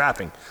only do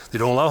trapping. They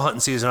don't allow hunting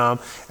season on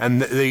them,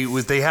 and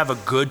they have a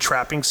good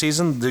trapping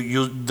season.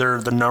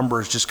 The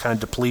numbers just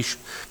kind of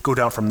go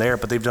down from there.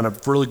 But they've done a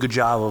really good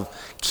job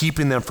of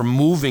keeping them from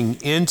moving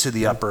into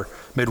the upper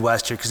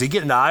Midwest here, because they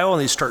get into Iowa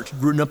and they start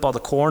rooting up all the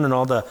corn and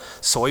all the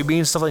soybeans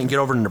and stuff like that, and get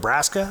over to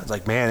Nebraska. It's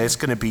like, man, it's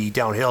going to be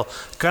downhill.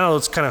 Kind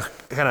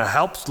of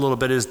helps a little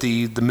bit is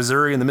the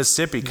Missouri and the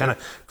Mississippi kind of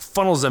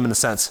funnels them in a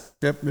sense.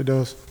 Yep, it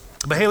does.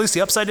 But hey, at least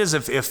the upside is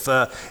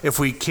if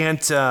we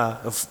can't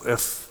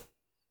if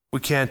We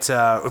can't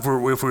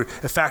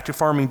if factory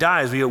farming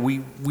dies,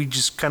 we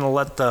just kind of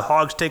let the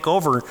hogs take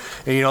over,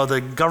 and the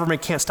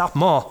government can't stop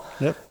them all.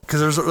 Yep.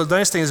 Because the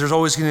nice thing is there's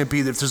always going to be,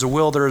 if there's a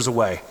will, there is a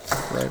way.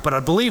 Right. But I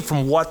believe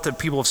from what the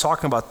people have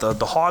talking about, the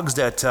hogs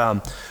that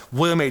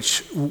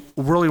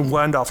William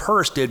Randolph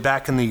Hearst did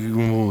back in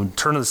the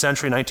turn of the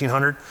century,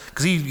 1900,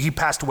 because he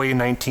passed away in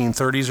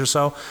 1930s or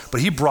so, but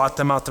he brought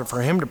them out there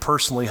for him to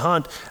personally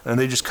hunt, and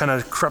they just kind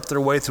of crept their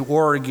way through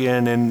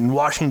Oregon and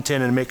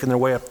Washington and making their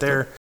way up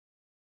there.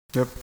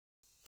 Yep.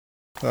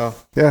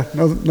 Yeah,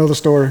 know the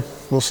story.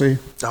 We'll see.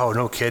 Oh,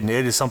 no kidding.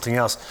 It is something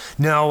else.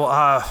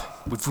 Now,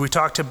 we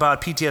talked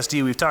about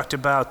PTSD. We've talked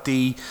about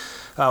Ballistica.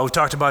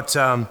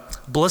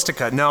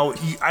 Now,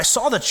 I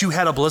saw that you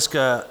had a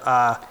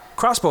Ballistica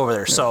crossbow over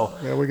there. So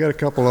yeah, we got a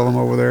couple of them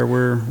over there.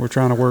 We're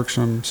trying to work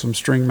some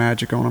string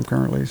magic on them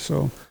currently.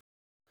 So.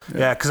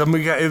 Yeah,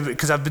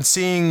 because I've been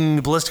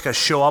seeing Ballistica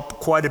show up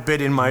quite a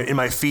bit in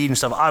my feed and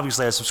stuff.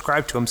 Obviously, I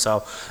subscribe to them,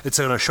 so it's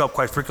going to show up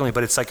quite frequently.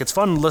 But it's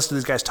fun to listen to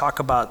these guys talk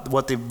about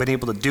what they've been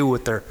able to do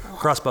with their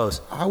crossbows.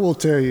 I will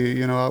tell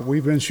you,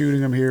 we've been shooting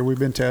them here. We've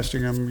been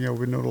testing them. We've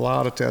been doing a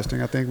lot of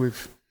testing. I think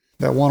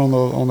that one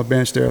on the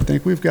bench there. I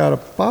think we've got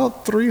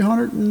about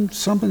 300 and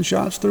something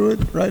shots through it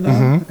right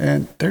now,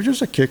 and they're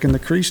just a kick in the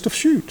crease to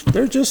shoot.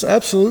 They're just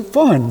absolute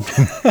fun.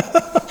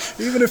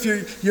 Even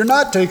if you're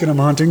not taking them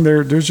hunting,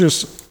 they're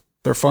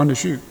fun to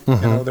shoot.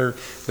 They're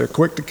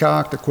quick to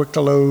cock, they're quick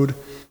to load.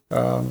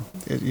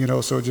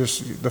 So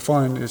just the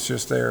fun is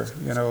just there.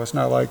 It's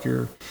not like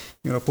you're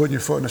putting your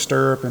foot in a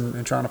stirrup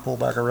and trying to pull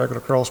back a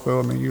regular crossbow.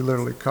 I mean, you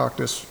literally cock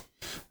this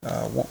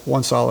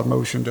one solid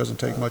motion. Doesn't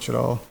take much at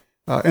all.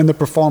 And the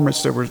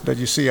performance that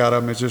you see out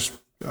of them is just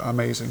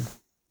amazing.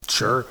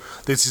 Sure,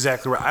 that's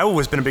exactly right. I've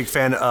always been a big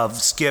fan of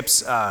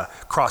Skip's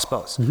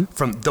crossbows.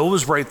 From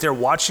those right there,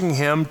 watching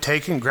him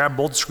grab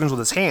both screws with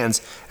his hands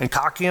and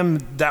cocking them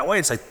that way,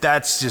 it's like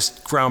that's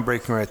just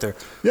groundbreaking right there.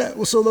 Yeah,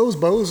 well, so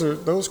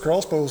those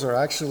crossbows are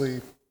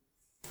actually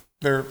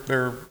they're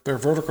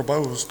vertical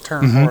bows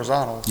turned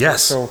horizontal.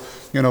 Yes. So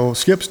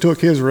Skip's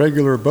took his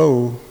regular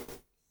bow,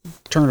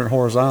 turn it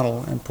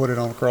horizontal and put it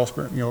on a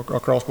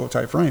crossbow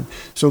type frame.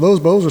 So those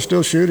bows are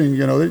still shooting.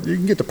 You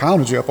can get the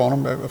poundage up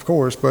on them, of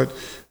course, but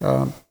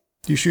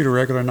you shoot a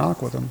regular knock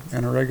with them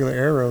and a regular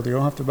arrow. You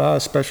don't have to buy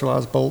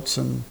specialized bolts,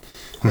 and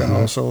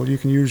also you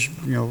can use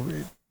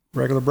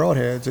regular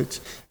broadheads.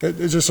 It's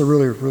just a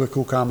really, really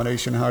cool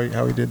combination how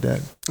he did that.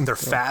 They're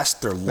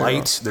fast, they're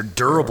light, they're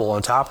durable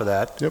on top of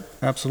that. Yep,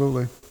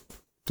 absolutely.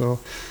 So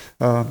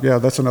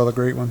that's another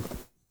great one.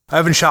 I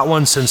haven't shot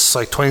one since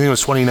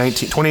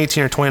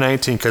 2018 or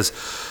 2019, because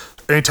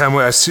anytime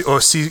I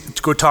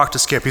go talk to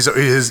Skip,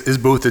 his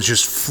booth is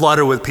just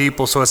flooded with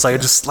people. So it's like I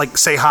just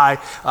say hi,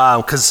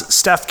 because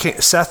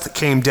Seth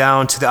came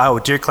down to the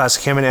Iowa Deer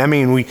Classic, him and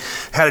Emmy, and we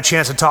had a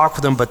chance to talk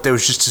with him. But there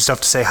was just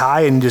stuff to say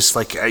hi, and just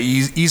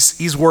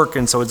he's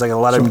working, so it's like a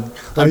lot of do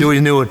what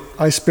he's doing.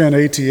 I spent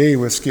ATA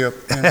with Skip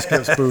and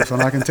Skip's booth,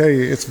 and I can tell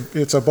you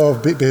it's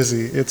above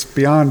busy. It's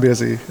beyond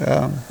busy,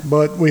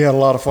 but we had a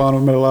lot of fun.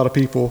 We met a lot of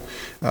people.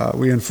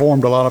 We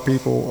informed a lot of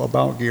people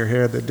about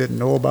Gearhead that didn't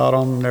know about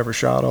them, never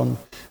shot them.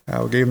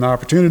 We gave them the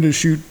opportunity to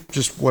shoot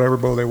just whatever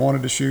bow they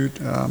wanted to shoot.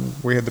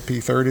 We had the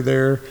P30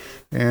 there,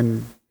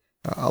 and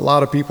a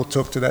lot of people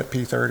took to that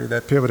P30,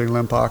 that pivoting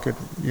limb pocket.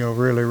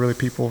 Really, really,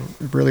 people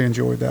really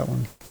enjoyed that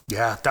one.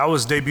 Yeah, that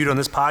was debuted on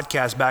this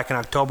podcast back in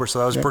October, so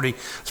that was pretty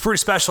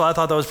special. I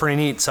thought that was pretty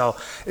neat. So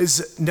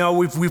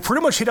we've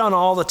pretty much hit on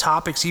all the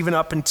topics, even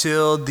up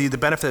until the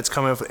benefit that's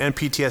coming up with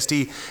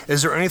NPTSD.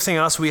 Is there anything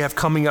else we have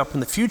coming up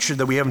in the future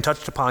that we haven't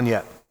touched upon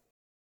yet?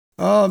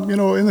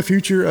 In the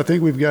future, I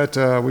think we've got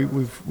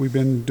we've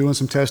been doing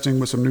some testing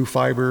with some new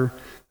fiber.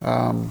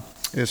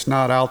 It's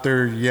not out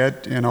there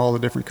yet in all the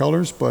different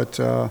colors, but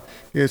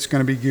it's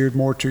going to be geared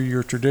more to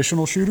your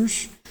traditional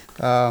shooters.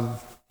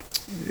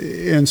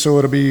 And so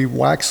it'll be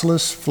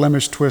waxless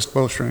Flemish twist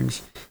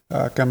bowstrings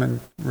coming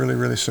really,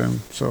 really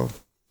soon. So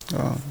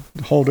a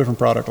whole different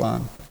product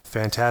line.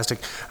 Fantastic.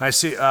 I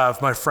see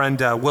my friend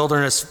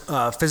Wilderness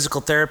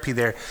Physical Therapy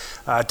there,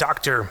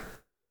 Dr.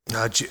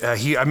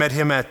 I met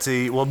him met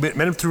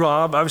him through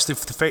obviously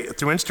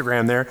through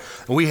Instagram there,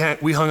 and we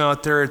hung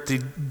out there at the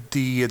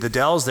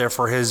Dells there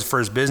for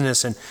his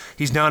business, and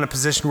he's now in a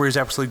position where he's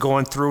absolutely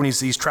going through, and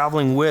he's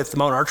traveling with the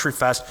Mountain Archery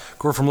Fest,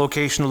 going from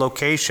location to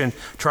location,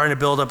 trying to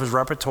build up his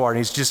repertoire, and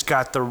he's just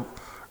got the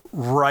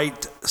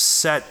right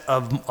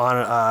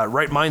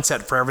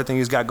mindset for everything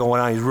he's got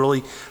going on. He's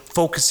really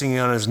focusing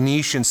on his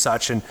niche and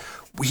such, and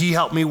he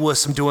helped me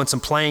with doing some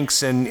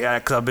planks, and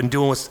because I've been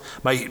doing with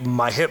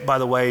my hip, by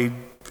the way.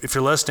 If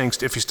you're listening,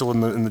 if you're still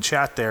in the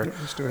chat there,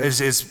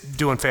 is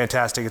doing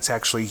fantastic. It's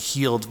actually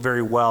healed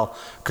very well,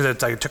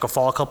 because I took a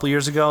fall a couple of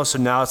years ago. So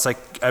now it's like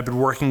I've been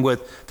working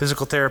with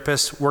physical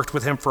therapists, worked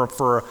with him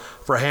for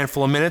a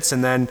handful of minutes,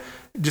 and then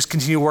just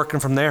continue working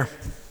from there.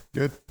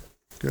 Good.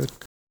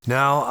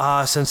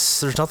 Now, since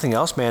there's nothing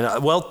else, man.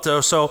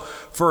 So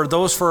for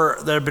those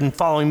that have been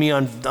following me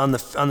on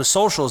the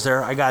socials,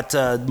 there, I got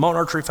Mountain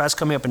Archery Fest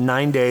coming up in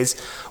 9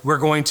 days.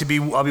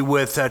 I'll be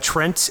with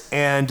Trent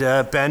and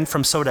Ben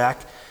from Sodak.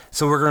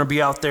 So we're going to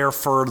be out there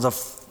for the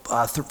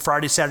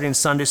Friday, Saturday, and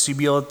Sunday. So you'll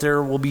be out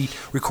there. We'll be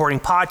recording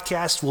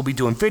podcasts. We'll be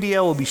doing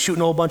video. We'll be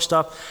shooting a whole bunch of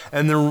stuff.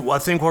 And then I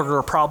think we're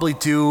going to probably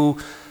do...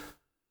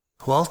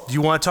 Well, do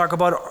you want to talk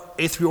about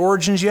A3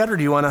 Origins yet, or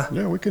do you want to?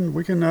 Yeah, we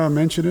can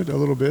mention it a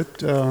little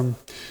bit.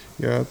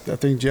 Yeah, I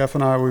think Jeff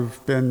and I,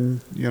 we've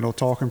been,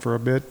 talking for a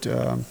bit.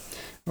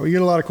 We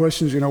get a lot of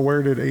questions,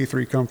 where did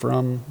A3 come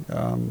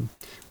from?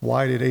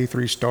 Why did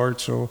A3 start?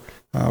 So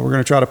we're going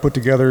to try to put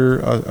together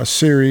a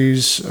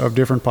series of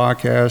different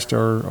podcasts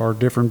or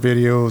different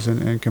videos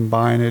and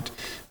combine it.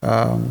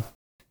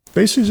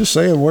 Basically just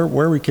saying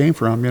where we came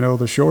from.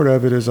 The short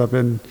of it is I've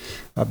been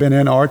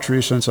in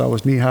archery since I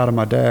was knee high to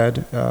my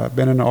dad. I've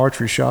been in the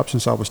archery shop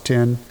since I was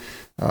 10.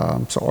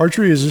 So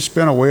archery has just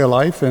been a way of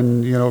life,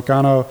 and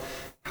kind of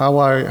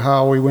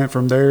how we went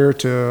from there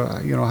to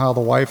how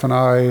the wife and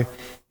I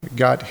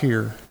got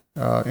here,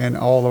 and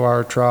all of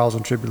our trials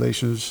and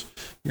tribulations,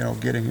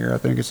 getting here. I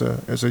think it's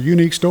a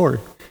unique story,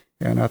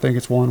 and I think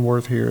it's one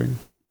worth hearing.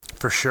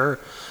 For sure.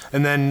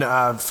 And then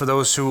for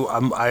those who,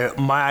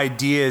 my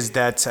idea is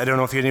that, I don't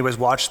know if anybody's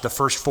watched the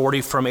first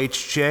 40 from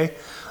HJ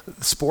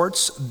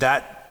Sports,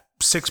 that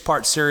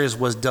 6-part series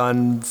was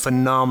done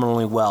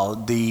phenomenally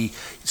well.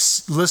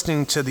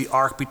 Listening to the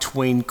arc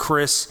between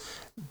Chris,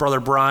 Brother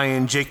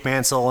Brian, Jake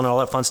Mansell, and all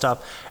that fun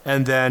stuff.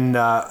 And then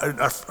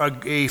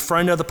a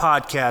friend of the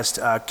podcast,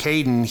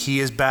 Caden, he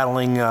is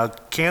battling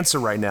cancer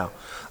right now.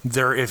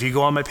 If you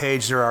go on my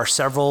page, there are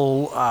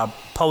several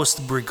posts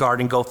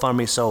regarding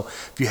GoFundMe. So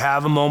if you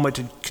have a moment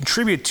to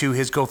contribute to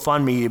his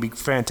GoFundMe, it'd be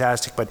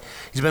fantastic. But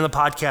he's been on the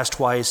podcast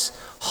twice.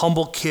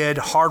 Humble kid,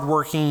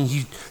 hardworking.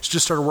 He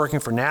just started working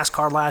for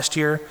NASCAR last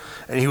year,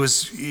 and he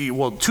was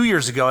 2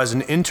 years ago as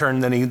an intern.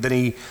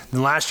 Then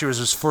last year was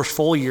his first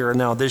full year, and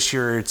now this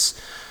year it's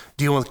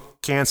dealing with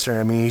cancer.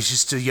 I mean, he's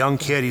just a young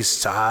kid.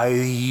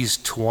 He's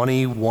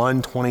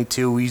 21,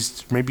 22.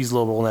 Maybe he's a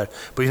little older than that,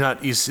 but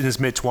he's in his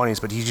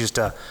mid-20s, but he's just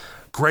a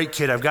great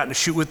kid. I've gotten to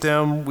shoot with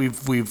him.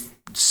 We've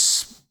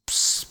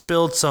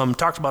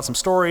talked about some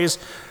stories,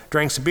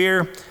 drank some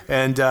beer,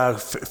 and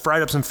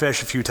fried up some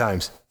fish a few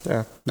times.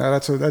 Yeah,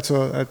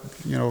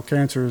 no,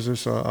 cancer is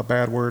just a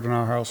bad word in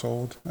our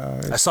household.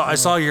 I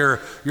saw your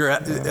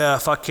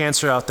fuck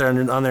cancer out there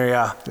on there.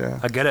 Yeah.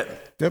 I get it.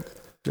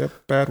 Yep,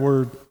 bad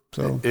word.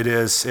 So it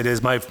is.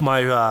 My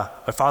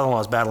father-in-law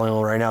is battling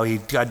right now. He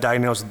got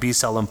diagnosed with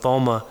B-cell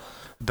lymphoma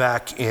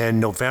back in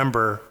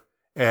November,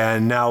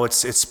 and now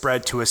it's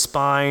spread to his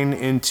spine,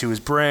 into his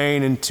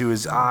brain, into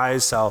his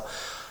eyes. So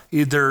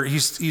either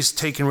he's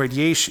taking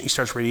radiation. He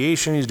starts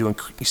radiation. He's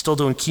still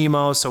doing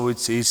chemo. So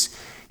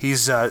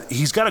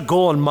he's got a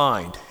goal in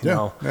mind.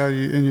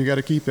 And you got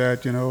to keep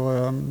that.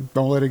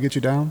 Don't let it get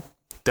you down.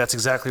 That's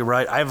exactly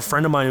right. I have a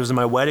friend of mine who was in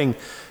my wedding.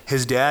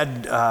 His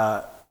dad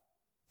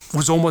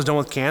was almost done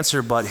with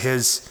cancer, but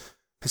his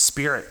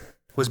spirit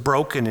was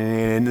broken,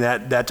 and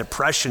that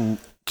depression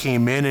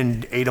came in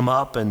and ate him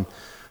up, and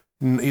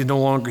he's no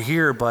longer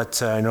here.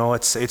 But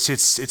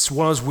it's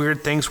one of those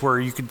weird things where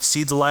you could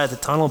see the light at the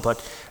tunnel, but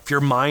if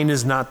your mind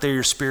is not there,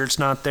 your spirit's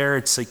not there,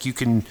 it's like you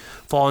can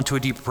fall into a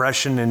deep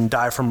depression and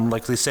die from,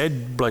 like they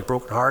said, like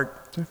broken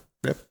heart.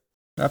 Yep,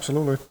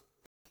 absolutely.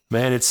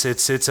 Man,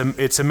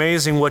 it's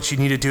amazing what you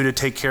need to do to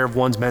take care of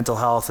one's mental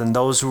health, and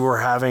those who are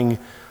having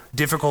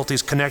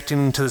difficulties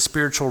connecting to the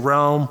spiritual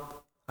realm,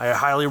 I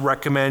highly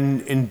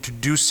recommend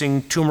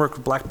introducing turmeric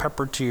with black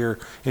pepper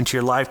into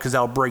your life, because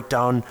that'll break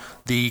down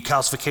the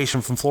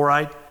calcification from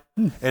fluoride,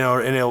 and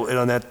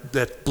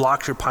that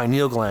blocks your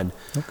pineal gland.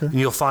 Okay. And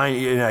you'll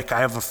find, like,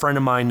 I have a friend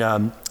of mine,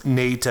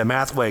 Nate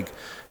Mathweg.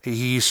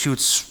 He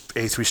shoots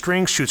A3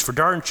 strings, shoots for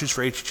dart, and shoots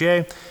for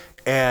HJ.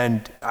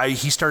 And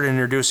he started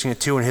introducing it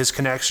too, and his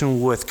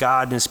connection with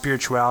God and his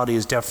spirituality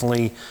is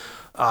definitely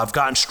I've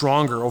gotten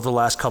stronger over the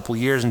last couple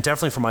of years, and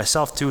definitely for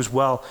myself too as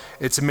well.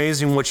 It's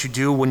amazing what you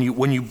do when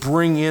you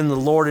bring in the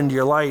Lord into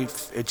your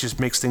life. It just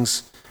makes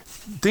things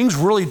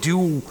really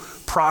do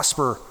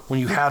prosper when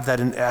you have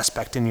that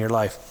aspect in your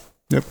life.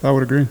 Yep, I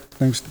would agree.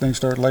 Things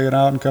start laying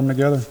out and coming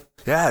together.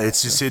 Yeah,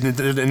 it's just,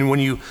 and when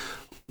you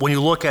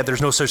look at it,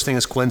 there's no such thing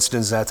as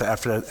coincidence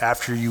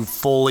after you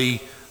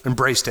fully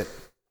embraced it.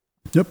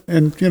 Yep,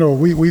 and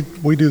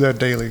we do that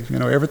daily.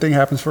 Everything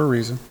happens for a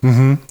reason.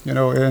 Mm-hmm.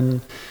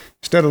 And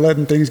instead of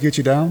letting things get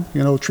you down,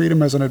 treat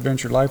them as an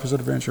adventure. Life is an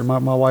adventure. My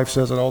wife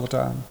says it all the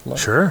time.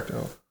 Sure.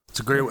 So. It's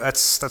a great.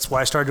 That's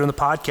why I started doing the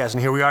podcast,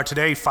 and here we are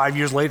today, 5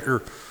 years later.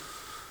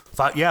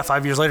 5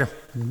 years later.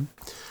 Mm-hmm.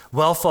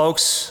 Well,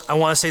 folks, I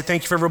want to say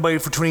thank you for everybody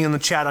for tuning in the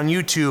chat on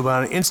YouTube,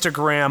 on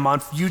Instagram, on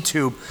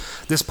YouTube.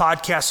 This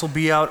podcast will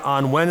be out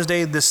on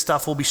Wednesday. This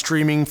stuff will be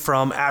streaming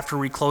from after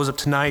we close up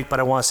tonight. But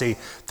I want to say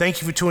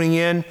thank you for tuning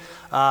in,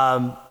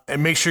 and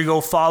make sure you go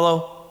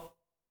follow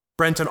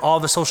Brent on all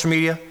the social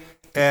media.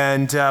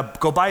 And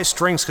go buy his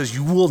strings, because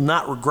you will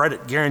not regret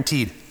it,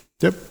 guaranteed.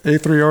 Yep,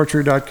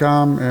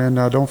 a3archery.com, and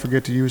don't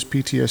forget to use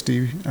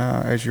PTSD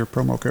as your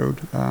promo code.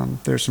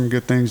 There's some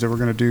good things that we're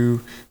going to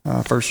do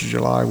 1st of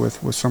July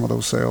with some of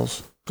those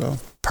sales. So.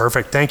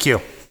 Perfect. Thank you.